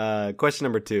 Question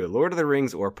number 2. Lord of the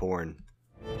Rings or porn?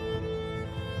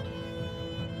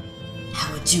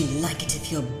 How would you like it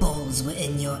if your balls were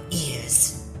in your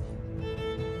ears?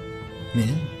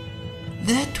 Men?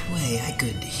 That way I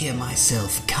could hear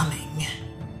myself coming.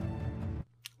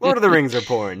 Lord of the Rings or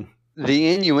porn? The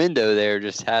innuendo there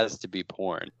just has to be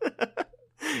porn.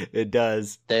 It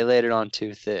does. They laid it on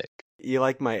too thick. You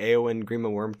like my Eowyn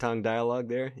Grima Wormtongue dialogue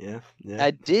there? Yeah.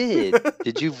 I did.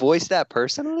 Did you voice that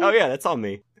personally? Oh, yeah, that's all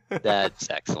me. That's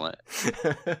excellent.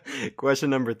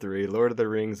 Question number 3. Lord of the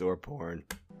Rings or porn?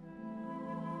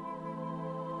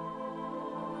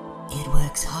 It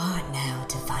works hard now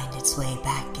to find its way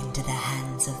back into the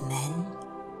hands of men.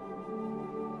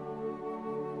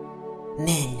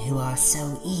 Men who are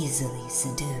so easily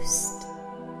seduced.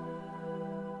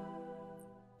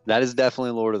 That is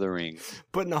definitely Lord of the Rings.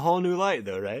 Put in a whole new light,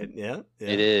 though, right? Yeah.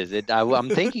 It is. I'm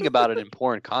thinking about it in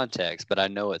porn context, but I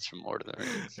know it's from Lord of the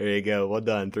Rings. There you go. Well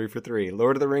done. 3 for 3.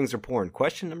 Lord of the Rings or porn?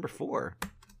 Question number 4.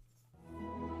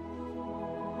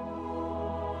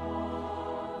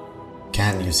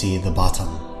 Can you see the bottom?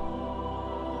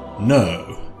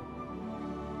 No.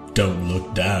 Don't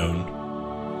look down.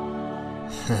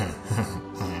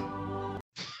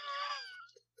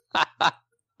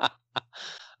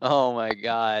 Oh my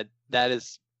god, that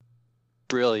is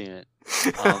brilliant.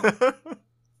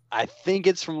 I think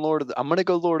it's from I'm gonna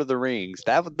go Lord of the Rings.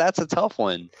 That's a tough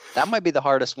one. That might be the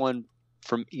hardest one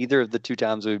from either of the 2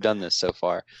 times we've done this so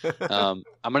far. I'm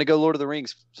gonna go Lord of the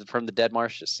Rings from the Dead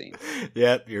Marshes scene.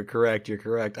 Yep, you're correct.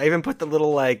 I even put the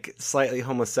little, like, slightly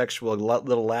homosexual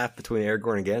little laugh between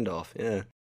Aragorn and Gandalf. Yeah,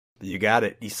 you got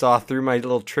it. You saw through my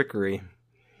little trickery.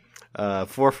 4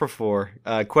 for 4.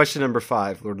 Question number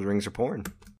 5. Lord of the Rings or porn?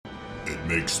 It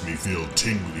makes me feel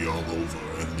tingly all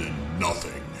over and then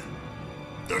nothing.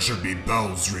 There should be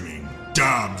bells ringing,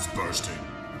 dams bursting,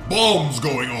 bombs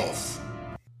going off.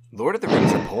 Lord of the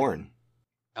Rings or porn?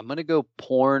 I'm going to go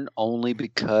porn only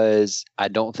because I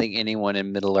don't think anyone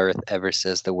in Middle-earth ever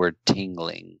says the word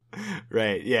tingling.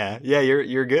 Right, yeah. Yeah,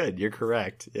 you're good. You're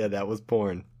correct. Yeah, that was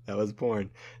porn.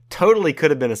 Totally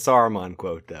could have been a Saruman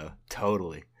quote, though.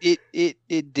 Totally.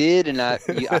 It did, and I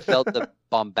felt the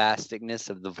bombasticness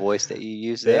of the voice that you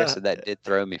used there, so that did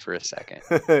throw me for a second.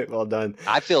 Well done.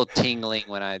 I feel tingling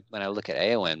when I look at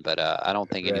Eowyn, but I don't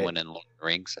think anyone in Lord of the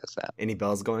Rings says that. Any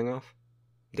bells going off?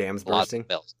 Dams Lots bursting? of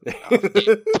bells.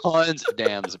 Tons of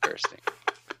dams bursting.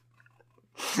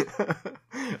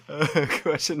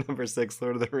 Question number 6.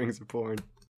 Lord of the Rings or porn?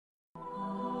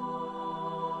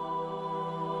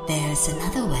 There's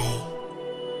another way.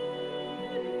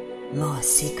 More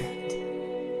secret.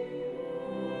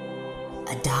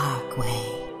 A dark way.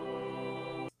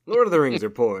 Lord of the Rings or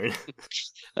porn?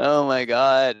 Oh my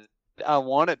god. I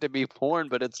want it to be porn,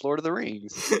 but it's Lord of the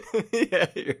Rings. Yeah,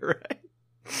 you're right.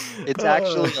 It's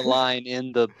actually a line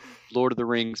in the Lord of the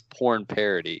Rings porn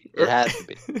parody. It has to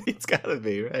be. It's gotta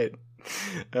be, right?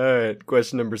 Alright,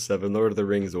 question number 7. Lord of the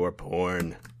Rings or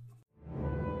porn?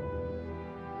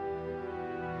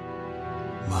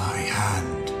 My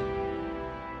hand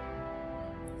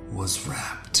was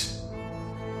wrapped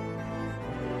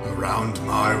around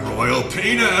my royal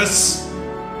penis.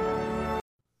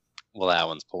 Well, that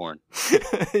one's porn.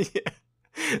 Yeah.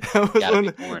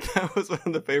 That was one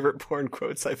of the favorite porn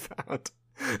quotes I found.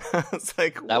 I was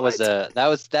like,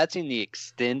 that's in the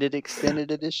extended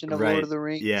edition of Right. Lord of the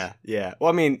Rings. Yeah, yeah. Well,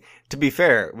 I mean, to be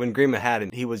fair, when Grima had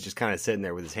it, he was just kind of sitting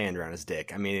there with his hand around his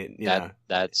dick. I mean,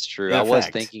 That's true. In I was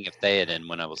effect. thinking of Theoden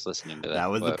when I was listening to that. that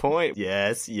was the but- point.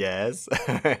 Yes, yes.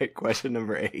 All right, question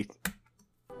number 8.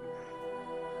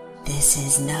 This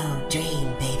is no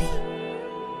dream, baby.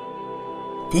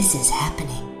 This is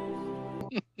happening.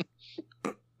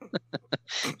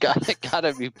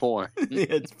 Gotta be porn.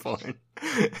 It's porn.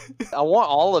 I want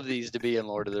all of these to be in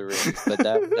Lord of the Rings, but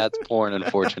that's porn,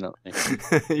 unfortunately.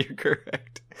 You're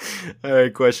correct. All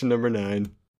right, question number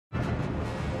 9.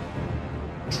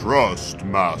 Trust,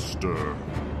 Master.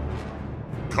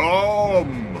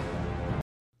 Come!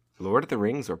 Lord of the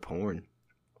Rings or porn?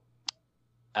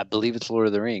 I believe it's Lord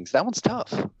of the Rings. That one's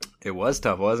tough. It was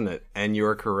tough, wasn't it? And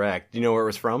you're correct. Do you know where it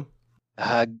was from?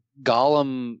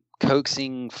 Gollum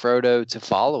coaxing Frodo to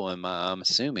follow him. I'm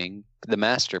assuming the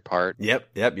master part.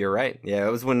 Yep, you're right. Yeah,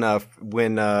 it was when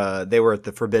they were at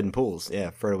the Forbidden Pools.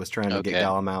 Yeah, Frodo was trying to get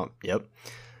Gollum out. Yep.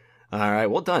 All right,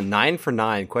 well done. 9 for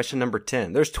 9. Question number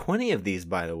 10. There's 20 of these,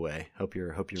 by the way. Hope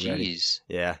you're ready. Jeez.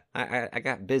 Yeah, I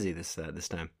got busy this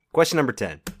time. Question number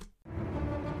 10.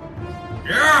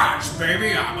 Yes,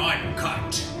 baby, I'm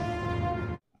uncut.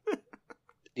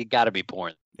 It gotta be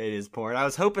porn. It is porn. I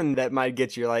was hoping that might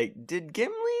get you like, did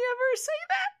Gimli ever say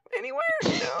that anywhere?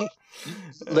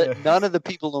 No. None of the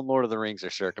people in Lord of the Rings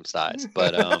are circumcised,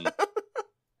 but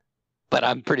but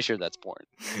I'm pretty sure that's porn.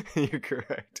 You're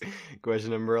correct.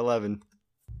 Question number 11.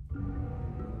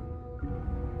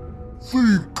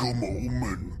 Think a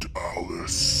moment,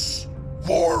 Alice.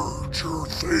 Larger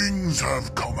things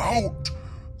have come out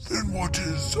than what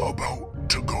is about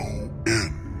to go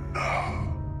in.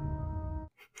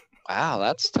 Wow,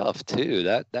 that's tough too.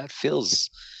 That feels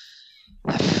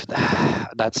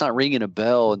that's not ringing a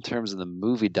bell in terms of the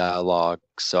movie dialogue.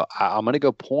 So I'm gonna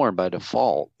go porn by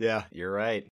default. Yeah, you're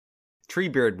right.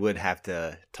 Treebeard would have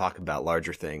to talk about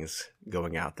larger things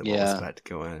going out than what was about to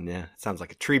go in. Yeah, sounds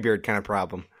like a Treebeard kind of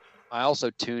problem. I also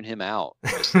tune him out.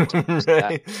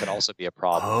 That could also be a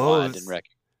problem. Oh, I didn't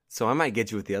recognize. So I might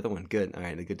get you with the other one. Good. All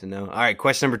right, good to know. All right,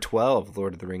 question number 12.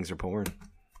 Lord of the Rings or porn?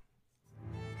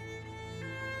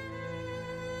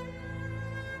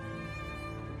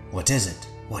 What is it?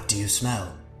 What do you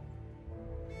smell?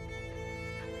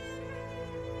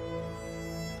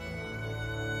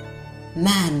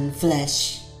 Man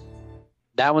flesh.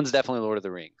 That one's definitely Lord of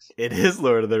the Rings. It is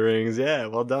Lord of the Rings. Yeah,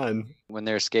 well done. When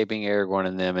they're escaping Aragorn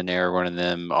and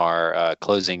them are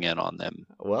closing in on them.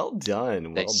 Well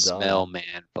done. They smell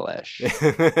man flesh.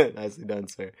 Nicely done,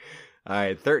 sir. All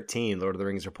right, 13. Lord of the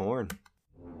Rings or porn?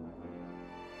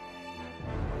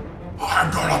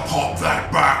 I'm gonna pop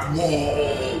that back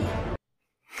wall.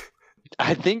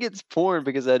 I think it's porn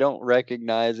because I don't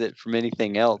recognize it from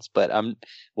anything else. But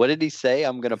what did he say?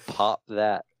 I'm gonna pop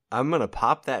that. I'm gonna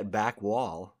pop that back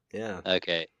wall. Yeah.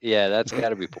 Okay. Yeah, that's got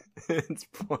to be porn. It's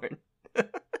porn.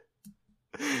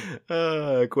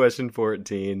 Question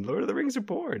 14. Lord of the Rings or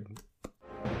porn?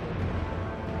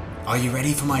 Are you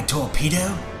ready for my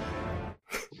torpedo?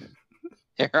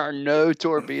 There are no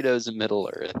torpedoes in Middle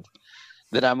Earth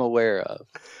that I'm aware of.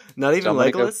 Not even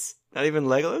Legolas? Not even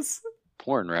Legolas?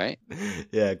 Porn, right?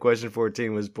 Yeah, question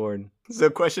 14 was porn. So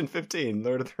question 15,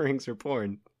 Lord of the Rings or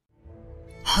porn?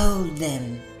 Hold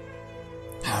them.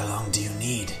 How long do you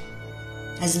need?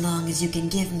 As long as you can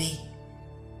give me.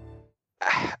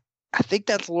 I think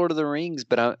that's Lord of the Rings,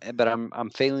 but I'm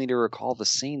failing to recall the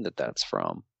scene that's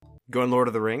from. Going Lord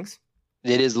of the Rings?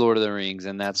 It is Lord of the Rings,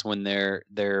 and that's when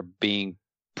they're being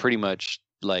pretty much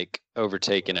like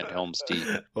overtaken at Helm's Deep.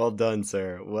 Well done,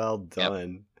 sir. Well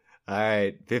done. Yep. All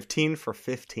right, 15 for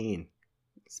 15.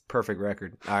 It's a perfect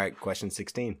record. All right, question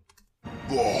 16.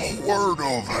 The word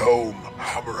of Helm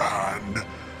Hammerhand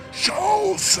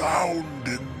shall sound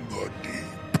in the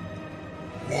deep.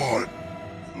 One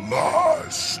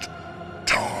last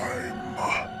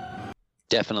time.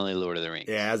 Definitely Lord of the Rings.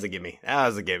 Yeah, that was a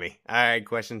gimme. All right,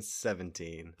 question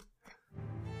 17.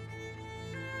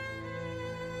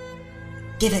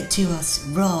 Give it to us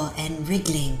raw and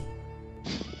wriggling.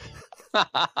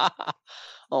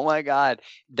 Oh my God,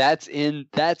 that's in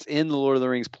the Lord of the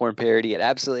Rings porn parody. It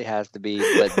absolutely has to be,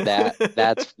 but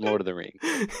that's Lord of the Rings.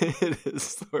 It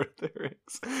is Lord of the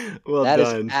Rings. Well that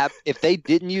done. If they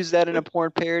didn't use that in a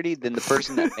porn parody, then the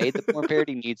person that made the porn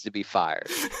parody needs to be fired.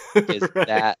 Because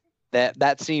Right.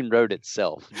 that scene wrote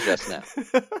itself just now.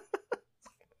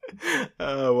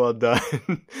 Oh, well done.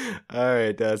 All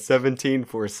right, 17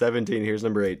 for 17. Here's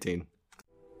number 18.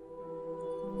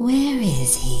 Where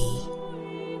is he?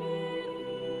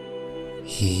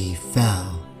 He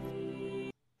fell.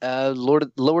 Lord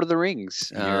of the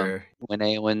Rings. When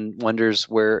Eowyn wonders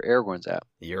where Aragorn's at.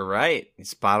 You're right.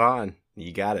 Spot on.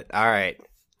 You got it. All right.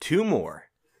 2 more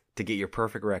to get your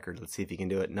perfect record. Let's see if you can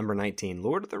do it. Number 19,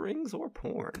 Lord of the Rings or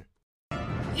porn?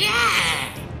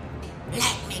 Yeah!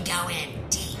 Let me go in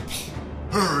deep.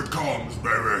 Here it comes,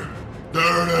 baby.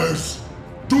 There it is.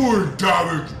 Doing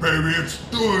damage, baby. It's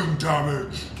doing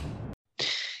damage.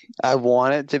 I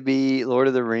want it to be Lord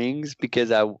of the Rings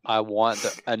because I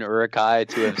want an Uruk-hai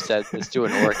to have said this to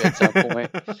an orc at some point.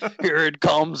 Here it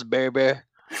comes, baby.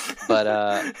 But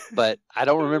I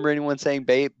don't remember anyone saying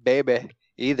baby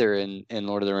either in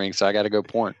Lord of the Rings, so I got to go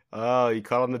porn. Oh, you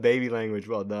caught on the baby language.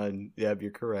 Well done. Yep,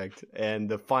 you're correct. And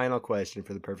the final question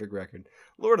for the perfect record: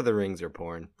 Lord of the Rings or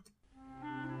porn?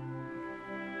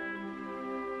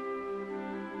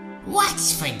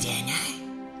 What's for dinner?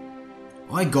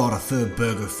 I got a third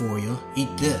burger for you. Eat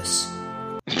this.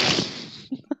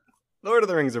 Lord of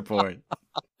the Rings or porn?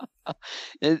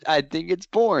 I think it's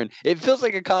porn. It feels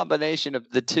like a combination of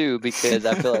the two because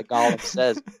I feel like Gollum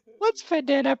says, "What's for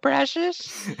dinner,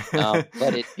 precious?"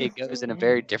 But it goes in a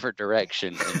very different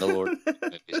direction in the Lord of the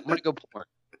Rings movies. I'm going to go porn.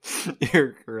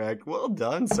 You're correct. Well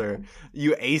done, sir.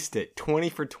 You aced it. 20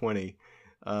 for 20.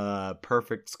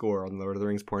 Perfect score on the Lord of the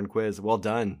Rings porn quiz. Well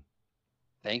done.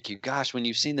 Thank you. Gosh, when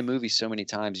you've seen the movie so many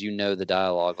times, you know the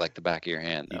dialogue like the back of your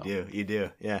hand. Though. You do.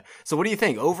 Yeah. So what do you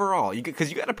think overall? Because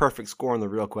you got a perfect score on the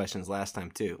real questions last time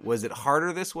too. Was it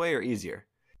harder this way or easier?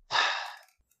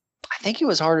 I think it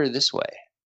was harder this way.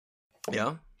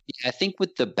 Yeah. I think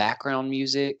with the background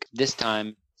music this time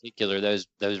in particular, those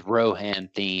Rohan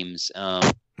themes,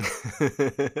 that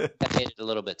made it a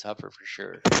little bit tougher for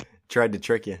sure. Tried to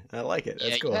trick you. I like it.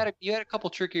 That's cool. You had a couple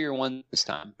trickier ones this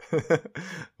time.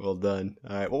 Well done.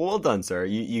 All right. Well done, sir.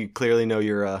 You clearly know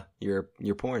your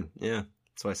porn. Yeah.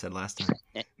 That's what I said last time.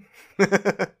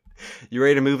 You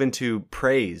ready to move into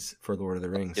praise for Lord of the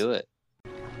Rings? Let's do it.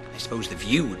 I suppose the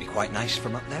view would be quite nice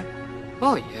from up there.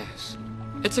 Oh, yes.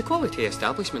 It's a quality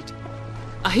establishment.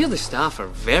 I hear the staff are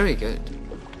very good.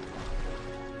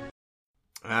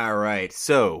 All right.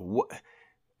 So,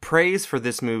 praise for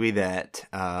this movie that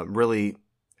really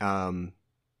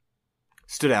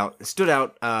stood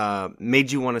out,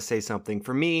 made you want to say something.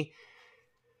 For me,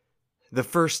 the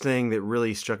first thing that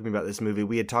really struck me about this movie,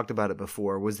 we had talked about it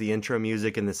before, was the intro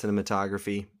music and the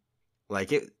cinematography.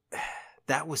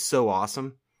 That was so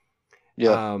awesome.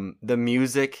 Yeah. The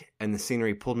music and the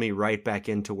scenery pulled me right back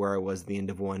into where I was at the end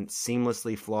of one,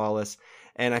 seamlessly flawless.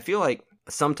 And I feel like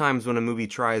sometimes when a movie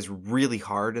tries really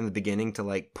hard in the beginning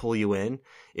to pull you in,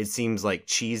 it seems like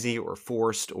cheesy or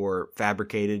forced or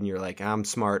fabricated, and you're like, I'm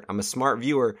smart, I'm a smart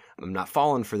viewer, I'm not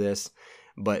falling for this.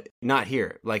 But not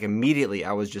here. Immediately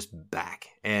I was just back.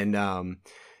 And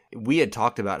we had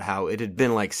talked about how it had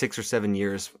been 6 or 7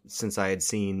 years since I had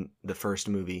seen the first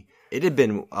movie. It had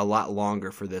been a lot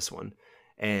longer for this one.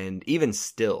 And even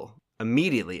still,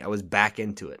 immediately I was back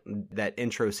into it. That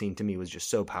intro scene to me was just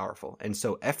so powerful and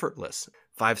so effortless.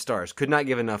 5 stars. Could not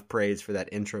give enough praise for that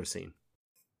intro scene.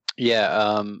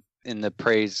 Yeah, in the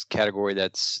praise category,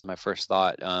 that's my first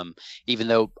thought. Even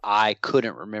though I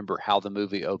couldn't remember how the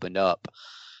movie opened up,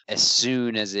 as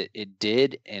soon as it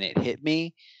did and it hit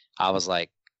me, I was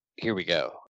like, here we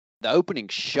go. The opening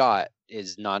shot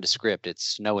is nondescript.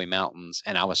 It's snowy mountains.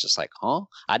 And I was just like, huh?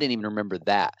 I didn't even remember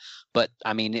that. But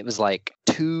I mean, it was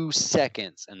 2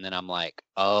 seconds. And then I'm like,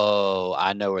 oh,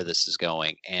 I know where this is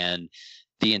going. And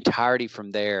the entirety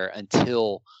from there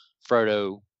until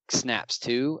Frodo snaps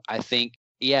to, I think,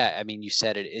 yeah, I mean, you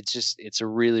said it. It's a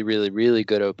really, really, really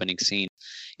good opening scene.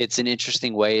 It's an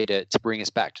interesting way to bring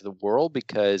us back to the world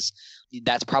because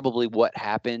that's probably what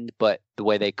happened. But the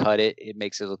way they cut it, it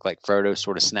makes it look like Frodo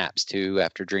sort of snaps to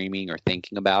after dreaming or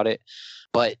thinking about it.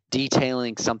 But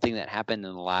detailing something that happened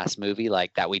in the last movie,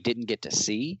 that we didn't get to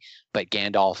see, but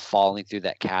Gandalf falling through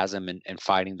that chasm and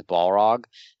fighting the Balrog,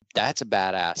 that's a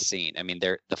badass scene. I mean,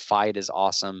 the fight is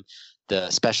awesome. The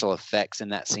special effects in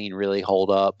that scene really hold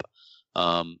up.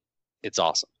 It's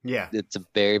awesome. Yeah, it's a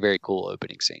very, very cool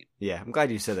opening scene. Yeah, I'm glad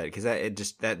you said that because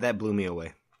that blew me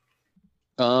away.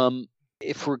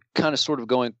 If we're kind of sort of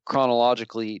going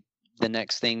chronologically, the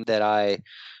next thing that I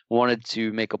wanted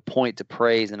to make a point to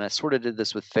praise, and I sort of did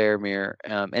this with Faramir,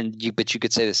 but you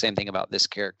could say the same thing about this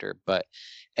character. But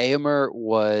Éomer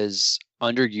was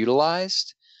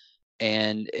underutilized,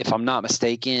 and if I'm not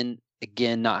mistaken,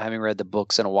 again, not having read the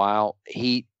books in a while,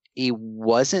 he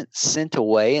wasn't sent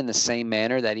away in the same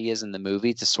manner that he is in the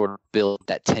movie to sort of build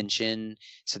that tension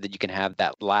so that you can have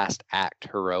that last act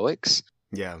heroics.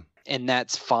 Yeah. And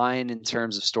that's fine in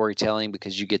terms of storytelling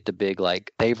because you get the big,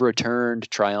 they've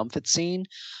returned triumphant scene,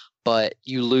 but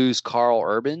you lose Karl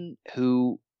Urban,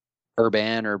 who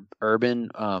Urban or Urban,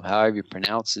 however you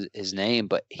pronounce his name,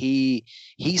 but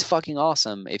he's fucking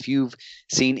awesome. If you've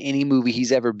seen any movie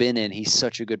he's ever been in, he's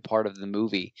such a good part of the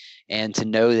movie. And to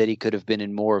know that he could have been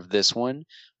in more of this one,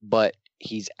 but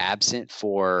he's absent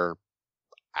for,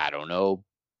 I don't know,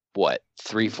 what,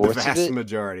 3/4 the of vast it?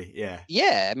 majority, yeah.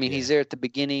 Yeah, I mean, he's there at the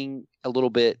beginning a little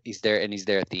bit, he's there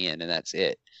at the end, and that's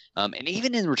it. And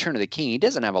even in Return of the King, he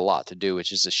doesn't have a lot to do,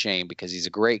 which is a shame because he's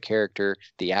a great character.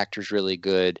 The actor's really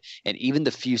good. And even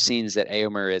the few scenes that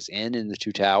Éomer is in The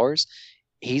Two Towers,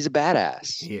 he's a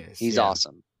badass. He is. He's yeah.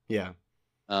 awesome. Yeah.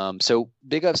 So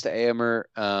big ups to Éomer.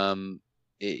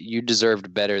 You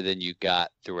deserved better than you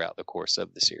got throughout the course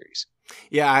of the series.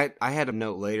 Yeah, I had a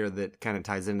note later that kind of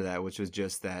ties into that, which was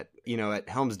just that, at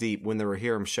Helm's Deep, when the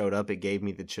Rohirrim showed up, it gave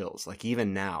me the chills. Like,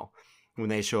 even now, when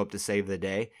they show up to save the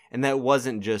day. And that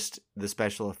wasn't just the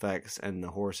special effects and the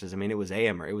horses. I mean, it was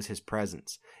Éomer. It was his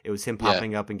presence. It was him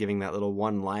popping up and giving that little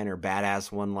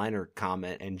badass one-liner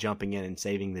comment and jumping in and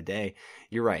saving the day.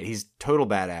 You're right. He's total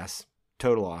badass.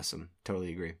 Total awesome.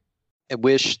 Totally agree. I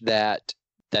wish that'd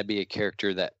be a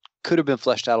character that could have been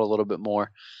fleshed out a little bit more.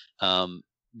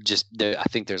 I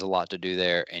think there's a lot to do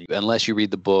there, and unless you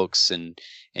read the books and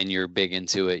you're big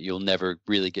into it, you'll never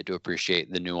really get to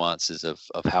appreciate the nuances of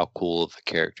how cool of a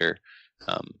character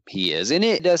he is. And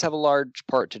it does have a large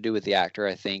part to do with the actor.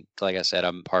 I think, like I said,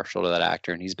 I'm partial to that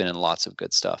actor, and he's been in lots of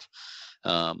good stuff.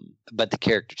 But the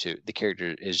character too. The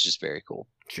character is just very cool.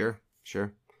 Sure.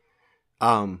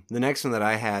 The next one that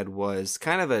I had was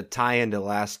kind of a tie-in to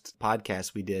last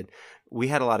podcast we did. We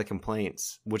had a lot of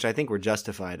complaints, which I think were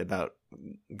justified, about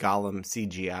Gollum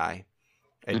CGI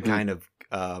and kind of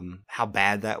how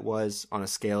bad that was on a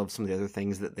scale of some of the other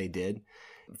things that they did.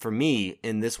 For me,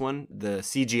 in this one, the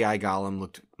CGI Gollum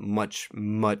looked much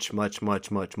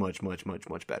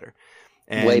better.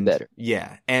 And, way better.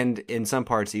 Yeah, and in some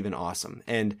parts even awesome.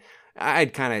 And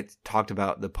I'd kind of talked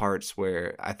about the parts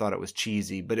where I thought it was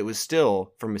cheesy, but it was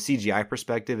still, from a CGI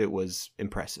perspective, it was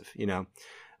impressive,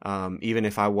 even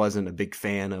if I wasn't a big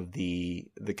fan of the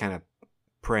kind of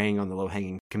preying on the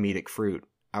low-hanging comedic fruit,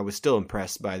 I was still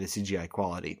impressed by the CGI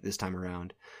quality this time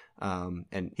around.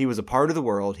 And he was a part of the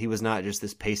world. He was not just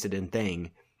this pasted-in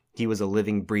thing. He was a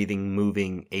living, breathing,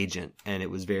 moving agent, and it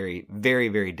was very, very,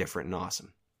 very different and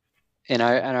awesome. And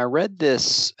I read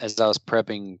this as I was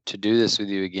prepping to do this with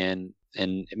you again,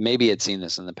 and maybe I'd seen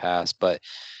this in the past, but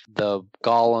the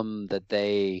Gollum that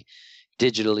they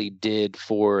digitally did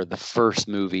for the first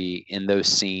movie in those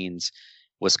scenes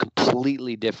was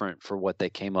completely different for what they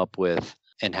came up with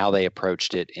and how they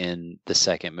approached it in the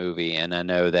second movie. And I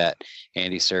know that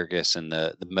Andy Serkis and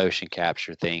the motion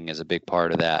capture thing is a big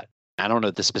part of that. I don't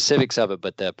know the specifics of it,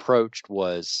 but the approach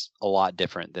was a lot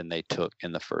different than they took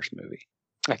in the first movie.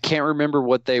 I can't remember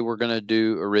what they were going to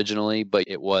do originally, but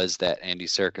it was that Andy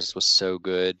Serkis was so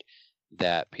good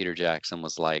that Peter Jackson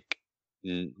was like,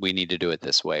 we need to do it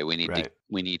this way. We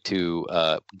need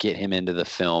to get him into the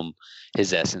film,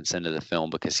 his essence into the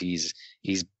film, because he's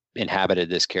inhabited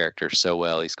this character so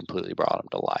well. He's completely brought him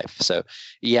to life. So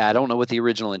yeah, I don't know what the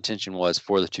original intention was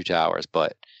for The Two Towers,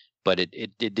 but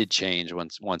it did change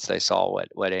once they saw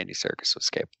what Andy Serkis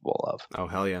was capable of. Oh,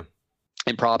 hell yeah.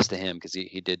 And props to him, because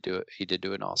he did do it. He did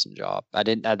do an awesome job.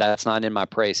 That's not in my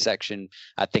praise section.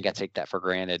 I think I take that for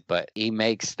granted, but he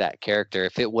makes that character.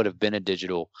 If it would have been a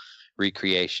digital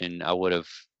recreation, I would have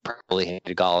probably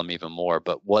hated Gollum even more.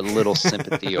 But what little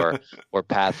sympathy or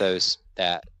pathos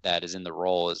that is in the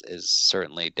role is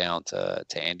certainly down to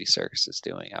Andy Serkis'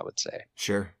 doing, I would say.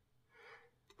 Sure.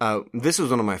 This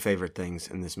was one of my favorite things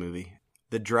in this movie.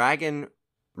 The dragon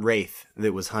wraith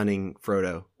that was hunting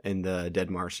Frodo in the Dead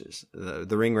Marshes,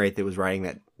 the ring wraith that was riding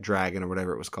that dragon or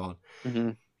whatever it was called.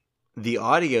 Mm-hmm. The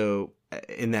audio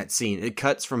in that scene, it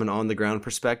cuts from an on the ground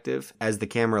perspective as the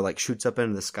camera like shoots up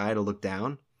into the sky to look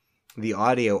down. The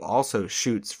audio also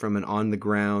shoots from an on the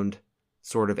ground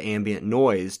sort of ambient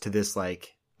noise to this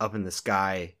like up in the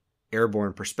sky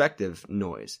airborne perspective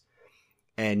noise.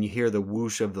 And you hear the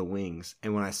whoosh of the wings.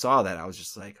 And when I saw that, I was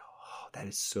just like, oh, that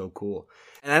is so cool.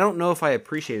 And I don't know if I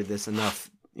appreciated this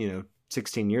enough,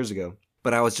 16 years ago.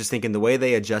 But I was just thinking the way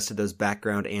they adjusted those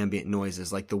background ambient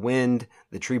noises, like the wind,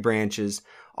 the tree branches,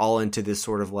 all into this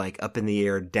sort of like up in the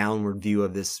air downward view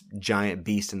of this giant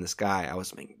beast in the sky. I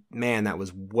was like, man, that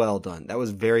was well done. That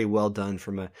was very well done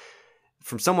from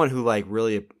someone who like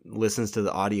really listens to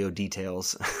the audio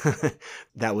details.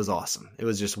 That was awesome. It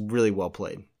was just really well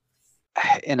played.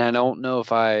 And I don't know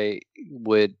if I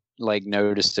would like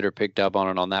noticed it or picked up on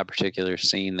it on that particular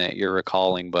scene that you're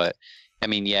recalling, but I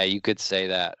mean, yeah, you could say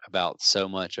that about so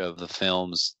much of the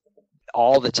films,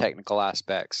 all the technical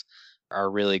aspects are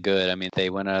really good. I mean, they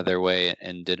went out of their way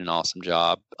and did an awesome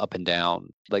job up and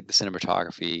down, like the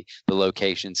cinematography, the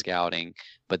location scouting,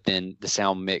 but then the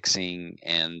sound mixing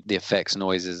and the effects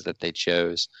noises that they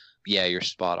chose. Yeah, you're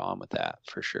spot on with that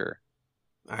for sure.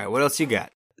 All right, what else you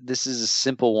got? This is a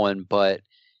simple one, but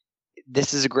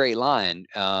this is a great line.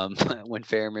 When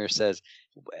Faramir says,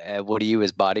 what are you,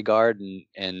 his bodyguard?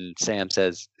 And Sam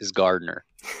says, his gardener.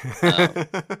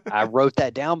 I wrote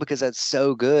that down because that's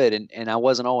so good. And I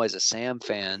wasn't always a Sam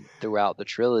fan throughout the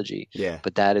trilogy. Yeah.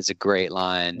 But that is a great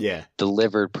line. Yeah.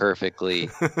 Delivered perfectly.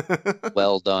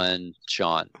 Well done,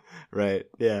 Sean. Right.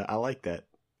 Yeah, I like that.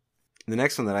 The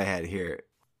next one that I had here,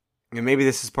 and maybe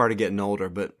this is part of getting older,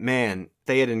 but man,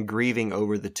 Theoden grieving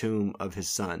over the tomb of his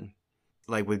son.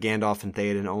 Like with Gandalf and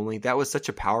Theoden only, that was such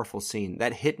a powerful scene.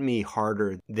 That hit me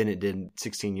harder than it did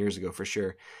 16 years ago for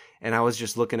sure. And I was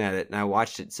just looking at it, and I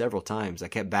watched it several times. I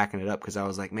kept backing it up because I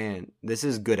was like, man, this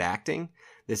is good acting.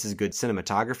 This is good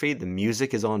cinematography. The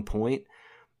music is on point.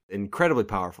 Incredibly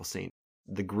powerful scene.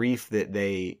 The grief that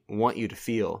they want you to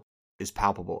feel is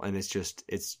palpable, and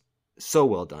it's so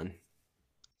well done.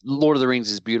 Lord of the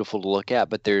Rings is beautiful to look at,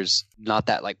 but there's not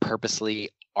that like purposely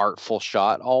artful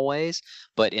shot always.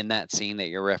 But in that scene that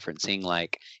you're referencing,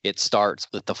 like it starts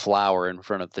with the flower in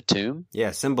front of the tomb.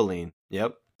 Yeah, Cymbeline.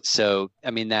 Yep. So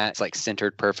I mean that's like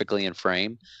centered perfectly in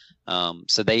frame.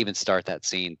 So they even start that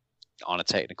scene on a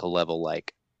technical level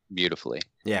like beautifully.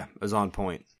 Yeah, it was on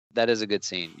point. That is a good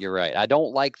scene. You're right. I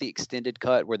don't like the extended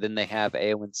cut where then they have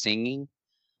Eowyn singing.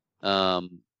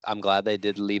 I'm glad they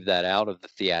did leave that out of the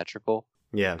theatrical.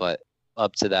 Yeah. But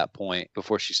up to that point,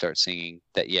 before she starts singing,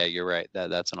 that yeah, you're right.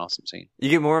 That's an awesome scene. You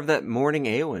get more of that morning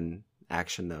Eowyn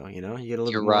action, though. You know, you get a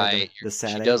little. You're more right. Of the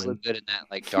sad. She Eowyn. does look good in that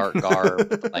like dark garb,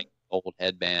 with, like old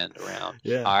headband around.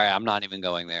 Yeah. All right, I'm not even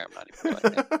going there.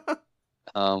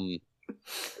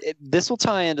 This will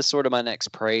tie into sort of my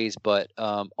next praise, but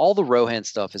all the Rohan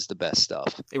stuff is the best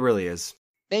stuff. It really is.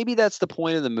 Maybe that's the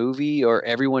point of the movie, or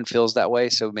everyone feels that way.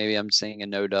 So maybe I'm saying a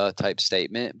no duh type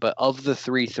statement. But of the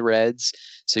three threads,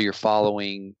 so you're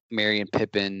following Merry and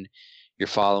Pippin, you're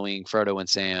following Frodo and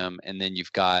Sam, and then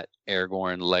you've got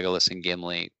Aragorn, Legolas, and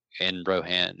Gimli and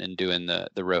Rohan and doing the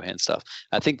Rohan stuff.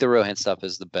 I think the Rohan stuff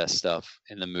is the best stuff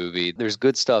in the movie. There's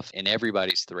good stuff in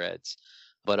everybody's threads,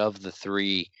 but of the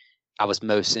three, I was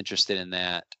most interested in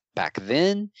that back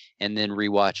then, and then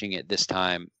rewatching it this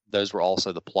time. Those were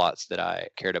also the plots that I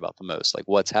cared about the most. Like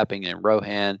what's happening in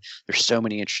Rohan. There's so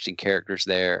many interesting characters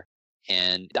there.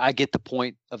 And I get the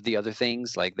point of the other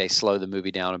things. Like they slow the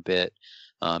movie down a bit.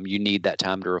 You need that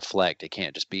time to reflect. It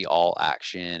can't just be all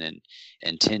action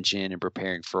and tension and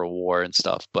preparing for a war and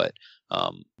stuff. But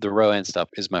the Rohan stuff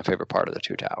is my favorite part of the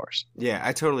Two Towers. Yeah,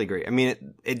 I totally agree. I mean,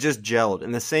 it just gelled.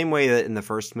 In the same way that in the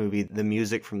first movie, the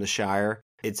music from The Shire,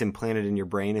 it's implanted in your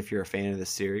brain if you're a fan of the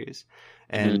series.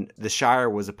 And The Shire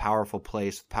was a powerful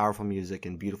place with powerful music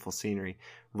and beautiful scenery.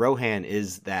 Rohan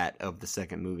is that of the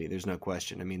second movie. There's no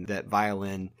question. I mean, that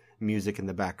violin music in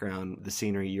the background, the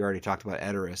scenery, you already talked about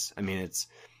Edoras. I mean, it's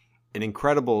an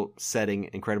incredible setting,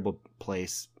 incredible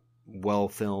place, well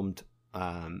filmed,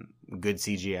 good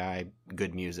CGI,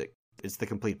 good music. It's the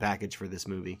complete package for this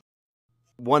movie.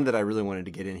 One that I really wanted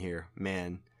to get in here,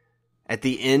 man. At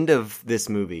the end of this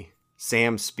movie,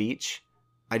 Sam's speech,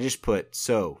 I just put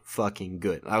so fucking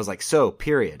good. I was like, so,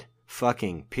 period,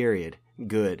 fucking, period,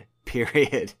 good,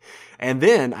 period. And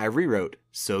then I rewrote,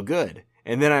 so good.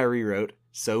 And then I rewrote,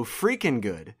 so freaking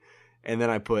good. And then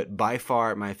I put, by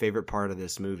far, my favorite part of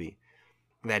this movie.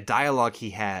 That dialogue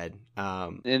he had.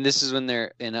 And this is when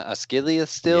they're in Osgiliath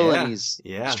still, and he's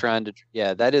trying to...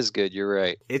 Yeah, that is good. You're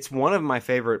right. It's one of my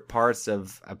favorite parts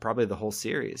of probably the whole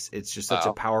series. It's just such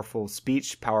a powerful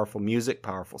speech, powerful music,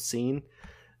 powerful scene.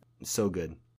 So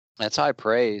good. That's high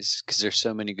praise because there's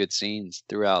so many good scenes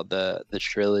throughout the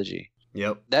trilogy.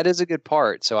 Yep. That is a good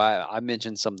part. So I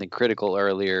mentioned something critical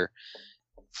earlier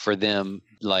for them,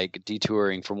 like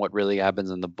detouring from what really happens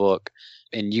in the book.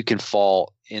 And you can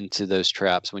fall into those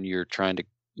traps when you're trying to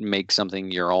make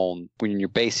something your own, when you're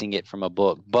basing it from a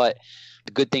book. But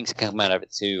the good things come out of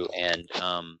it too. And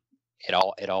it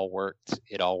all worked.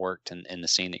 It all worked in the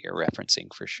scene that you're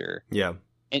referencing for sure. Yeah.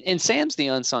 And Sam's the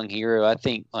unsung hero. I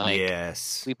think, like,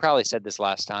 yes, we probably said this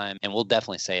last time, and we'll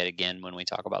definitely say it again when we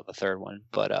talk about the third one.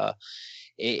 But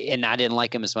and I didn't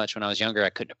like him as much when I was younger. I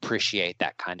couldn't appreciate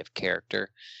that kind of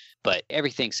character. But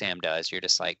everything Sam does, you're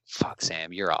just like, fuck,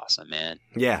 Sam, you're awesome, man.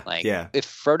 Yeah, like, yeah. If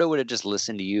Frodo would have just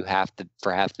listened to you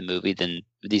for half the movie, then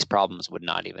these problems would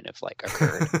not even have like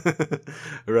occurred.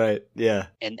 Right. Yeah.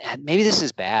 And maybe this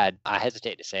is bad. I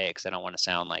hesitate to say it because I don't want to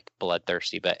sound like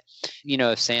bloodthirsty. But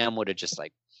if Sam would have just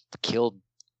like killed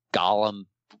Gollum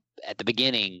at the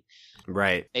beginning,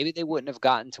 Right. Maybe they wouldn't have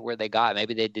gotten to where they got.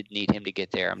 Maybe they did need him to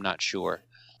get there. I'm not sure.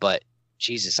 But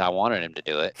Jesus, I wanted him to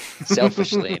do it.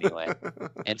 Selfishly anyway.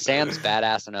 And Sam's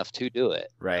badass enough to do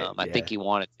it. Right. I think he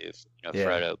wanted to. Yeah.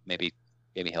 Frodo maybe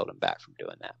held him back from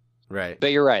doing that. Right.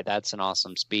 But you're right. That's an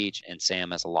awesome speech, and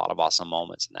Sam has a lot of awesome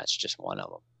moments, and that's just one of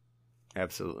them.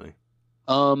 Absolutely.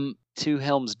 Two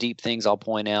Helm's Deep things I'll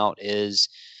point out is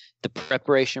the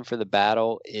preparation for the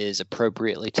battle is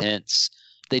appropriately tense.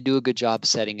 They do a good job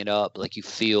setting it up. Like, you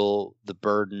feel the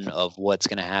burden of what's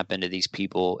going to happen to these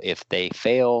people if they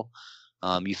fail.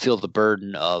 You feel the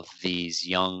burden of these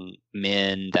young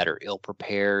men that are ill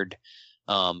prepared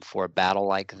for a battle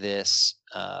like this,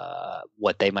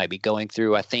 what they might be going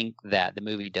through. I think that the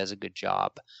movie does a good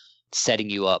job setting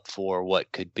you up for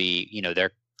what could be,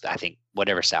 I think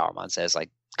whatever Sauron says, like,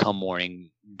 come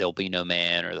morning, there'll be no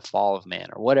man, or the fall of man,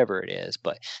 or whatever it is.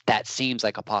 But that seems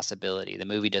like a possibility. The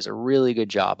movie does a really good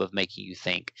job of making you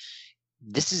think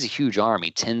this is a huge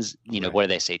army. Right. What do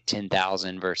they say?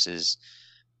 10,000 versus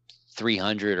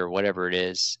 300 or whatever it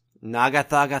is.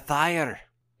 Nagathagathair.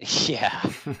 Yeah.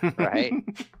 Right.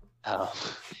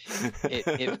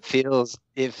 It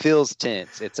feels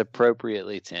tense. It's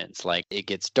appropriately tense. Like, it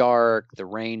gets dark, the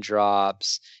rain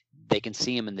drops, they can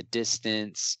see him in the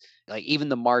distance. Like, even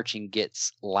the marching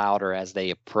gets louder as they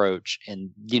approach,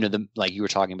 and like you were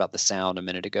talking about the sound a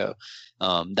minute ago.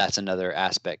 That's another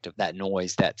aspect of that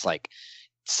noise that's like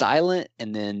silent,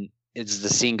 and then as the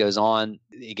scene goes on,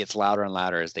 it gets louder and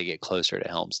louder as they get closer to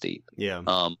Helm's Deep.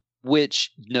 Yeah.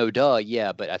 Which,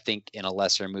 but I think in a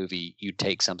lesser movie, you'd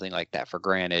take something like that for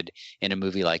granted. In a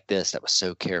movie like this that was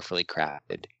so carefully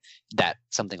crafted, that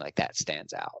something like that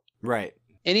stands out. Right.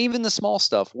 And even the small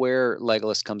stuff where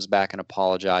Legolas comes back and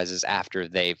apologizes after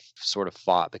they've sort of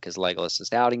fought because Legolas is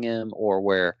doubting him, or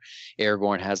where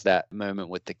Aragorn has that moment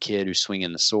with the kid who's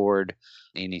swinging the sword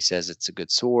and he says it's a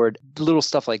good sword. Little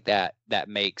stuff like that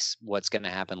makes what's going to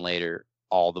happen later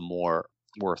all the more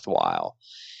worthwhile.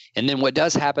 And then what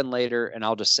does happen later, and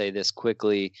I'll just say this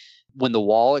quickly, when the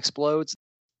wall explodes,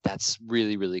 that's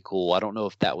really, really cool. I don't know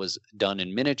if that was done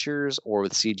in miniatures or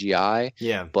with CGI.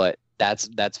 Yeah. But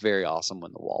that's very awesome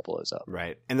when the wall blows up.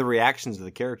 Right. And the reactions of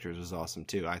the characters was awesome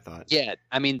too, I thought. Yeah.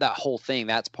 I mean, that whole thing,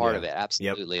 that's part of it.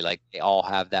 Absolutely. Yep. Like, they all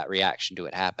have that reaction to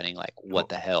it happening. Like, what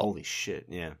the hell? Holy shit.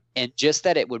 Yeah. And just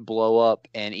that it would blow up.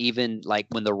 And even like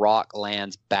when the rock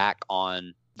lands back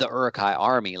on the Uruk-hai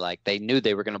army, like, they knew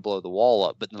they were going to blow the wall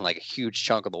up, but then like a huge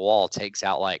chunk of the wall takes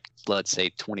out, like, let's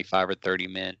say 25 or 30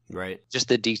 men. Right. Just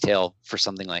the detail for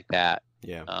something like that.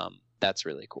 Yeah. That's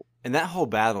really cool. And that whole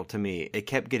battle, to me, it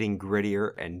kept getting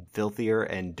grittier and filthier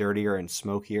and dirtier and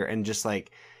smokier, and just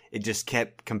like, it just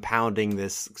kept compounding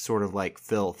this sort of like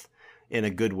filth in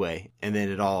a good way. And then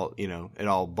it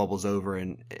all bubbles over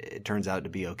and it turns out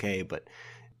to be okay. But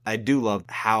I do love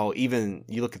how, even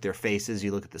you look at their faces,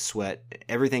 you look at the sweat,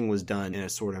 everything was done in a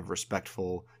sort of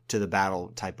respectful to the battle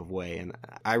type of way. And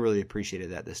I really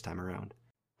appreciated that this time around.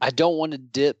 I don't want to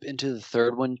dip into the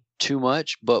third one too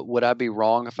much, but would I be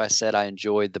wrong if I said I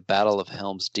enjoyed the Battle of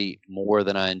Helm's Deep more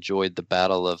than I enjoyed the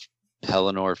Battle of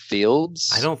Pelennor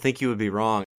Fields? I don't think you would be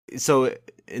wrong. So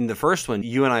in the first one,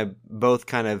 you and I both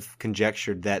kind of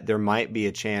conjectured that there might be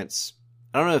a chance,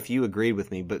 I don't know if you agreed with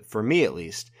me, but for me at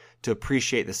least, to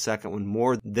appreciate the second one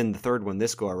more than the third one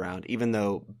this go around, even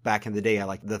though back in the day I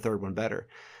liked the third one better.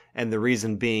 And the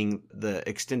reason being the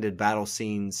extended battle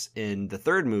scenes in the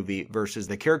third movie versus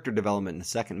the character development in the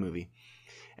second movie.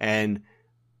 And,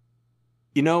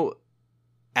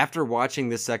 after watching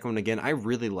this second one again, I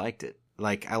really liked it.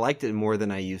 Like, I liked it more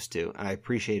than I used to. I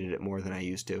appreciated it more than I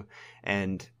used to.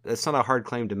 And that's not a hard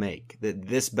claim to make. That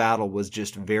this battle was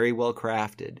just very well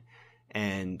crafted.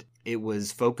 And it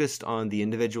was focused on the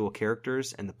individual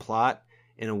characters and the plot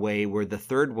in a way where the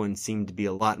third one seemed to be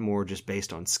a lot more just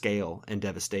based on scale and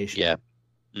devastation. Yeah.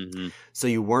 Mm-hmm. So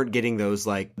you weren't getting those,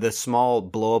 like, the small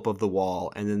blow up of the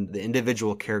wall and then the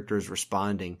individual characters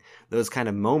responding. Those kind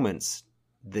of moments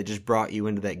that just brought you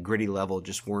into that gritty level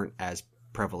just weren't as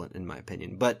prevalent, in my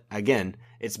opinion. But again,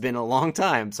 it's been a long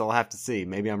time, so I'll have to see.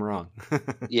 Maybe I'm wrong.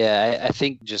 Yeah, I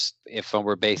think just if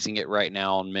we're basing it right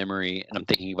now on memory, and I'm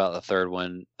thinking about the third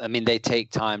one, I mean, they take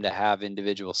time to have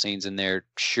individual scenes in there,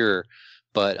 sure.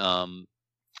 But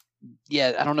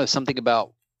yeah, I don't know, something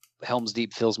about Helm's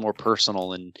Deep feels more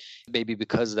personal, and maybe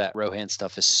because that Rohan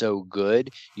stuff is so good,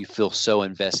 you feel so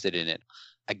invested in it.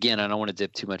 Again, I don't want to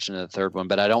dip too much into the third one,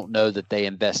 but I don't know that they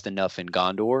invest enough in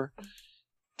Gondor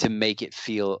to make it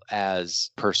feel as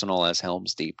personal as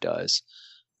Helm's Deep does.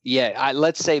 Yeah,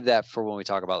 let's save that for when we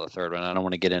talk about the third one. I don't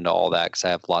want to get into all that because I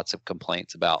have lots of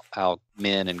complaints about how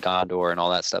men and Gondor and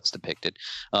all that stuff's depicted.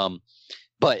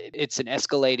 But it's an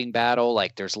escalating battle.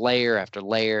 Like there's layer after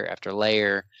layer after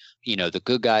layer. You know, the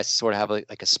good guys sort of have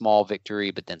like a small victory,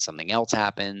 but then something else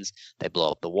happens. They blow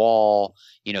up the wall.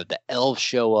 You know, the elves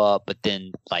show up, but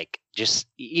then like just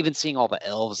even seeing all the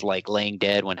elves like laying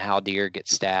dead when Haldir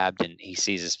gets stabbed and he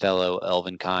sees his fellow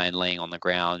elven kind laying on the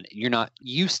ground. You're not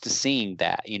used to seeing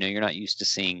that. You know, you're not used to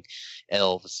seeing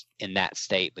elves in that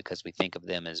state because we think of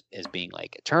them as being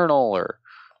like eternal or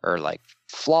like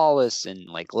flawless, and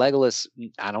like Legolas,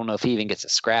 I don't know if he even gets a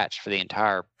scratch for the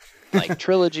entire like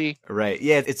trilogy. Right.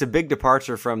 Yeah, it's a big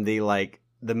departure from the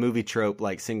movie trope,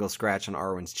 like single scratch on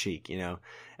Arwen's cheek, you know,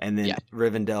 and then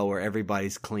Rivendell where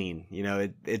everybody's clean. You know,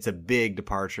 it's a big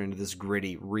departure into this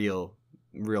gritty, real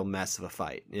mess of a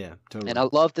fight. Yeah, totally. And I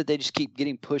love that they just keep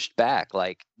getting pushed back.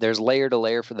 Like there's layer to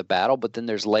layer for the battle, but then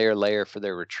there's layer for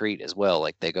their retreat as well.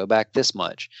 Like they go back this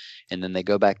much and then they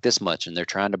go back this much, and they're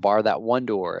trying to bar that one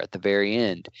door at the very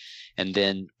end. And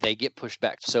then they get pushed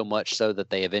back so much so that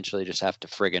they eventually just have to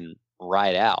friggin'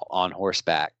 ride out on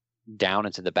horseback down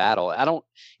into the battle.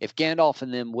 If Gandalf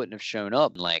and them wouldn't have shown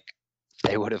up, like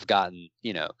they would have gotten,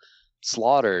 you know,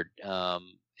 slaughtered.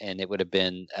 And it would have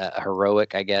been a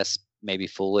heroic, I guess, maybe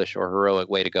foolish or heroic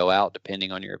way to go out,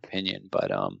 depending on your opinion. But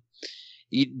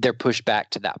they're pushed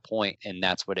back to that point, and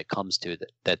that's what it comes to,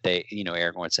 that they, you know,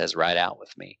 Aragorn says, ride out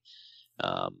with me.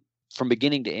 From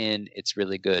beginning to end, it's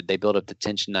really good. They build up the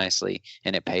tension nicely,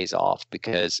 and it pays off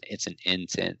because it's an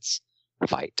intense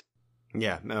fight.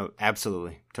 Yeah, no,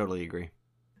 absolutely. Totally agree.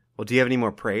 Well, do you have any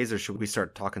more praise, or should we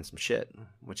start talking some shit?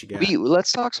 What you got?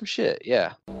 Let's talk some shit,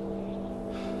 yeah.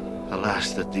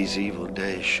 Alas, that these evil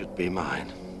days should be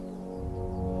mine.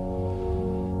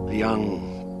 The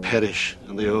young perish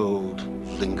and the old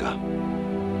linger.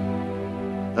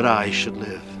 That I should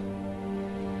live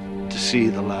to see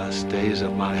the last days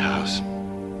of my house.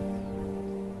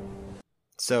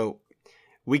 So,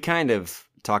 we kind of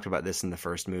talked about this in the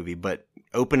first movie, but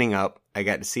opening up, I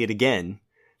got to see it again.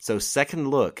 So, second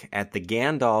look at the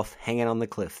Gandalf hanging on the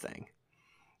cliff thing.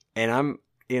 And I'm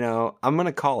going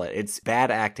to call it. It's bad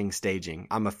acting staging.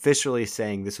 I'm officially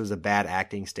saying this was a bad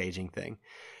acting staging thing.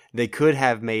 They could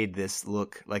have made this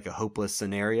look like a hopeless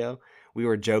scenario. We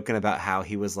were joking about how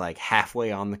he was like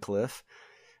halfway on the cliff.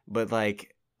 But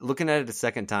like looking at it a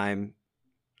second time,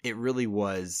 it really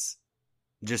was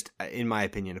just, in my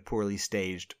opinion, a poorly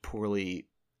staged, poorly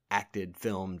acted,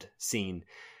 filmed scene.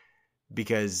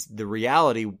 Because the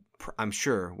reality, I'm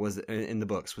sure, was in the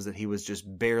books was that he was just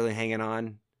barely hanging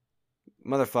on.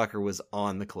 Motherfucker was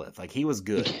on the cliff. Like, he was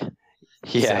good.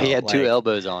 Yeah, so, he had two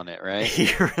elbows on it, right?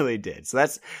 He really did. So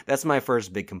that's my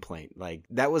first big complaint. Like,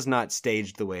 that was not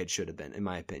staged the way it should have been, in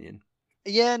my opinion.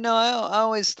 Yeah, no, I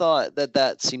always thought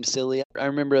that seemed silly. I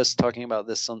remember us talking about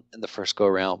this in the first go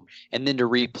around, and then to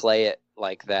replay it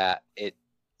like that,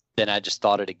 then I just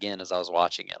thought it again as I was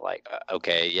watching it. Like,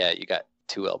 okay, yeah, you got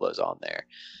two elbows on there.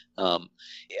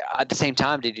 At the same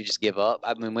time, did he just give up?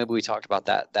 I mean, maybe we talked about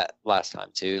that last time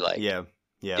too. Like, yeah.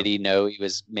 Did he know he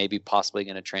was maybe possibly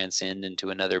going to transcend into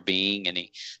another being, and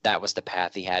that was the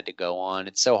path he had to go on?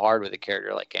 It's so hard with a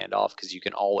character like Gandalf because you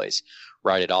can always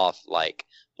write it off like,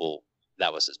 well,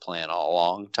 that was his plan all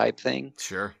along type thing.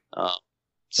 Sure.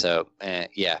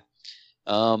 Yeah.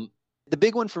 The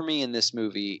big one for me in this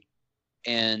movie,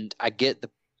 and I get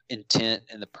the intent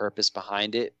and the purpose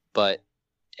behind it, but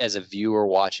as a viewer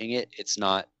watching it, it's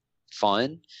not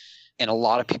fun. And a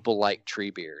lot of people like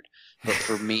Treebeard. But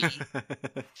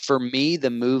for me, the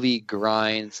movie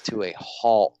grinds to a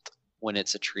halt when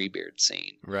it's a Treebeard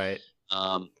scene. Right.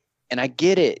 And I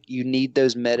get it. You need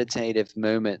those meditative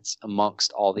moments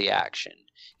amongst all the action.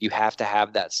 You have to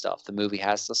have that stuff. The movie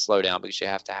has to slow down because you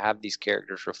have to have these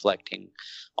characters reflecting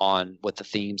on what the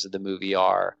themes of the movie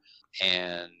are,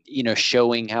 and, you know,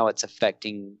 showing how it's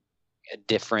affecting a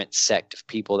different sect of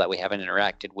people that we haven't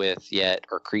interacted with yet,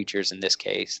 or creatures in this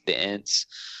case, the Ents.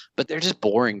 But they're just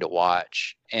boring to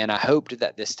watch. And I hoped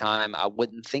that this time I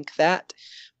wouldn't think that.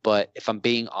 But if I'm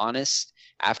being honest,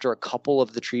 after a couple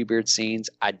of the Treebeard scenes,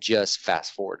 I just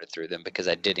fast forwarded through them because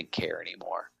I didn't care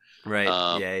anymore.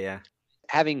 Right. Yeah.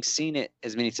 Having seen it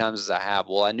as many times as I have,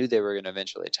 I knew they were going to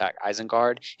eventually attack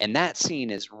Isengard. And that scene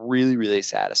is really, really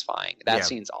satisfying. That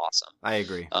scene's awesome. I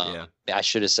agree. I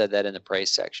should have said that in the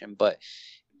praise section. But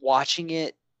watching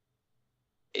it,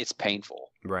 it's painful.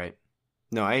 Right.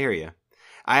 No, I hear you.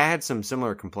 I had some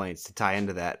similar complaints to tie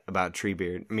into that about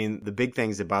Treebeard. I mean, the big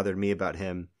things that bothered me about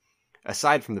him,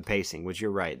 aside from the pacing, which you're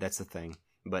right, that's the thing.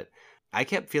 But I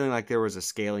kept feeling like there was a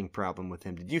scaling problem with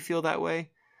him. Did you feel that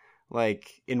way?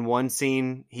 Like, in one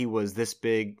scene, he was this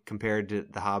big compared to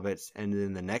the Hobbits, and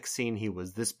then the next scene, he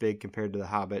was this big compared to the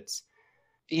Hobbits.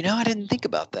 You know, I didn't think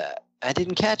about that. I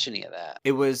didn't catch any of that.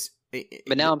 It was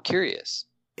But now I'm curious.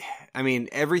 I mean,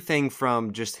 everything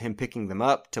from just him picking them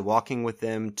up to walking with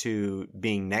them to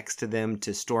being next to them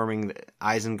to storming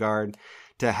Isengard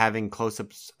to having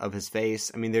close-ups of his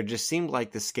face. I mean, there just seemed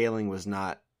like the scaling was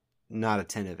not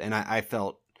attentive, and I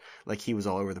felt like he was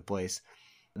all over the place.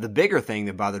 The bigger thing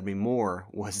that bothered me more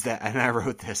was that, and I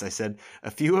wrote this, I said, a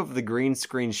few of the green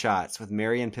screen shots with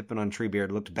Merry and Pippin on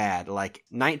Treebeard looked bad, like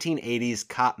 1980s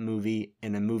cop movie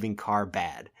in a moving car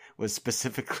bad, was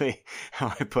specifically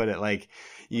how I put it. Like,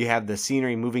 you have the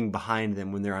scenery moving behind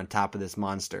them when they're on top of this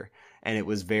monster, and it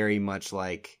was very much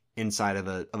like inside of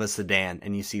a sedan,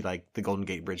 and you see like the Golden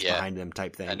Gate Bridge behind them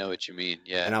type thing. I know what you mean,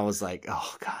 yeah. And I was like,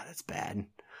 oh God, that's bad.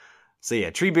 So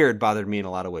yeah, Treebeard bothered me in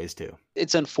a lot of ways too.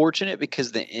 It's unfortunate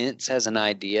because the Ents as an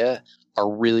idea are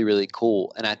really, really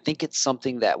cool. And I think it's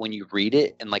something that when you read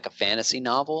it in like a fantasy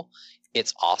novel,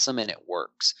 it's awesome and it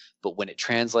works. But when it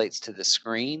translates to the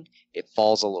screen, it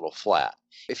falls a little flat.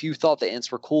 If you thought the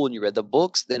Ents were cool and you read the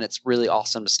books, then it's really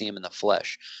awesome to see them in the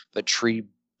flesh. But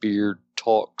Treebeard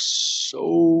talks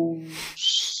so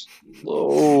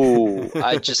slow.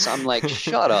 I'm like,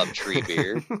 shut up,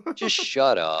 Treebeard. Just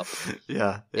shut up.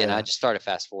 Yeah. And I just started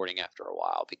fast forwarding after a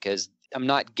while because I'm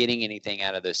not getting anything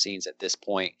out of those scenes at this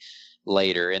point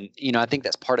later. And, I think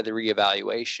that's part of the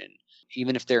reevaluation.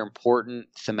 Even if they're important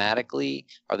thematically,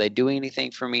 are they doing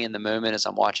anything for me in the moment as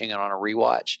I'm watching it on a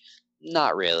rewatch?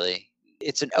 Not really.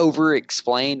 It's an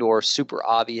over-explained or super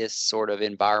obvious sort of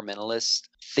environmentalist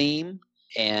theme,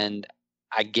 and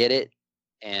I get it,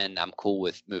 and I'm cool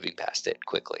with moving past it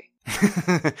quickly.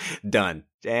 Done.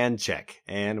 And check.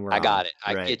 And we're I got on. it.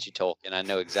 I Right. get you, Tolkien. I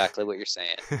know exactly what you're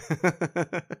saying.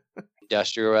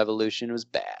 Industrial Revolution was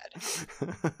bad.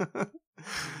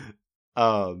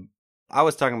 I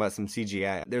was talking about some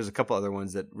CGI. There's a couple other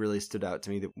ones that really stood out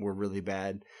to me that were really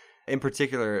bad. In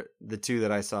particular, the two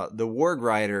that I saw, the Warg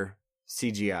Rider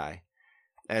CGI,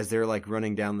 as they're like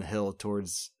running down the hill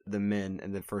towards the men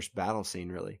in the first battle scene,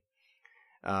 really,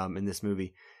 in this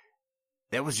movie.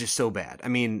 That was just so bad. I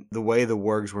mean, the way the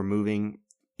wargs were moving.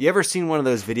 You ever seen one of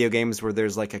those video games where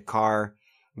there's like a car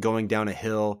going down a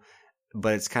hill,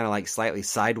 but it's kind of like slightly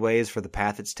sideways for the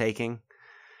path it's taking?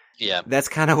 Yeah. That's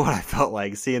kind of what I felt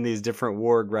like, seeing these different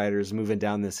warg riders moving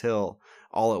down this hill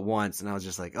all at once. And I was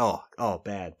just like, oh,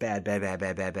 bad.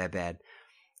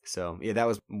 So, yeah, that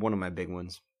was one of my big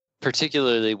ones.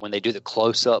 Particularly when they do the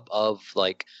close-up of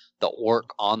like the orc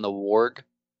on the warg,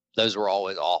 those were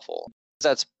always awful.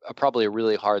 That's probably a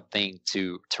really hard thing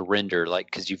to render, like,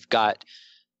 because you've got,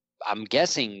 I'm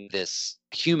guessing, this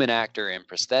human actor in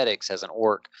prosthetics as an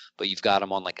orc, but you've got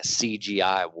him on like a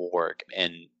CGI warg,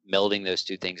 and melding those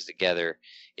two things together,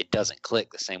 it doesn't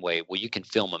click the same way. Well, you can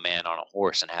film a man on a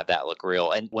horse and have that look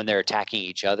real, and when they're attacking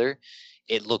each other,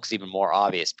 it looks even more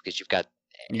obvious because you've got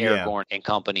Aragorn and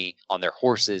company on their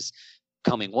horses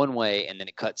coming one way, and then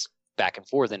it cuts back and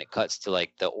forth, and it cuts to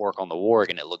like the orc on the warg,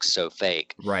 and it looks so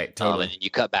fake. Right, totally. And then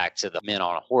you cut back to the men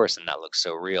on a horse, and that looks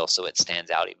so real, so it stands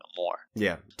out even more.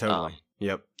 Yeah, totally.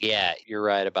 Yep. Yeah, you're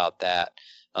right about that.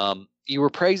 You were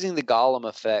praising the Gollum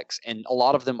effects, and a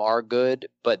lot of them are good,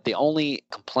 but the only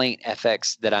complaint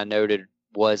FX that I noted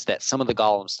was that some of the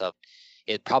Gollum stuff,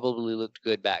 it probably looked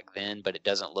good back then, but it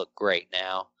doesn't look great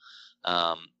now.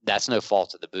 That's no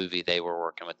fault of the movie. They were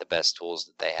working with the best tools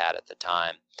that they had at the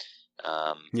time.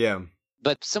 Yeah.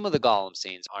 But some of the Gollum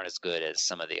scenes aren't as good as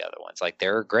some of the other ones. Like,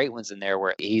 there are great ones in there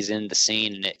where he's in the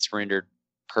scene and it's rendered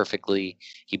perfectly.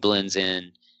 He blends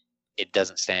in. It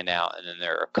doesn't stand out. And then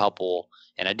there are a couple,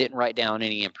 and I didn't write down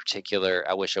any in particular.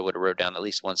 I wish I would have wrote down at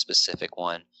least one specific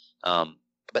one.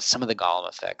 But some of the Gollum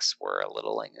effects were a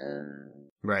little like,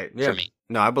 right. Yeah. For me.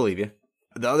 No, I believe you.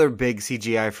 The other big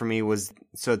CGI for me was,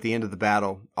 so at the end of the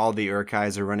battle, all the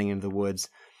Uruk-hais are running into the woods.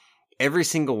 Every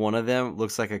single one of them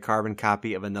looks like a carbon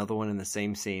copy of another one in the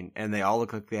same scene, and they all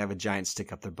look like they have a giant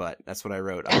stick up their butt. That's what I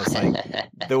wrote. I was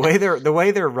like, the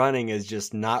way they're running is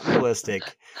just not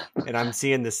realistic, and I'm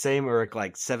seeing the same Uruk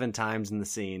like 7 times in the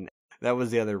scene. That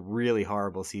was the other really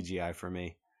horrible CGI for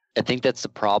me. I think that's the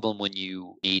problem when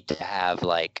you need to have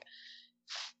like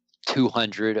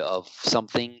 200 of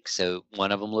something, so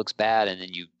one of them looks bad, and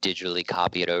then you digitally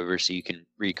copy it over so you can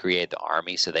recreate the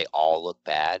army so they all look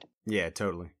bad. Yeah,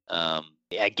 totally.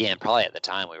 Again, probably at the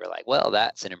time we were like, well,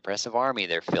 that's an impressive army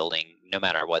they're fielding no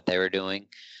matter what they were doing.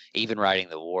 Even writing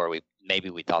the war, we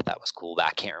thought that was cool, but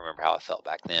I can't remember how it felt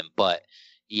back then. But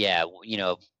yeah,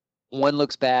 one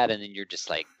looks bad, and then you're just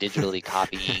like digitally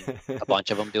copying a bunch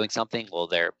of them doing something. Well,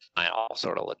 they're all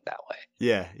sort of look that way.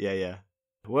 Yeah.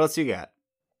 What else you got?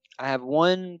 I have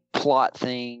one plot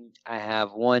thing, I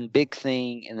have one big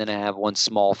thing, and then I have one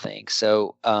small thing.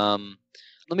 So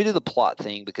let me do the plot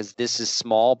thing because this is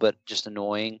small but just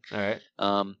annoying. All right.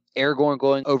 Aragorn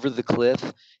going over the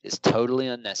cliff is totally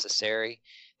unnecessary.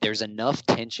 There's enough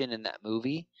tension in that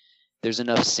movie. There's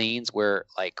enough scenes where,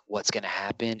 like, what's going to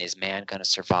happen? Is man going to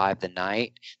survive the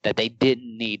night? That they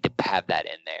didn't need to have that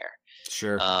in there.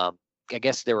 Sure. I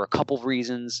guess there were a couple of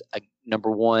reasons.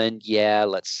 Number one, yeah,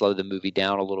 let's slow the movie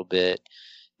down a little bit.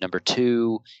 Number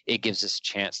two, it gives us a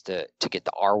chance to get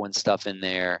the Arwen stuff in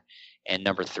there. And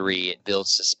number three, it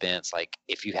builds suspense. Like,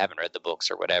 if you haven't read the books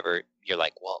or whatever, you're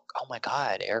like, well, oh my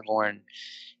God, Aragorn.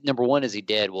 Number one, is he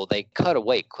dead? Well, they cut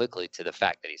away quickly to the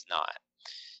fact that he's not.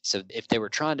 So if they were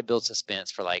trying to build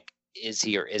suspense for, like, is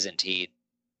he or isn't he,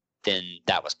 then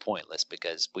that was pointless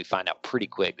because we find out pretty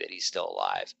quick that he's still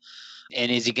alive. And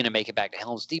is he going to make it back to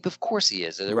Helm's Deep? Of course he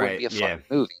is. There wouldn't be a fucking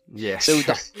movie. Yeah. So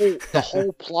the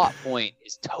whole plot point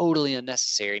is totally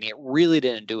unnecessary, and it really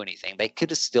didn't do anything. They could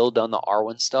have still done the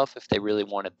Arwen stuff if they really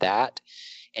wanted that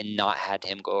and not had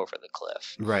him go over the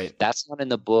cliff. Right. That's not in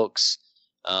the books.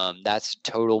 That's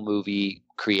total movie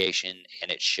creation,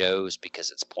 and it shows because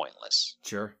it's pointless.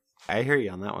 Sure. I hear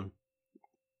you on that one.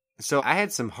 So I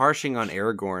had some harshing on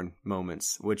Aragorn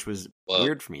moments, which was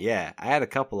weird for me. Yeah, I had a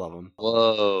couple of them.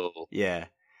 Whoa. Yeah.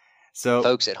 So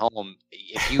folks at home,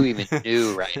 if you even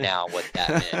knew right now what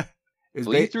that meant.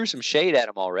 You threw some shade at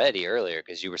him already earlier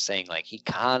because you were saying, like, he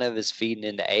kind of is feeding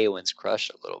into Eowyn's crush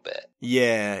a little bit.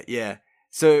 Yeah, yeah.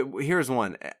 So here's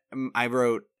one. I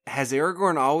wrote, has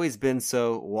Aragorn always been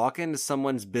so walk into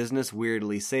someone's business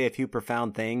weirdly, say a few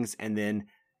profound things, and then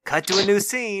cut to a new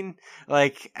scene?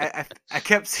 Like, I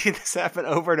kept seeing this happen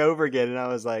over and over again, and I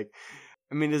was like,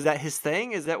 I mean, is that his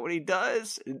thing? Is that what he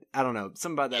does? I don't know.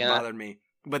 Something about that bothered me.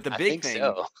 But the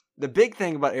big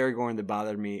thing about Aragorn that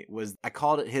bothered me was I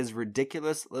called it his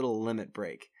ridiculous little limit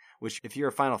break, which if you're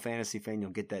a Final Fantasy fan,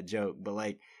 you'll get that joke. But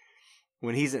like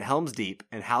when he's at Helm's Deep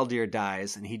and Haldir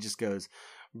dies and he just goes,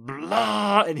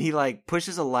 blah, and he like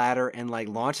pushes a ladder and like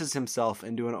launches himself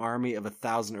into an army of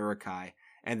 1,000 Uruk-hai.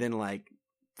 And then like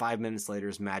 5 minutes later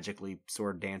is magically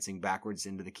sword dancing backwards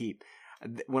into the keep.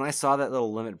 When I saw that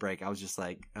little limit break, I was just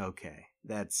like, okay,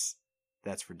 that's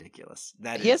ridiculous.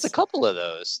 He has a couple of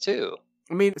those too.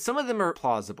 I mean, some of them are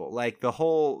plausible, like the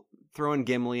whole throwing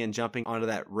Gimli and jumping onto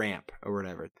that ramp or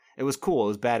whatever. It was cool. It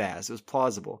was badass. It was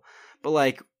plausible. But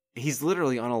like, he's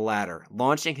literally on a ladder,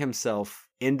 launching himself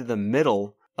into the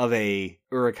middle of a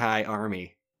Uruk-hai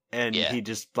army. And he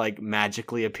just like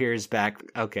magically appears back.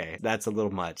 Okay, that's a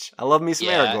little much. I love me some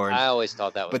Aragorn. I always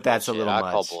thought that was but that's bullshit. a little much.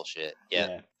 I call bullshit.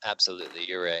 Yeah, absolutely.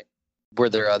 You're right. Were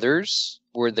there others?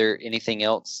 Were there anything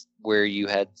else where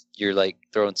you're like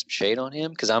throwing some shade on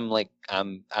him? Because I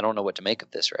don't know what to make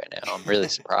of this right now. I'm really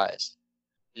surprised.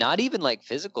 Not even like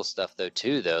physical stuff though,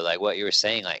 like what you were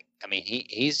saying. Like, I mean,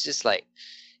 he's just like,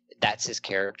 that's his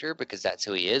character because that's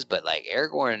who he is. But like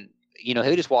Aragorn, he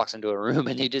just walks into a room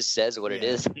and he just says what it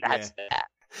is, and that's that.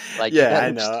 Like,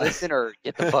 I know. Just listen or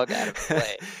get the fuck out of the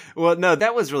way. Well, no,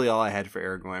 that was really all I had for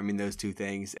Aragorn. I mean, those two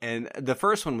things. And the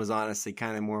first one was honestly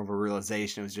kind of more of a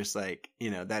realization. It was just like,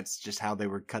 that's just how they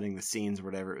were cutting the scenes or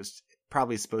whatever. It was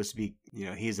probably supposed to be,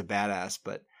 he's a badass.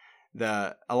 But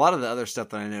a lot of the other stuff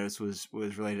that I noticed was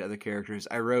related to other characters.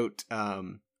 I wrote,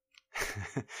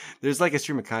 there's like a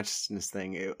stream of consciousness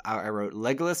thing. I wrote,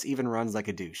 Legolas even runs like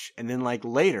a douche. And then like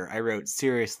later I wrote,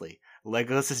 seriously,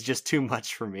 Legolas is just too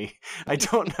much for me. I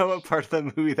don't know what part of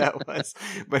the movie that was,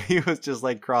 but he was just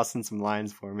like crossing some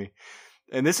lines for me.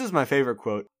 And this is my favorite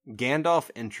quote. Gandalf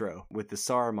intro with the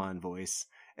Saruman voice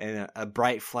and a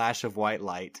bright flash of white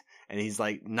light. And he's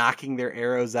like knocking their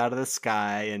arrows out of the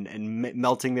sky and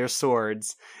melting their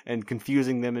swords and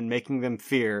confusing them and making them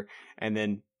fear. And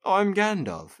then, oh, I'm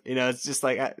Gandalf. It's just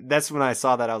like, that's when I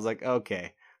saw that. I was like,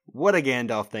 okay, what a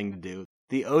Gandalf thing to do.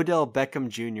 The Odell Beckham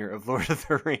Jr. of Lord of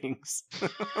the Rings.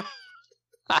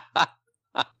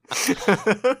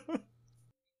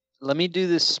 Let me do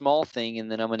this small thing, and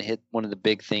then I'm going to hit one of the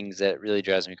big things that really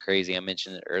drives me crazy. I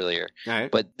mentioned it earlier. All right.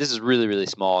 But this is really, really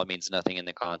small. It means nothing in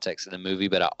the context of the movie,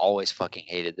 but I always fucking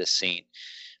hated this scene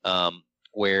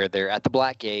where they're at the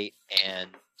Black Gate, and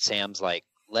Sam's like,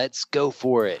 let's go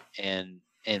for it. And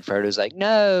Frodo's like,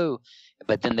 no.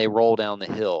 But then they roll down the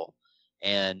hill.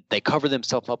 And they cover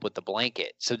themselves up with the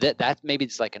blanket. So that maybe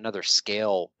it's like another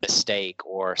scale mistake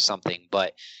or something.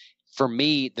 But for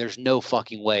me, there's no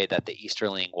fucking way that the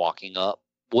Easterling walking up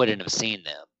wouldn't have seen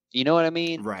them. You know what I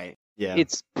mean? Right.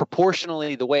 it's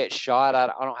proportionally the way it's shot. I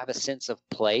don't have a sense of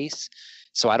place,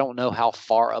 so I don't know how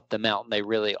far up the mountain they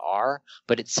really are.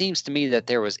 But it seems to me that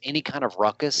there was any kind of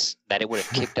ruckus, that it would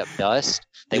have kicked up dust.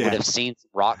 They would have seen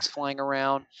rocks flying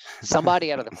around.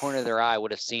 Somebody out of the corner of their eye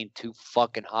would have seen 2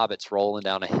 fucking hobbits rolling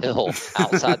down a hill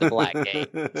outside the Black Gate.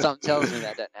 Something tells me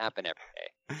that doesn't happen every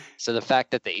day. So the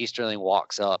fact that the Easterling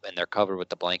walks up and they're covered with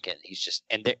the blanket,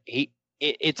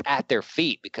 it's at their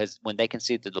feet, because when they can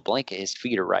see through the blanket, his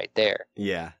feet are right there.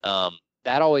 Yeah.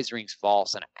 That always rings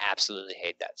false, and I absolutely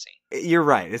hate that scene. You're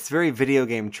right. It's very video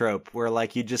game trope where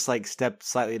like you just like step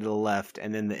slightly to the left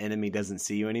and then the enemy doesn't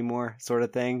see you anymore, sort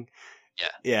of thing. Yeah.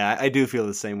 Yeah, I do feel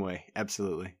the same way.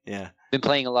 Absolutely. Yeah. Been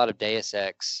playing a lot of Deus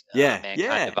Ex.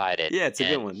 Mankind Divided. Yeah, it's a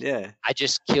good one. Yeah. I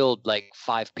just killed like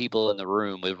 5 people in the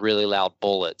room with really loud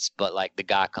bullets, but like the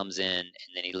guy comes in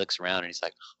and then he looks around and he's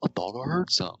like, I thought I heard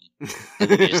something. And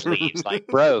then he just leaves. Like,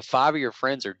 bro, 5 of your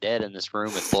friends are dead in this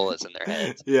room with bullets in their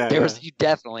heads. You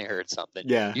definitely heard something.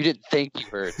 Yeah. You didn't think you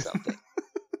heard something.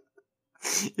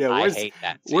 Yeah, I hate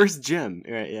that scene. Where's Jim?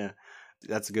 Right, yeah.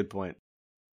 That's a good point.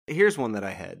 Here's one that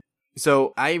I had.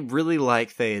 So I really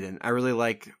like Theoden. I really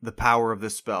like the power of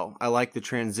this spell. I like the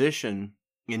transition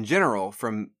in general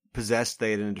from possessed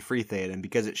Theoden to free Theoden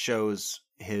because it shows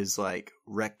his like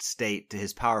wrecked state to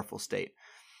his powerful state.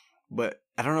 But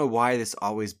I don't know why this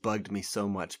always bugged me so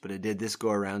much, but it did this go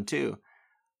around too.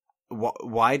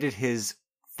 Why did his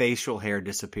facial hair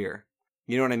disappear?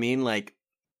 You know what I mean? Like,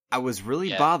 I was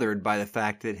really bothered by the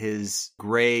fact that his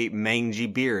gray, mangy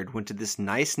beard went to this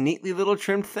nice, neatly little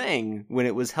trimmed thing when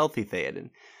it was healthy Theoden.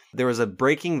 There was a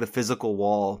breaking the physical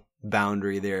wall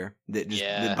boundary there that just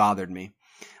that bothered me.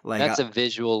 Like, that's a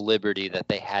visual liberty that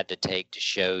they had to take to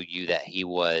show you that he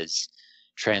was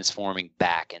transforming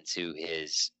back into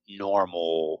his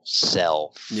normal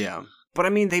self. Yeah. But I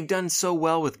mean, they've done so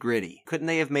well with gritty. Couldn't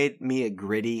they have made me a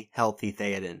gritty, healthy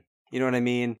Theoden? You know what I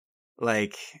mean?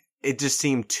 Like, it just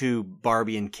seemed too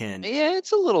Barbie and Ken. Yeah,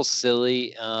 it's a little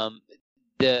silly.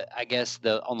 I guess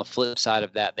on the flip side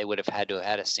of that, they would have had to have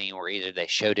had a scene where either they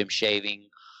showed him shaving,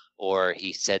 or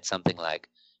he said something like,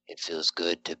 "It feels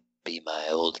good to be my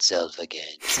old self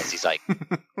again," since he's like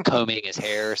combing his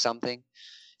hair or something.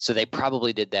 So they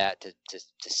probably did that to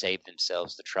save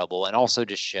themselves the trouble, and also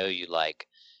just show you like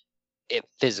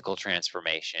physical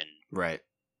transformation, right?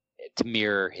 To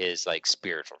mirror his like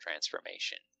spiritual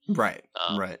transformation, right?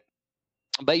 Right.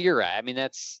 But you're right. I mean,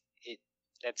 that's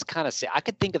kind of. I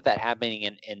could think of that happening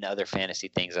in other fantasy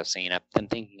things I've seen. I've been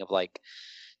thinking of like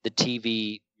the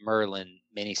TV Merlin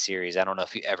miniseries. I don't know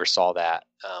if you ever saw that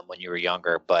when you were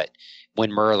younger, but when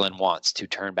Merlin wants to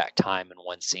turn back time in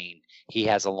one scene, he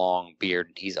has a long beard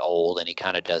and he's old, and he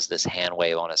kind of does this hand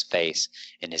wave on his face,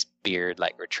 and his beard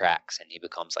like retracts and he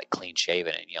becomes like clean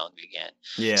shaven and young again.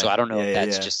 Yeah. So I don't know if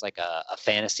that's just like a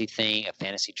fantasy thing, a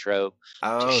fantasy trope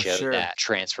to show that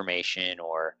transformation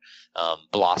or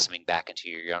blossoming back into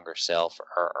your younger self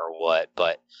or what.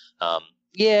 But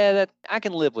yeah, that I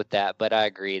can live with that, but I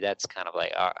agree that's kind of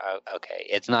like okay,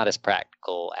 it's not as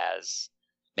practical as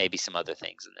maybe some other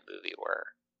things in the movie were.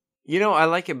 You know, I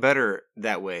like it better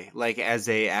that way, like as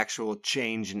a actual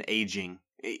change in aging.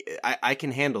 I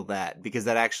can handle that because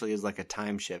that actually is like a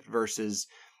time shift versus,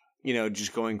 you know,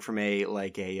 just going from a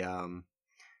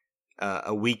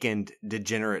weakened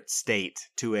degenerate state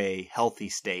to a healthy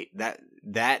state.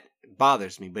 That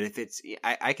bothers me. But if it's,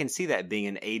 I can see that being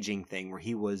an aging thing where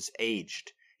he was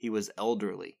aged, he was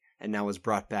elderly, and now was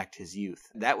brought back to his youth.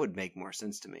 That would make more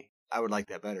sense to me. I would like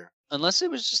that better. Unless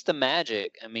it was just the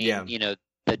magic. I mean, you know,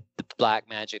 the black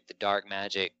magic, the dark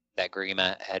magic that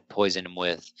Grima had poisoned him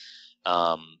with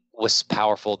was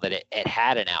powerful, that it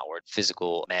had an outward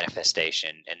physical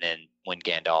manifestation. And then when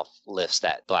Gandalf lifts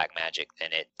that black magic,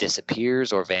 then it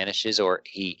disappears or vanishes, or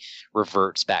he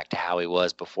reverts back to how he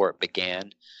was before it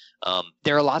began.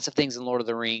 There are lots of things in Lord of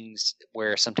the Rings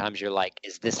where sometimes you're like,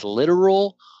 is this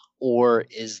literal? Or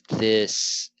is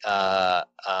this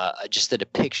just a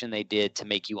depiction they did to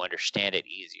make you understand it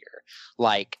easier?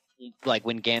 Like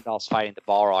when Gandalf's fighting the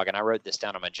Balrog, and I wrote this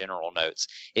down on my general notes,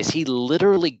 is he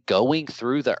literally going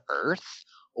through the earth?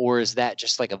 Or is that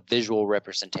just like a visual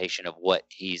representation of what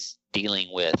he's dealing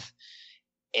with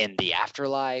in the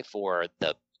afterlife or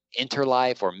the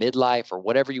interlife or midlife or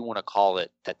whatever you want to call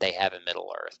it that they have in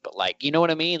Middle Earth? But like, you know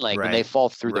what I mean? Like when they fall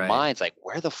through the mines, like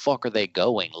where the fuck are they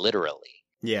going literally?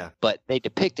 Yeah. But they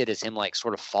depict it as him like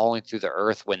sort of falling through the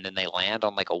earth when then they land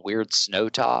on like a weird snow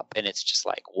top, and it's just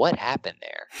like, what happened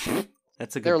there?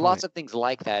 That's a good There are point. lots of things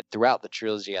like that throughout the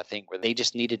trilogy, I think, where they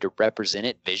just needed to represent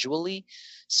it visually,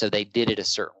 so they did it a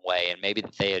certain way, and maybe the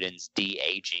Theoden's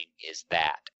de-aging is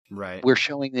that. Right. We're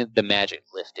showing the magic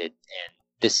lifted, and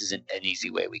this isn't an easy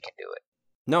way we can do it.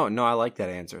 No, I like that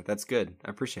answer. That's good. I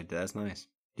appreciate that. That's nice.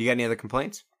 Do you got any other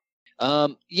complaints?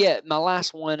 Yeah, my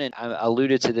last one, and I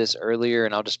alluded to this earlier,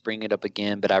 and I'll just bring it up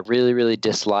again, but I really, really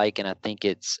dislike, and I think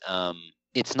it's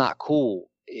not cool.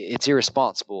 It's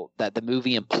irresponsible that the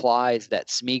movie implies that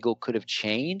Smeagol could have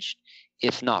changed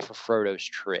if not for Frodo's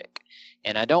trick.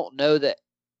 And I don't know that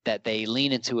they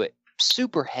lean into it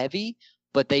super heavy,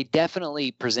 but they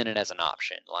definitely present it as an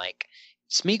option. Like,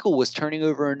 Smeagol was turning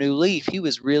over a new leaf. He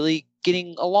was really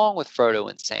getting along with Frodo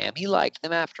and Sam. He liked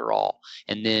them after all.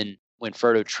 And then when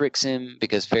Frodo tricks him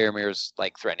because Faramir's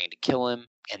like threatening to kill him,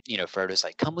 and Frodo's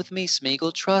like, "Come with me,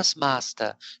 Smeagol, trust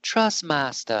master."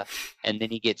 And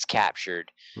then he gets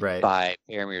captured by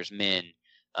Faramir's men.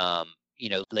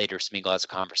 Later Smeagol has a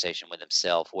conversation with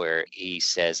himself where he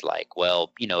says like,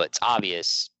 "Well, it's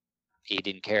obvious he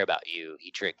didn't care about you.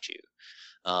 He tricked you."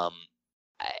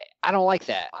 I don't like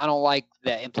that. I don't like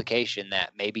that implication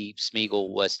that maybe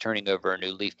Smeagol was turning over a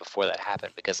new leaf before that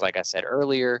happened, because like I said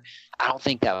earlier, I don't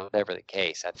think that was ever the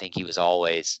case. I think he was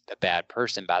always a bad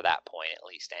person by that point, at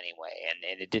least anyway.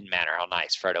 And it didn't matter how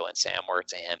nice Frodo and Sam were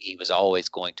to him. He was always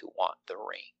going to want the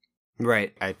ring.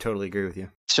 Right. I totally agree with you.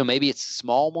 So maybe it's a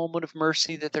small moment of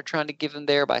mercy that they're trying to give him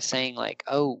there by saying like,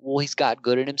 "Oh, well, he's got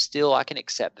good in him still. I can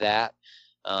accept that."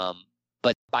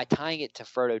 But by tying it to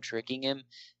Frodo tricking him,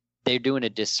 they're doing a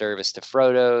disservice to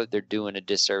Frodo. They're doing a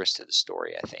disservice to the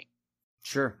story, I think.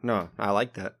 Sure. No, I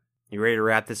like that. You ready to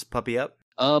wrap this puppy up?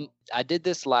 I did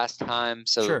this last time,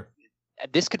 so sure.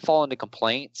 This could fall into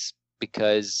complaints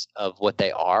because of what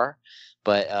they are.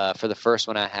 But for the first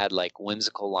one, I had like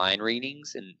whimsical line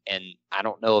readings, and I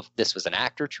don't know if this was an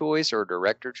actor choice or a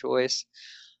director choice.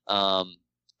 And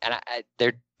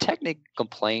they're technical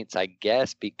complaints, I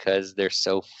guess, because they're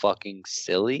so fucking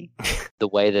silly. The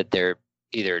way that they're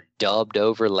either dubbed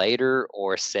over later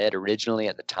or said originally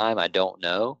at the time, I don't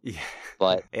know. Yeah.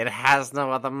 But it has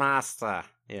no other master.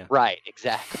 Yeah. Right,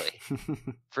 exactly.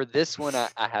 For this one, I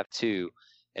have two.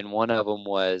 And one of them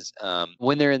was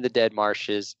when they're in the Dead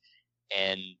Marshes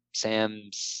and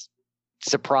Sam's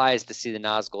surprised to see the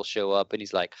Nazgul show up, and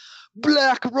he's like,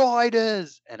 "Black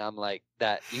Riders!" And I'm like,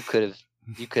 "That you could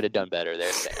have done better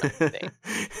there, Sam."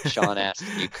 Sean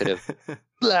Astin, you could have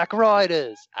Black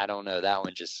Riders. I don't know. That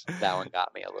one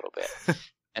got me a little bit.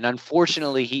 And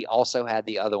unfortunately, he also had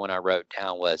the other one I wrote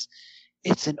down was,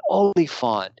 "It's an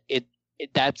Oliphant."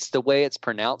 That's the way it's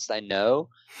pronounced, I know,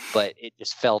 but it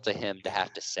just fell to him to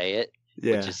have to say it,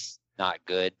 which is not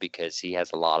good because he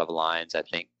has a lot of lines, I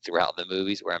think, throughout the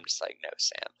movies where I'm just like, "No,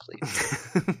 Sam, please."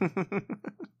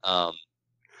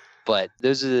 But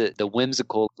those are the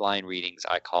whimsical line readings,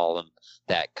 I call them,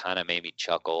 that kind of made me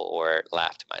chuckle or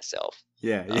laugh to myself.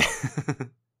 Yeah.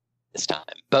 This time.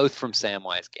 Both from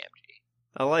Samwise Gamgee.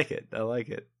 I like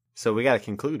it. So we got to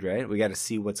conclude, right? We got to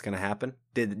see what's going to happen.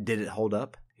 Did it hold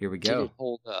up? Here we go. Did it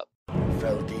hold up?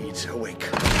 Fell deeds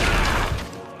awake.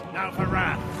 Now for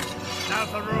wrath. Now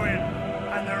for ruin.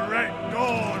 And the red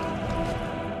dawn.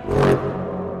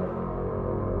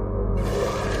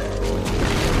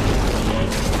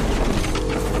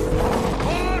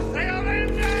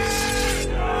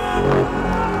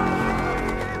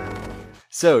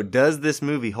 So, does this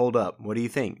movie hold up? What do you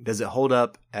think? Does it hold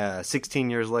up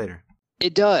 16 years later?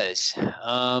 It does.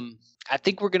 I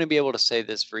think we're going to be able to say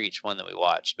this for each one that we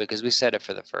watched because we said it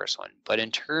for the first one. But in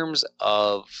terms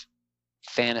of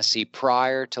fantasy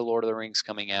prior to Lord of the Rings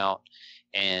coming out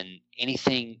and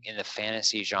anything in the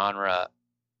fantasy genre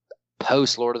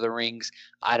post Lord of the Rings,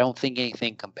 I don't think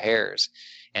anything compares.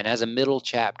 And as a middle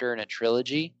chapter in a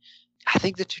trilogy, I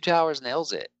think The Two Towers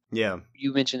nails it. Yeah.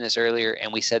 You mentioned this earlier,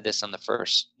 and we said this on the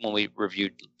first when we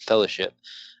reviewed Fellowship.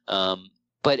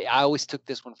 But I always took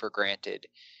this one for granted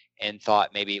and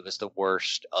thought maybe it was the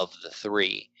worst of the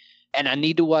three. And I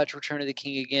need to watch Return of the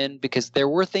King again because there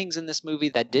were things in this movie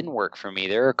that didn't work for me.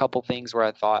 There are a couple things where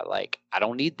I thought, like, I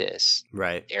don't need this.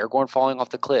 Right. Aragorn falling off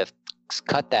the cliff.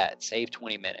 Cut that. Save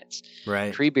 20 minutes.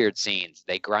 Right. Treebeard scenes.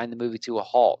 They grind the movie to a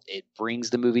halt. It brings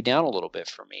the movie down a little bit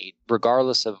for me,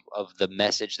 regardless of the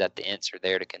message that the Ents are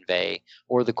there to convey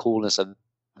or the coolness of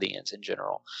the Ents in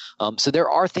general. So there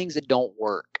are things that don't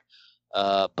work.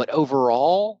 But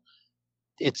overall,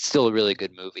 it's still a really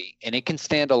good movie. And it can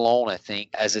stand alone, I think,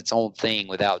 as its own thing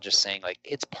without just saying, like,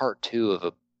 it's part two of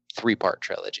a 3-part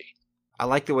trilogy. I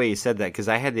like the way you said that, because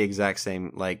I had the exact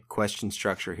same like question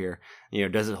structure here.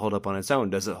 Does it hold up on its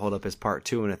own? Does it hold up as part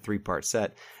 2 in a 3-part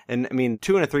set? And I mean,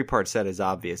 2 in a 3-part set is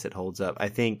obvious it holds up. I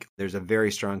think there's a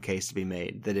very strong case to be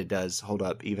made that it does hold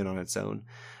up even on its own.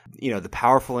 The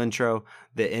powerful intro,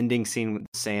 the ending scene with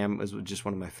Sam was just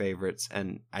one of my favorites.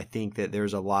 And I think that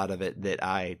there's a lot of it that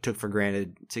I took for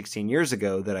granted 16 years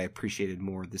ago that I appreciated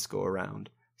more this go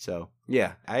around. So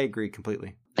yeah, I agree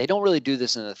completely. They don't really do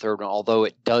this in the third one, although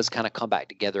it does kind of come back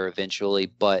together eventually.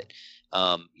 But,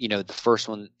 the first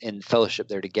one in Fellowship,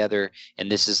 they're together. And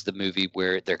this is the movie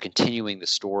where they're continuing the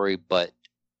story, but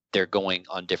they're going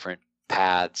on different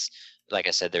paths. Like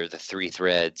I said, there are the 3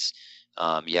 threads.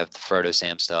 You have the Frodo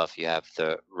Sam stuff, you have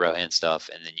the Rohan stuff,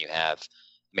 and then you have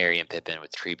Merry and Pippin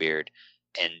with Treebeard.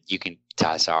 And you can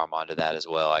tie Saruman to that as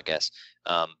well, I guess.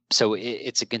 So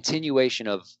it's a continuation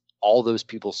of all those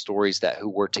people's stories who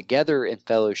were together in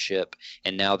Fellowship,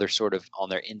 and now they're sort of on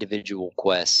their individual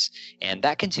quests. And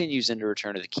that continues into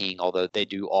Return of the King, although they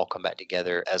do all come back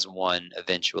together as one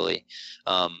eventually.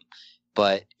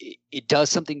 But it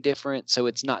does something different, so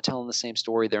it's not telling the same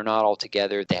story. They're not all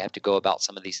together. They have to go about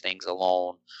some of these things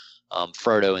alone.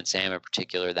 Frodo and Sam in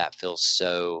particular, that feels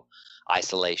so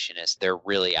isolationist. They're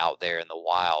really out there in the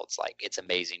wilds. Like, it's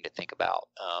amazing to think about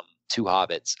 2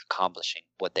 hobbits accomplishing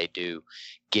what they do,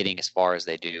 getting as far as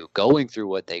they do, going through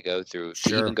what they go through,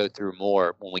 to even go through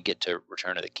more when we get to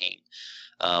Return of the King.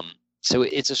 So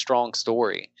it's a strong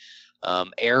story.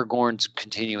 Aragorn's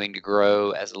continuing to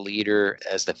grow as a leader,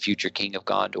 as the future king of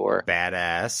Gondor.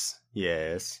 Badass.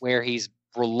 Yes. Where he's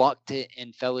reluctant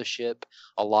in Fellowship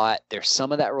a lot. There's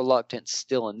some of that reluctance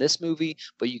still in this movie,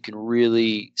 but you can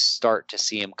really start to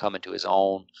see him come into his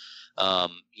own,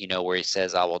 where he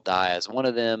says, I will die as one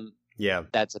of them. Yeah.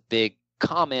 That's a big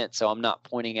comment, so I'm not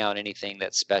pointing out anything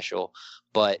that's special,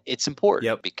 but it's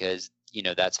important because,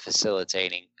 that's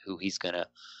facilitating who he's going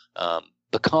to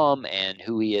become and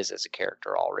who he is as a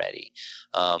character already.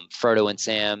 Frodo and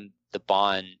Sam, the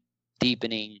bond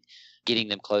deepening, getting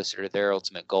them closer to their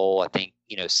ultimate goal. I think,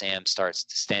 Sam starts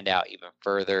to stand out even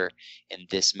further in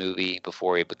this movie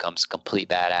before he becomes a complete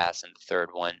badass in the third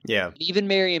one. Yeah. Even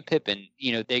Merry and Pippin,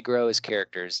 they grow as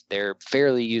characters. They're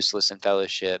fairly useless in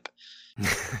Fellowship.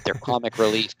 They're comic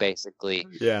relief, basically.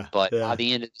 Yeah. But by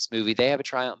the end of this movie, they have a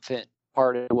triumphant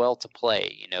part as well to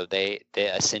play. They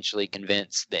essentially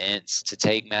convince the Ents to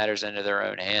take matters into their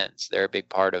own hands. They're a big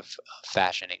part of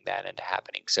fashioning that into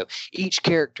happening. So each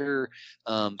character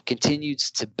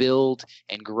continues to build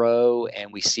and grow,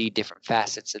 and we see different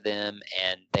facets of them,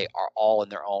 and they are all in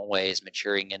their own ways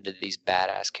maturing into these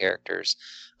badass characters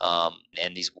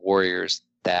and these warriors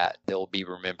that they'll be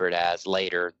remembered as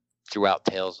later throughout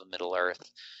Tales of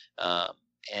Middle-earth.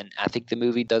 And I think the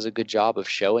movie does a good job of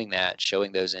showing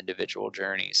those individual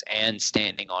journeys and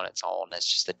standing on its own as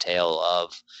just a tale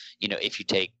of, if you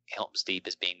take Helm's Deep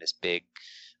as being this big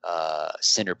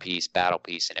centerpiece, battle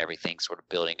piece, and everything sort of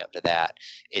building up to that,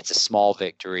 it's a small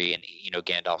victory. And,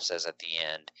 Gandalf says at the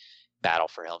end, Battle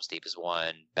for Helm's Deep is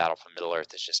won, Battle for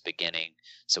Middle-earth is just beginning.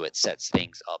 So it sets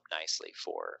things up nicely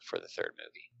for the third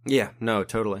movie. Yeah, no,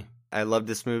 totally. I love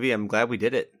this movie. I'm glad we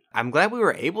did it. I'm glad we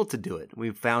were able to do it. We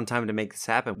found time to make this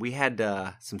happen. We had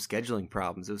some scheduling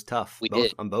problems. It was tough. We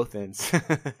did. On both ends.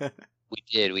 We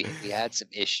did. We had some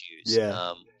issues.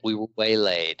 Yeah. We were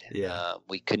waylaid. Yeah.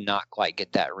 We could not quite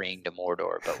get that ring to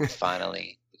Mordor, but we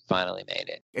finally made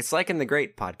it. It's like in the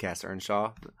great podcast,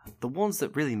 Earnshaw, the ones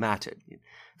that really mattered.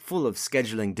 Full of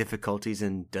scheduling difficulties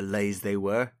and delays they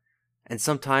were. And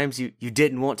sometimes you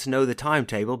didn't want to know the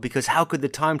timetable, because how could the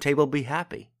timetable be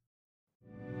happy?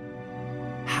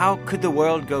 How could the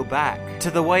world go back to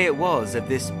the way it was if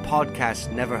this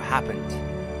podcast never happened?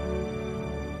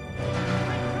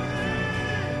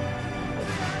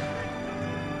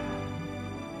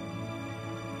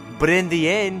 But in the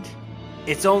end,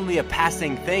 it's only a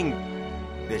passing thing,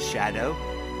 this shadow.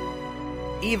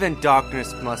 Even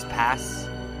darkness must pass.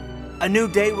 A new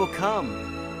day will come.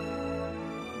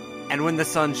 And when the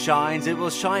sun shines, it will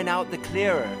shine out the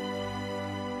clearer.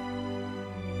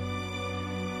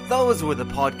 Those were the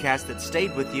podcasts that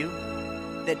stayed with you,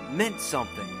 that meant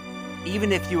something,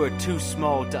 even if you were too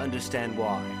small to understand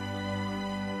why.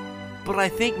 But I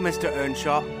think, Mr.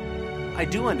 Earnshaw, I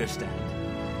do understand.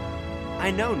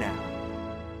 I know now.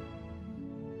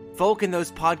 Folk in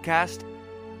those podcasts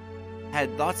had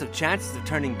lots of chances of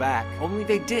turning back, only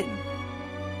they didn't.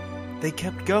 They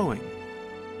kept going.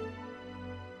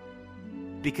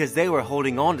 Because they were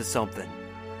holding on to something.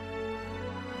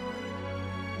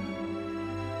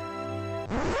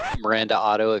 Miranda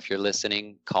Otto, if you're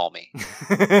listening, call me.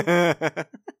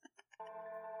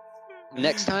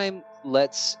 Next time,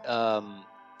 let's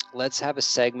let's have a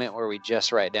segment where we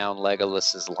just write down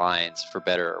Legolas's lines for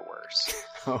better or worse.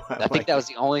 I think that was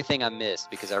the only thing I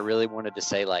missed because I really wanted to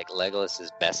say like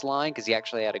Legolas's best line because he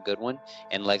actually had a good one,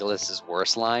 and Legolas's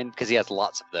worst line because he has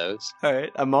lots of those. All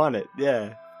right, I'm on it.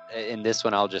 Yeah. In this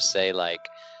one, I'll just say like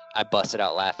I busted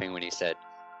out laughing when he said,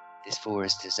 "This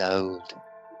forest is old,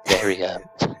 very old."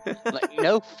 Like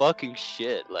no fucking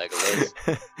shit,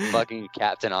 Legolas. Fucking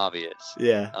Captain Obvious.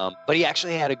 Yeah. But he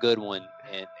actually had a good one,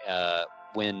 and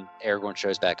when Aragorn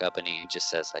shows back up and he just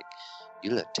says like,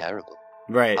 "You look terrible."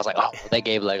 Right. I was like, oh, they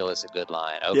gave Legolas a good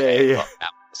line. Okay, Yeah. well,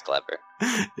 that was clever.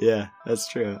 Yeah, that's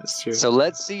true. That's true. So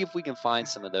let's see if we can find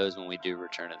some of those when we do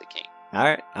Return of the King. All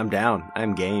right, I'm down.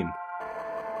 I'm game.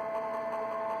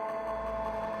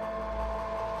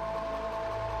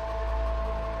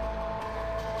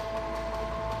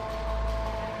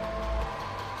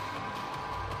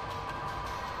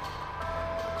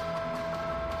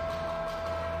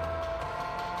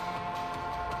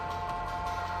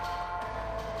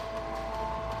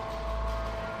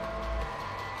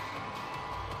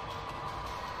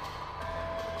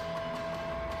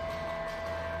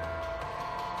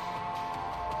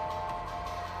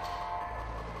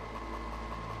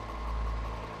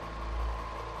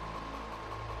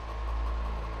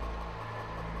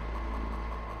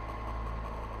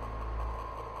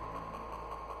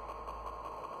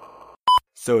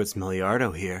 So it's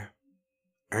Miliardo here.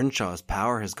 Earnshaw's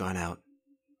power has gone out.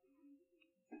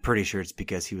 Pretty sure it's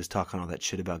because he was talking all that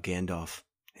shit about Gandalf.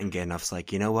 And Gandalf's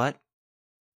like, you know what?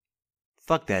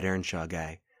 Fuck that Earnshaw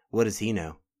guy. What does he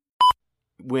know?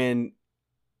 When,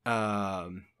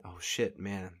 oh shit,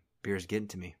 man. Beer's getting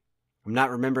to me. I'm not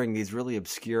remembering these really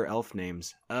obscure elf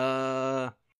names.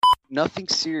 Nothing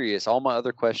serious. All my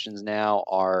other questions now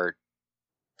are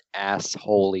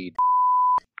assholey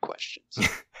questions.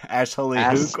 Assholey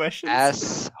who questions?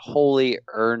 Assholey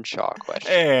Earnshaw questions.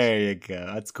 There you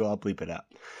go. That's cool. I'll bleep it out.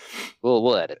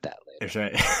 We'll edit that later. That's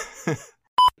right.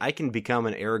 I can become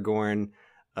an Aragorn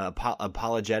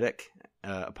apologist.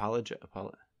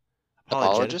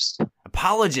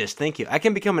 Apologist. Thank you. I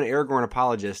can become an Aragorn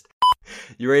apologist.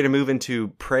 You ready to move into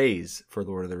praise for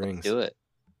Lord of the Rings? Let's do it.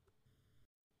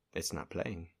 It's not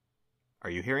playing. Are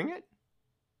you hearing it?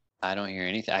 I don't hear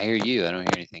anything. I hear you. I don't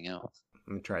hear anything else.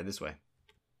 Let me try it this way.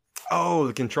 Oh,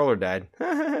 the controller died.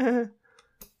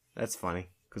 That's funny,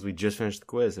 because we just finished the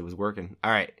quiz. It was working.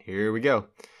 All right, here we go.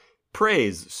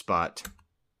 Praise spot.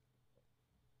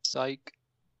 Psych.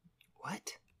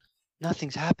 What?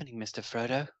 Nothing's happening, Mr.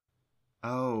 Frodo.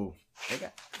 Oh.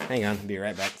 Hang on, I'll be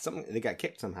right back. They got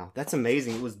kicked somehow. That's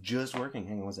amazing. It was just working.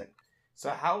 Hang on one sec. So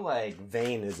how like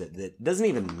vain is it that it doesn't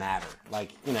even matter?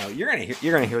 Like, you know, you're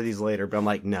gonna hear these later, but I'm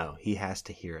like, no, he has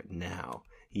to hear it now.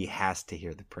 He has to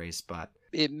hear the praise spot.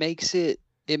 It makes it.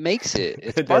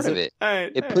 It's part of it.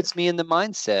 It puts me in the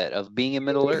mindset of being in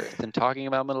Middle Earth and talking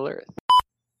about Middle Earth.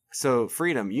 So,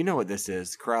 Freedom, you know what this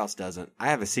is. Corrales doesn't. I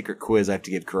have a secret quiz I have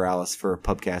to give Corrales for a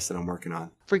pubcast that I'm working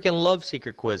on. Freaking love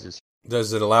secret quizzes.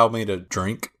 Does it allow me to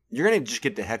drink? You're going to just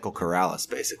get to heckle Corrales,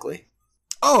 basically.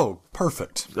 Oh,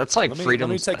 perfect. That's like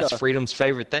Freedom's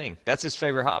favorite thing. That's his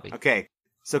favorite hobby. Okay,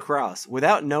 so Corrales,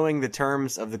 without knowing the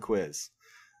terms of the quiz,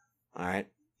 all right,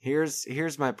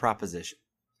 here's my proposition.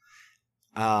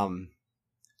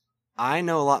 I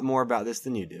know a lot more about this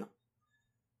than you do.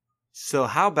 So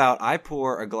how about I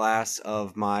pour a glass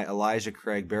of my Elijah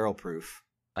Craig barrel proof?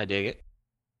 I dig it.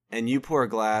 And you pour a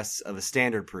glass of a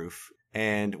standard proof.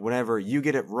 And whenever you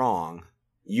get it wrong,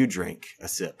 you drink a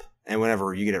sip. And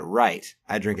whenever you get it right,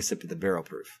 I drink a sip of the barrel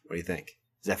proof. What do you think?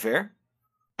 Is that fair?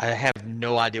 I have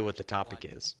no idea what the topic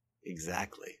is.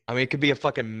 Exactly. I mean, it could be a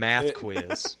fucking math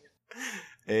quiz.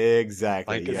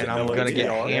 Exactly. And I'm going to get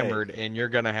hammered, and you're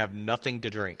going to have nothing to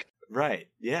drink. Right.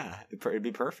 Yeah. It'd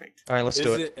be perfect. All right, let's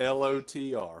do it. Is it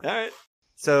LOTR? All right.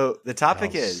 So the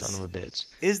topic is... Son of a bitch.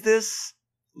 Is this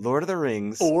Lord of the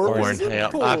Rings? Or is it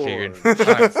hell, porn? I figured.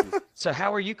 Right. So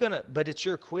how are you going to... But it's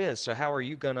your quiz, so how are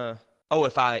you going to... Oh,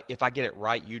 if I get it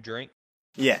right, you drink?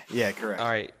 Yeah, correct. All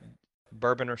right.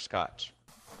 Bourbon or scotch?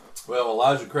 Well,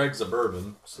 Elijah Craig's a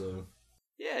bourbon, so...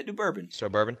 Yeah, do bourbon. So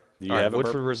bourbon? Do you All right, have a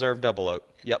Woodford bourbon? Reserve Double Oak.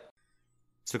 Yep.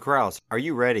 So, Corrales, are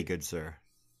you ready, good sir?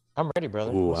 I'm ready,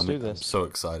 brother. Ooh, Let's do I'm this. so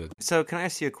excited. So, can I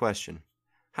ask you a question?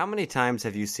 How many times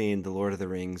have you seen The Lord of the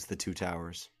Rings, The Two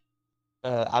Towers?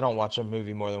 I don't watch a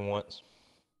movie more than once.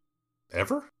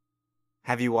 Ever?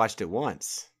 Have you watched it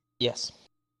once? Yes.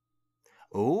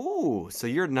 Oh, so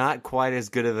you're not quite as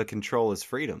good of a control as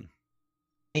Freedom.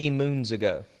 Many moons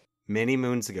ago. Many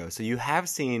moons ago. So you have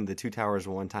seen The Two Towers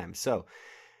one time. So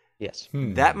yes,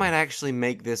 that might actually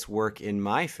make this work in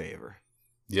my favor.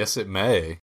 Yes, it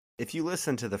may. If you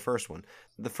listen to the first one,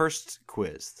 the first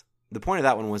quiz, the point of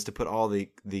that one was to put all the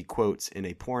quotes in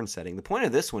a porn setting. The point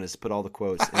of this one is to put all the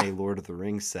quotes in a Lord of the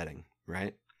Rings setting,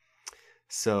 right?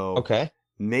 So Okay.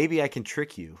 maybe I can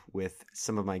trick you with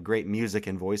some of my great music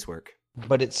and voice work.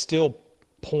 But it's still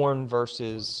porn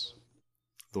versus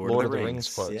Lord of the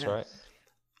Rings quotes, yeah. right?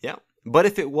 Yeah. But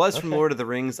if it was from Okay. Lord of the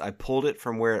Rings, I pulled it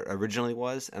from where it originally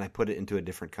was and I put it into a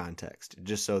different context,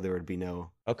 just so there would be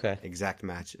no exact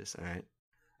matches. All right.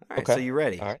 All right. Okay. So you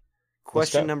ready? All right.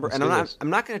 Question Let's go. number, Let's and do I'm this.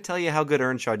 not going to tell you how good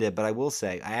Earnshaw did, but I will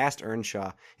say I asked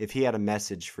Earnshaw if he had a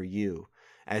message for you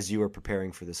as you were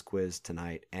preparing for this quiz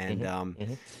tonight, and it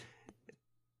went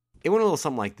a little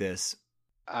something like this.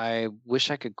 I wish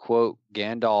I could quote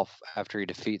Gandalf after he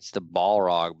defeats the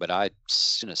Balrog, but I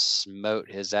gonna smote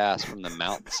his ass from the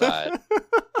mountainside.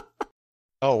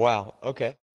 Oh, wow.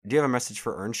 Okay. Do you have a message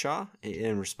for Earnshaw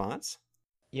in response?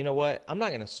 You know what? I'm not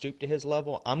going to stoop to his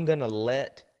level. I'm going to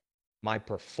let my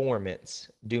performance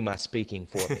do my speaking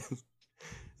for me.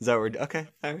 Is that what we're okay?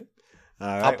 All right.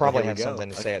 I'll probably have here we something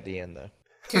go. to say at the end, though.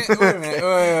 Wait a minute.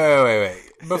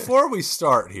 Wait. Before we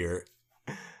start here,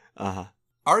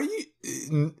 are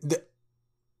you?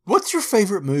 What's your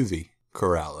favorite movie,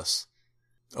 Corrales,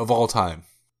 of all time?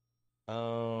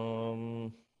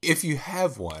 If you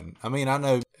have one, I mean, I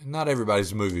know not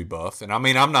everybody's a movie buff, and I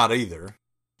mean, I'm not either,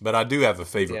 but I do have a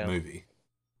favorite movie.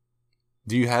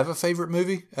 Do you have a favorite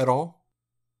movie at all?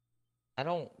 I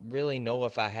don't really know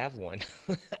if I have one.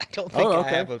 I don't think I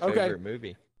have a favorite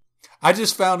movie. I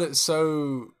just found it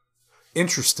so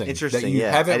interesting that you yeah,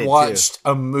 I haven't did watched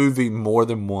a movie more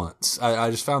than once. I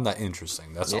just found that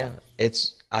interesting. That's all.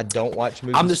 I don't watch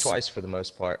movies twice for the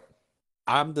most part.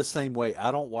 I'm the same way.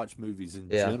 I don't watch movies in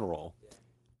general.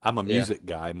 I'm a music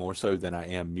guy more so than I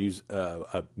am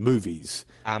movies.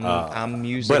 I'm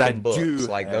music but and I books. do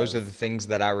Like those are the things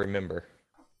that I remember.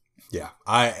 Yeah,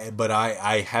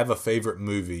 I have a favorite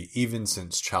movie even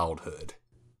since childhood.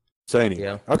 So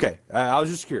anyway, okay. I was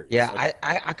just curious. Yeah, Okay.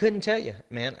 I couldn't tell you,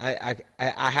 man.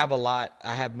 I have a lot.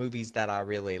 I have movies that I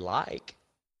really like.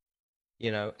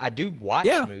 You know, I do watch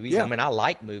movies. yeah. I mean, I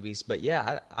like movies, but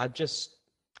yeah, I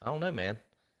don't know, man.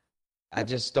 I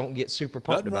just don't get super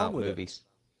pumped Nothing wrong about with it. movies.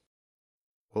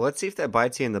 Well, let's see if that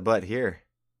bites you in the butt here.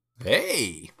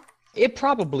 Hey, it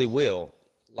probably will.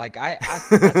 Like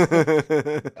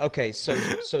okay,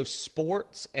 so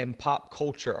sports and pop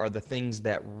culture are the things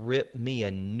that rip me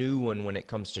a new one when it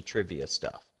comes to trivia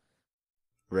stuff.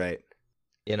 Right.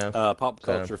 You know, pop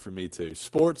culture for me too.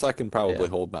 Sports, I can probably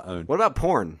hold my own. What about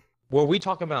porn? Were we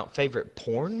talking about favorite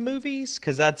porn movies?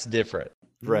 Because that's different.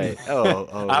 Right. I've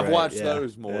right, watched yeah,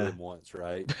 those more yeah. than once,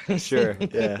 right? Sure.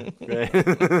 Yeah.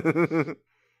 Right.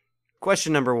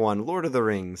 Question number 1: Lord of the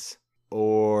Rings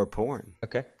or porn?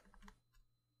 Okay.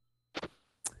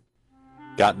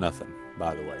 Got nothing,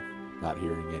 by the way. Not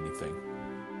hearing anything.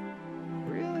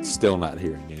 Really? Still not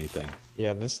hearing anything.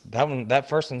 Yeah, that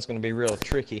first one's going to be real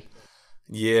tricky.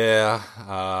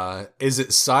 Yeah. Is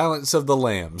it Silence of the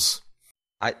Lambs?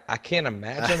 I can't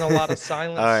imagine a lot of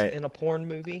silence All right. in a porn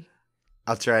movie.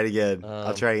 I'll try it again.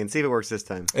 I'll try it again. See if it works this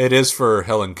time. It is for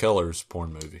Helen Keller's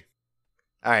porn movie.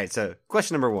 All right. So,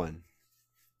 question number 1.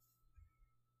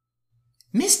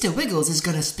 Mr. Wiggles is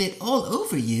gonna spit all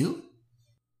over you.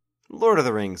 Lord of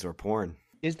the Rings or porn?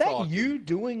 Is that you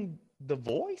doing the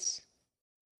voice?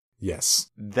 Yes.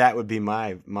 That would be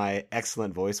my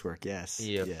excellent voice work. Yes.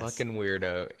 You yes. fucking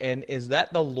weirdo. And is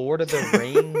that the Lord of the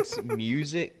Rings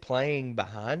music playing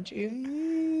behind you?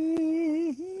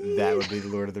 That would be the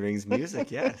Lord of the Rings music.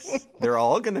 Yes. They're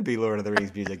all going to be Lord of the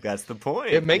Rings music. That's the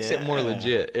point. It makes it more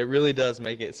legit. It really does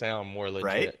make it sound more legit.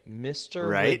 Right? Mr.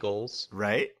 Right? Wiggles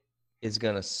is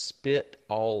going to spit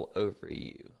all over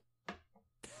you.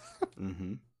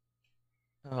 Mm-hmm.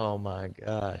 Oh my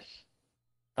gosh.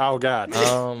 Oh God.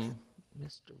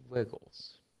 Mr.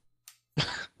 Wiggles.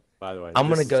 By the way, I'm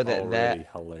gonna this go is that already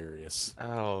hilarious.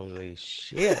 Holy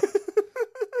shit.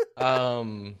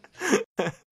 Mr.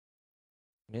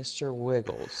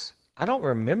 Wiggles. I don't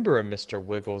remember a Mr.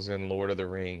 Wiggles in Lord of the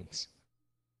Rings.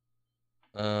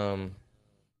 That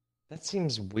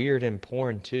seems weird in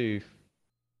porn too.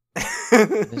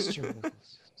 Mr.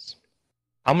 Wiggles.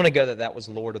 I'm gonna go that was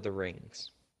Lord of the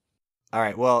Rings. All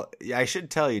right. Well, I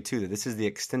should tell you too that this is the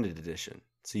extended edition,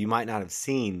 so you might not have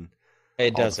seen.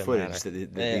 It all the doesn't footage matter.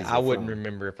 that these I are wouldn't from.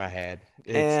 remember if I had.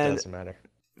 It And doesn't matter.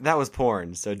 That was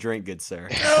porn, so drink, good sir.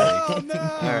 Oh, no.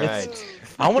 All right.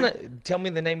 I want to tell me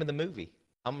the name of the movie.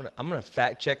 I'm gonna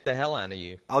fact check the hell out of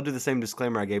you. I'll do the same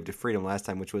disclaimer I gave to Freedom last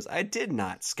time, which was I did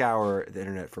not scour the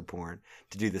internet for porn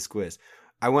to do this quiz.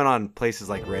 I went on places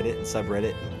like Reddit and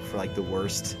subreddit for like the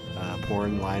worst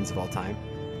porn lines of all time.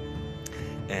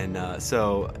 And that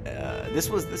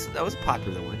was a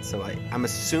popular one. So I'm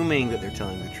assuming that they're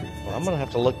telling the truth. Well, I'm gonna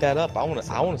have to look that up. I want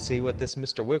to see what this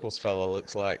Mr. Wiggles fellow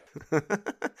looks like.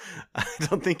 I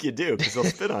don't think you do, because they'll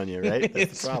spit on you, right?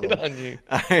 That's the problem. Spit on you.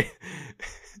 All right.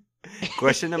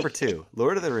 Question number 2: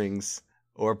 Lord of the Rings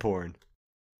or porn?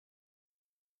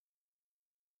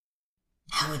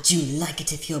 How would you like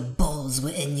it if your balls were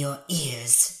in your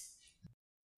ears?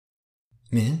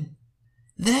 Men?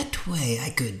 That way I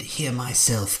could hear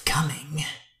myself coming.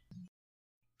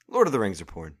 Lord of the Rings or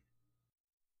porn?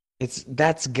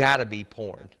 That's gotta be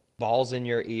porn. Balls in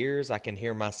your ears, I can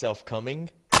hear myself coming.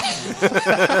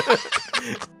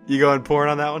 You going porn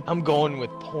on that one? I'm going with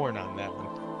porn on that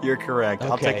one. You're correct.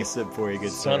 Okay. I'll take a sip for you,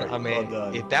 good sir. Well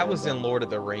done. If that was well in Lord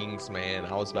of the Rings, man,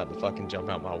 I was about to fucking jump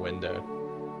out my window.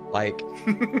 Like,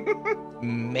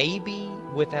 maybe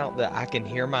without the I can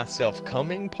hear myself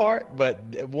coming part, but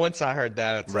once I heard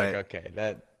that, it's like, okay,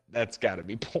 that's got to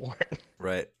be porn.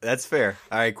 Right. That's fair.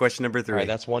 All right, question number 3. All right,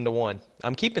 that's 1-1.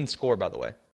 I'm keeping score, by the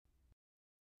way.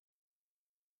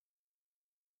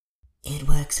 It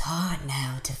works hard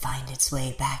now to find its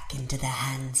way back into the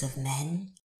hands of men.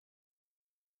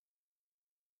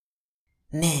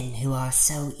 Men who are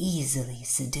so easily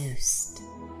seduced.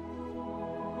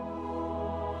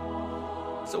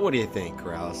 So what do you think,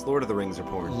 Corrals? Lord of the Rings or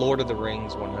porn? Lord of the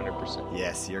Rings, 100%.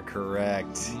 Yes, you're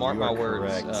correct. Mark my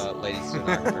words, ladies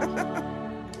stenographers.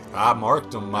 I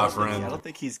marked them, my friend. I don't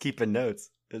think he's keeping notes,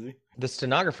 is he? The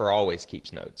stenographer always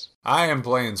keeps notes. I am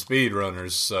playing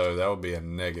speedrunners, so that would be a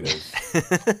negative.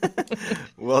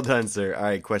 Well done, sir. All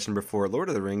right, question number 4. Lord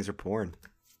of the Rings or porn?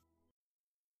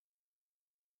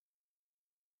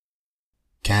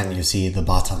 Can you see the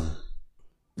bottom?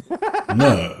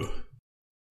 No.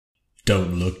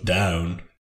 Don't look down.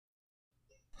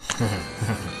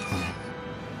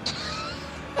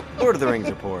 Lord of the Rings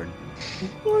or porn?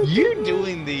 You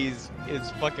doing these is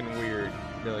fucking weird,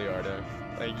 Miliardo.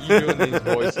 Like, you doing these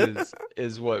voices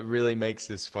is what really makes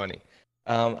this funny.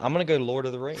 I'm going to go Lord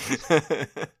of the Rings.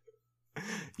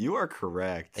 You are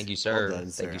correct. Thank you, sir. Well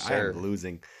done, sir. Thank you, sir. I am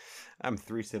losing. I'm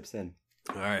 3 sips in.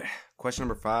 All right. Question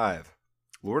number 5.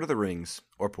 Lord of the Rings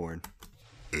or porn?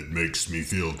 It makes me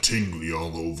feel tingly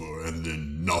all over and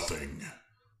then nothing.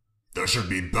 There should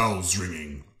be bells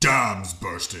ringing, dams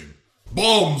bursting,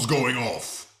 bombs going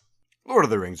off. Lord of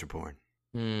the Rings or porn?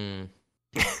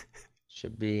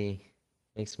 Should be...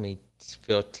 Makes me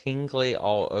feel tingly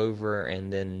all over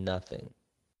and then nothing.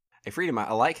 Hey, Freedom,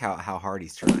 I like how hard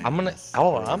he's trying. I'm gonna... he's I'm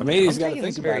got to taking think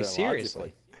this very about it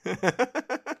seriously.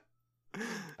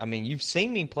 I mean, you've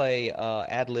seen me play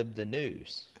Ad-Lib the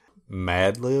News.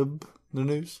 Mad Lib the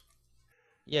News?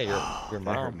 Yeah, your mom.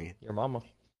 That hurt me. Your mama.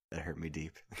 That hurt me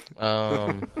deep.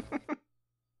 Can't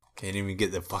even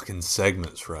get the fucking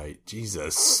segments right.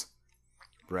 Jesus.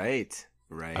 Right.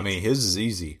 I mean, his is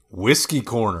easy. Whiskey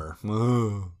Corner.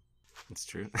 That's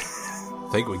true. I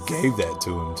think we gave that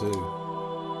to him, too.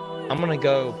 I'm going to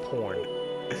go porn.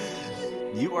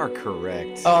 You are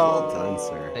correct. Well done,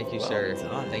 sir. Thank you, sir.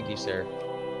 Thank you, sir.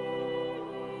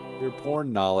 Your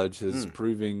porn knowledge is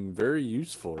proving very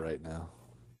useful right now.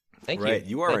 Thank you. Right,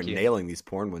 you are nailing these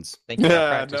porn ones. Thank you.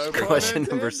 Question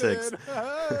number 6.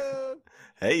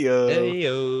 Hey yo. Hey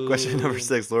yo. Question number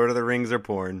 6. Lord of the Rings or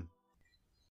porn?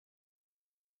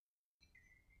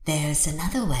 There's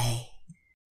another way.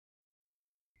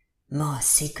 More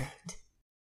secret.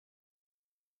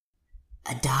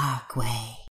 A dark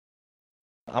way.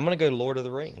 I'm going to go Lord of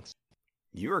the Rings.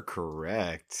 You are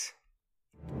correct.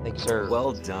 Thank you, sir.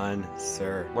 Well done,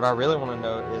 sir. What I really want to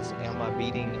know is, am I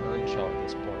beating Earnshaw at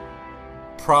this point?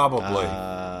 Probably.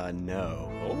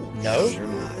 No. Oh, no? You're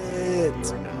not.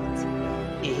 You're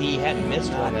not. He hadn't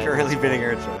missed one. Currently beating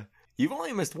Earnshaw. You've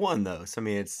only missed one, though. So, I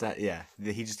mean, it's not, yeah.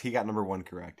 He got number 1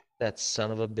 correct. That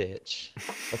son of a bitch.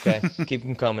 Okay, keep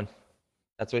him coming.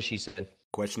 That's what she said.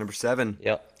 Question number 7.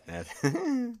 Yep.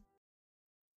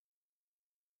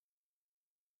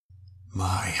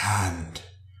 My hand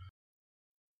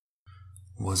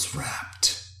was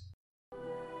wrapped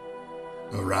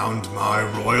around my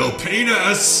royal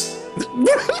penis.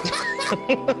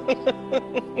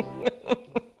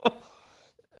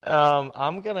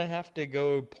 I'm gonna have to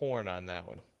go porn on that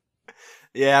one.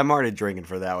 Yeah, I'm already drinking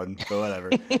for that one, but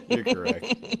whatever. You're correct.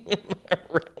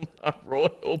 Around my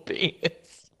royal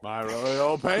penis. My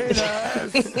royal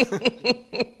penis.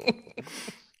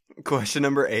 Question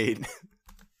number 8.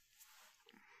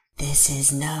 This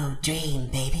is no dream,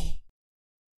 baby.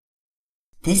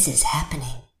 This is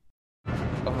happening.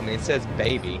 Oh, I mean, it says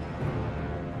baby.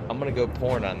 I'm gonna go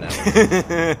porn on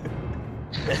that one.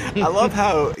 I love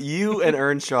how you and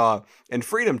Earnshaw and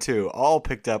Freedom too all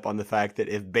picked up on the fact that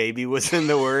if baby was in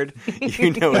the word,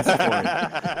 you know it's porn.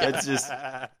 That's just,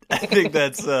 I think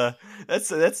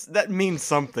that means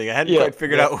something. I hadn't quite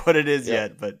figured out what it is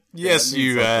yet, but yes,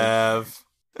 you have.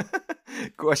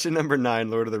 Question number 9: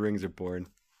 Lord of the Rings are porn.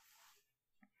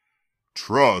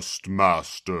 Trust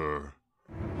Master.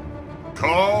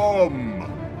 Come.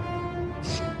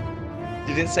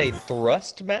 You didn't say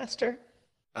Thrust Master?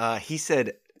 He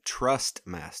said Trust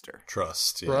Master.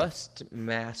 Trust. Yeah. Trust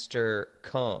Master,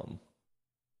 come.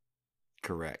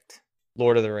 Correct.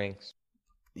 Lord of the Rings.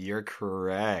 You're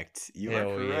correct. You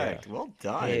Hell are correct. Yeah. Well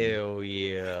done. Hell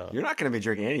yeah. You're not going to be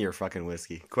drinking any of your fucking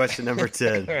whiskey. Question number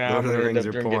 10. I'm Lord of the Rings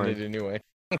are drinking porn. it anyway.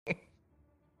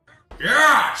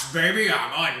 Yes, baby,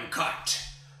 I'm uncut.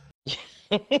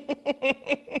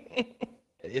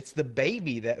 It's the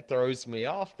baby that throws me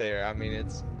off there. I mean,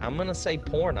 I'm going to say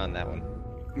porn on that one.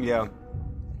 Yeah.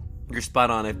 You're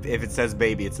spot on. If it says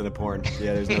baby, it's in a porn.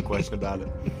 Yeah, there's no question about it.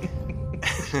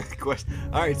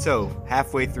 All right, so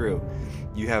halfway through,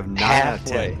 you have 9 out of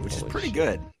 10, which is pretty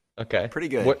good. Okay. Pretty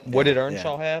good. What did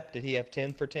Earnshaw have? Did he have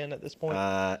 10 for 10 at this point?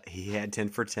 He had 10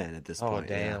 for 10 at this point. Oh,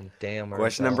 damn. Yeah. Damn.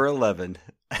 Question Earnshaw. number 11.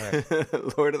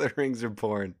 Right. Lord of the Rings are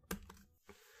porn.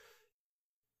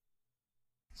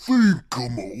 Think a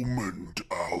moment,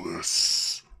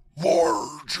 Alice.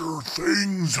 Larger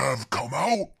things have come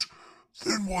out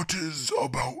than what is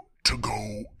about to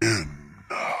go in.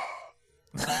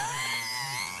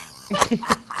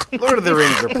 Lord of the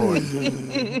Rings are porn.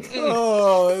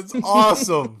 Oh, that's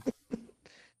awesome.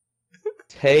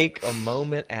 Take a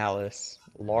moment, Alice.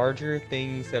 Larger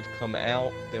things have come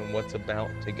out than what's about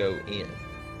to go in.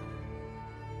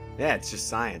 Yeah, it's just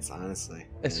science, honestly.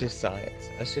 It's just science.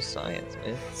 That's just science,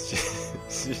 man.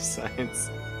 It's just science.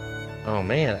 Oh,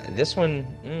 man. This one,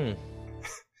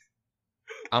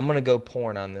 I'm going to go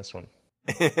porn on this one.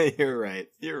 You're right.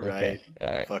 You're right. All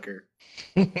right. Fucker.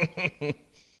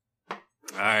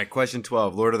 All right, question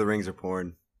 12. Lord of the Rings are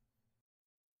porn.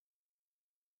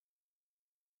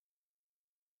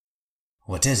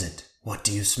 What is it? What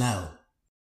do you smell?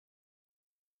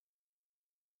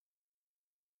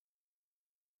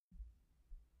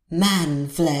 Man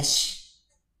flesh.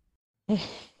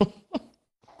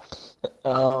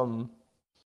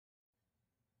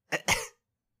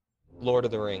 Lord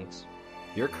of the Rings.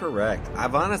 You're correct.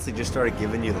 I've honestly just started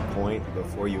giving you the point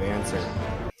before you answer,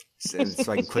 so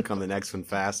I can click on the next one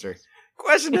faster.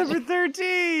 Question number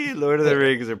 13. Lord of the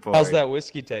Rings are porn. How's that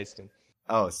whiskey tasting?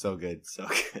 Oh, so good. So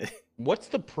good. What's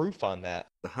the proof on that?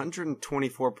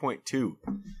 124.2.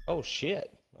 Oh, shit.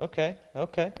 Okay.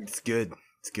 Okay. It's good.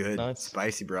 It's good. Nice.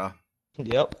 Spicy, bro.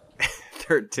 Yep.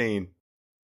 13.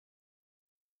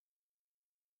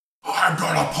 I'm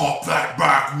gonna pop that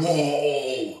back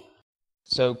wall.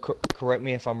 So, correct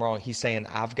me if I'm wrong. He's saying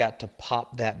I've got to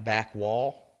pop that back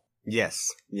wall? Yes.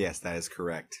 Yes, that is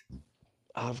correct.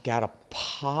 I've got to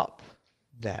pop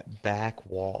that back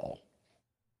wall.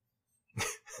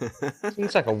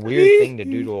 Seems like a weird thing to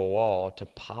do to a wall, to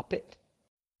pop it.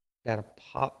 Got to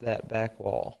pop that back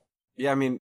wall. Yeah, I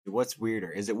mean, what's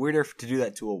weirder? Is it weirder to do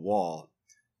that to a wall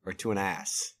or to an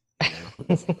ass? You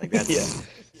know? Like that's, yeah,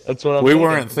 that's what I'm We thinking.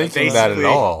 weren't thinking that at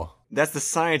all. That's the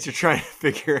science you're trying to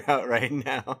figure out right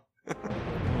now.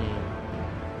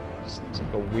 It's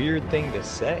like a weird thing to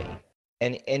say.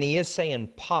 And he is saying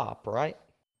pop, right?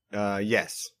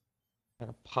 Yes.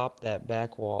 Gotta pop that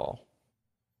back wall.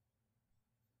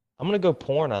 I'm gonna go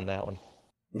porn on that one.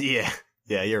 Yeah.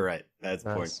 Yeah, you're right. That's the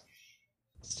Nice. point.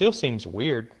 Still seems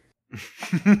weird.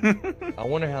 I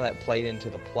wonder how that played into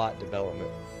the plot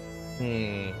development.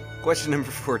 Question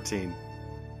number 14.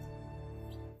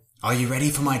 Are you ready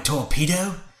for my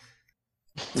torpedo?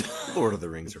 Lord of the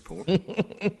Rings are porn.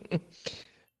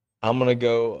 I'm gonna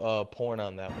go porn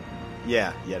on that one.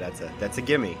 Yeah, that's a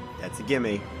gimme. That's a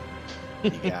gimme.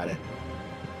 You got it.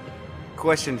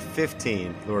 Question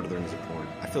 15. Lord of the Rings are porn.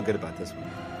 I feel good about this one.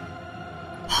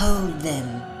 Hold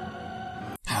them.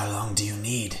 How long do you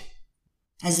need?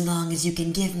 As long as you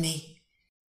can give me.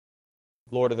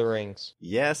 Lord of the Rings.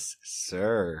 Yes,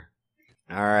 sir.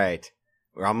 All right.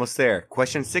 We're almost there.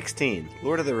 Question 16.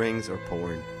 Lord of the Rings or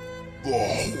porn?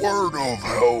 The word of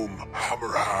Helm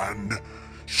Hammerhand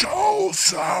shall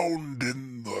sound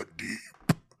in the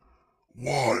deep.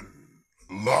 One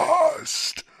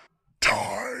last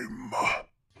time.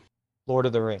 Lord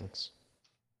of the Rings.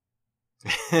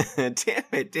 Damn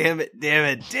it.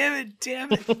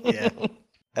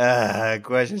 Yeah.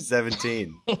 Question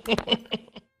 17.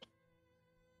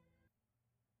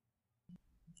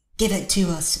 Give it to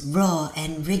us raw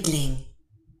and wriggling.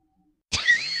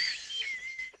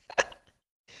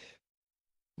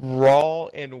 Raw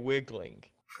and wiggling.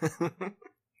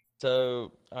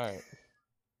 So, all right.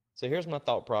 So here's my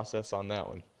thought process on that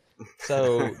one.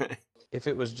 So if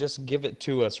it was just give it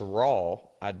to us raw,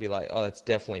 I'd be like, oh, that's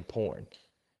definitely porn.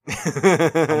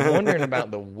 I'm wondering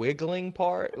about the wiggling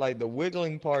part. Like, the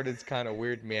wiggling part is kind of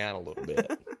weirding me out a little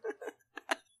bit.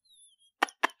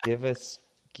 Give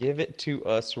it to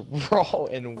us raw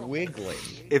and wiggling.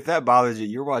 If that bothers you,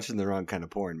 you're watching the wrong kind of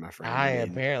porn, my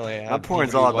friend. Apparently. My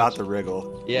porn's all about the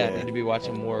wriggle. Yeah, I need to be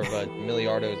watching more of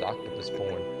Miliardo's octopus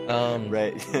porn.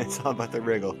 Right, it's all about the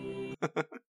wriggle.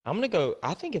 I'm gonna go.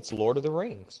 I think it's Lord of the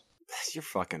Rings. You're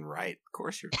fucking right. Of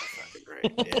course you're fucking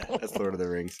right. Yeah, that's Lord of the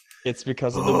Rings. It's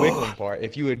because of the wiggling part.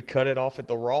 If you had cut it off at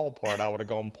the raw part, I would have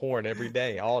gone porn every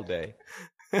day, all day.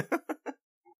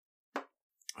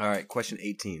 All right, question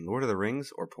 18. Lord of the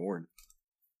Rings or porn?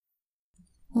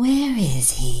 Where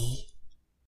is he?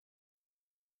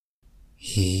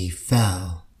 He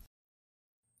fell.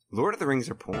 Lord of the Rings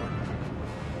or porn?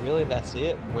 Really, that's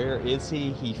it? Where is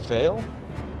he? He fell?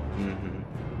 Mm-hmm.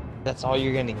 That's all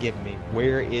you're going to give me.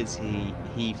 Where is he?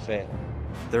 He fell.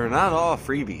 They're not all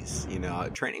freebies, you know.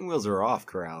 Training wheels are off,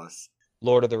 Corrales.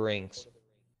 Lord of the Rings.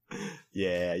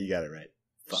 Yeah, you got it right.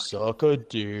 Fuck. Suck a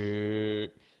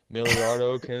dick.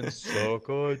 Miliardo can suck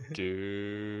a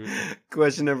dick.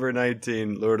 Question number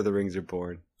 19. Lord of the Rings or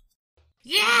porn?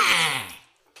 Yeah!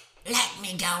 Let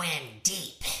me go in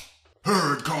deep.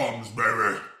 Here it comes,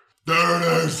 baby. There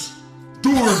it is.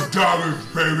 Doing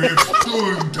damage, baby. It's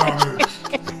doing damage.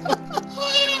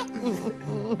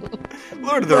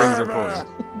 Lord of the Rings or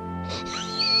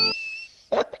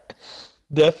porn?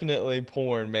 Definitely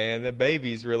porn, man. The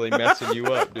baby's really messing you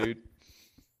up, dude.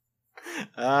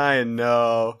 I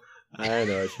know. I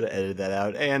should have edited that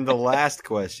out. And the last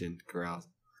question, Corral.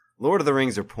 Lord of the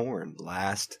Rings or porn?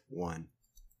 Last one.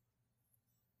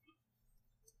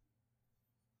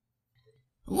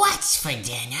 What's for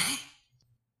dinner?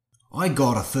 I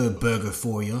got a fur burger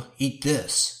for you. Eat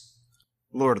this.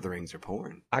 Lord of the Rings or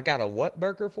porn? I got a what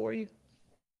burger for you?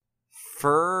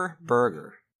 Fur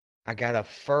burger. I got a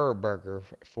fur burger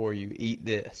for you. Eat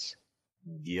this.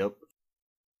 Yep.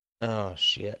 Oh,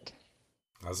 shit.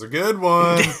 That's a good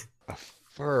one. A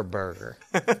fur burger.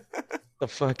 The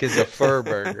fuck is a fur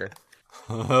burger?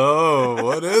 Oh,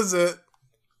 what is it?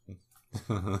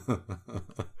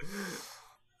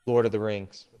 Lord of the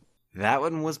Rings. That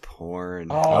one was porn.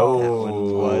 Oh. That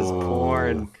one was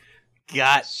porn.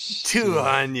 Got two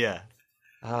on ya.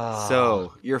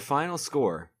 So, your final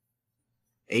score,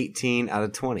 18 out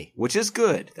of 20, which is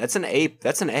good. That's an A.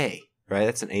 That's an A, right?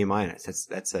 That's an A minus.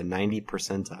 That's a 90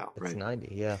 percentile, right? It's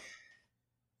 90, yeah.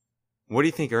 What do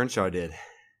you think Earnshaw did?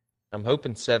 I'm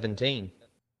hoping 17,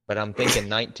 but I'm thinking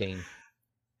 19.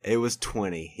 It was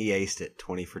 20. He aced it.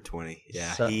 20 for 20.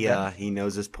 Yeah, he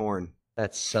knows his porn.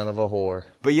 That son of a whore.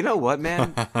 But you know what,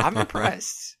 man? I'm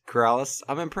impressed. Corrales,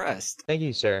 I'm impressed. Thank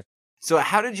you, sir. So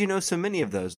how did you know so many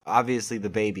of those? Obviously the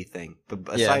baby thing.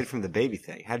 But aside from the baby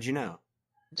thing, how did you know?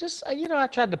 Just, I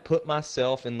tried to put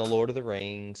myself in the Lord of the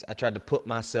Rings. I tried to put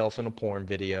myself in a porn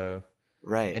video.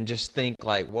 Right. And just think,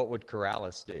 like, what would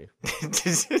Corrales do?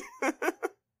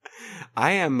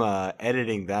 I am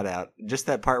editing that out. Just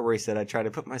that part where he said, I tried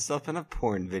to put myself in a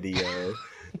porn video.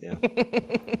 Yeah.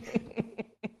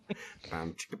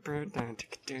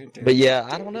 But yeah,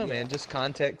 I don't know, man. Just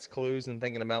context clues and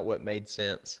thinking about what made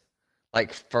sense.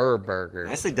 Like fur burger.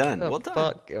 Nicely done. Well done.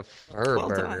 Fuck a fur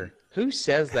burger. Done. Who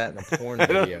says that in a porn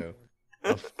video?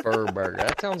 A fur burger.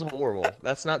 That sounds horrible.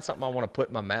 That's not something I want to put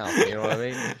in my mouth. You know what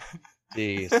I mean?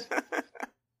 Jeez.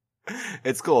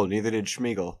 It's cool. Neither did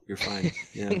Schmeagol. You're fine.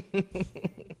 Yeah.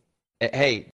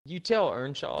 Hey, you tell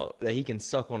Earnshaw that he can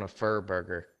suck on a fur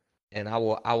burger, and I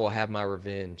will have my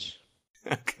revenge.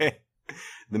 Okay.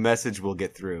 The message will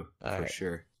get through for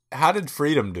sure. How did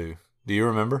Freedom do? Do you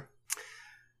remember?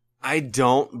 I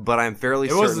don't, but I'm fairly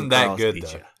certain it wasn't that good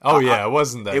though. Oh yeah, it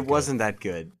wasn't that. It wasn't that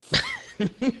good.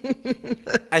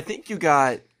 I think you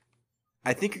got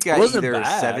either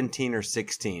bad. 17 or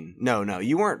 16. No,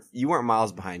 you weren't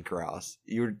miles behind Corrales.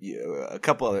 You were a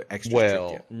couple other extra.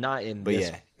 Well, not in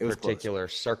this it was particular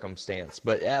circumstance,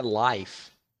 but at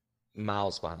life,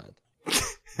 miles behind.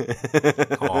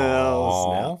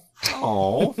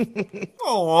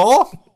 Oh,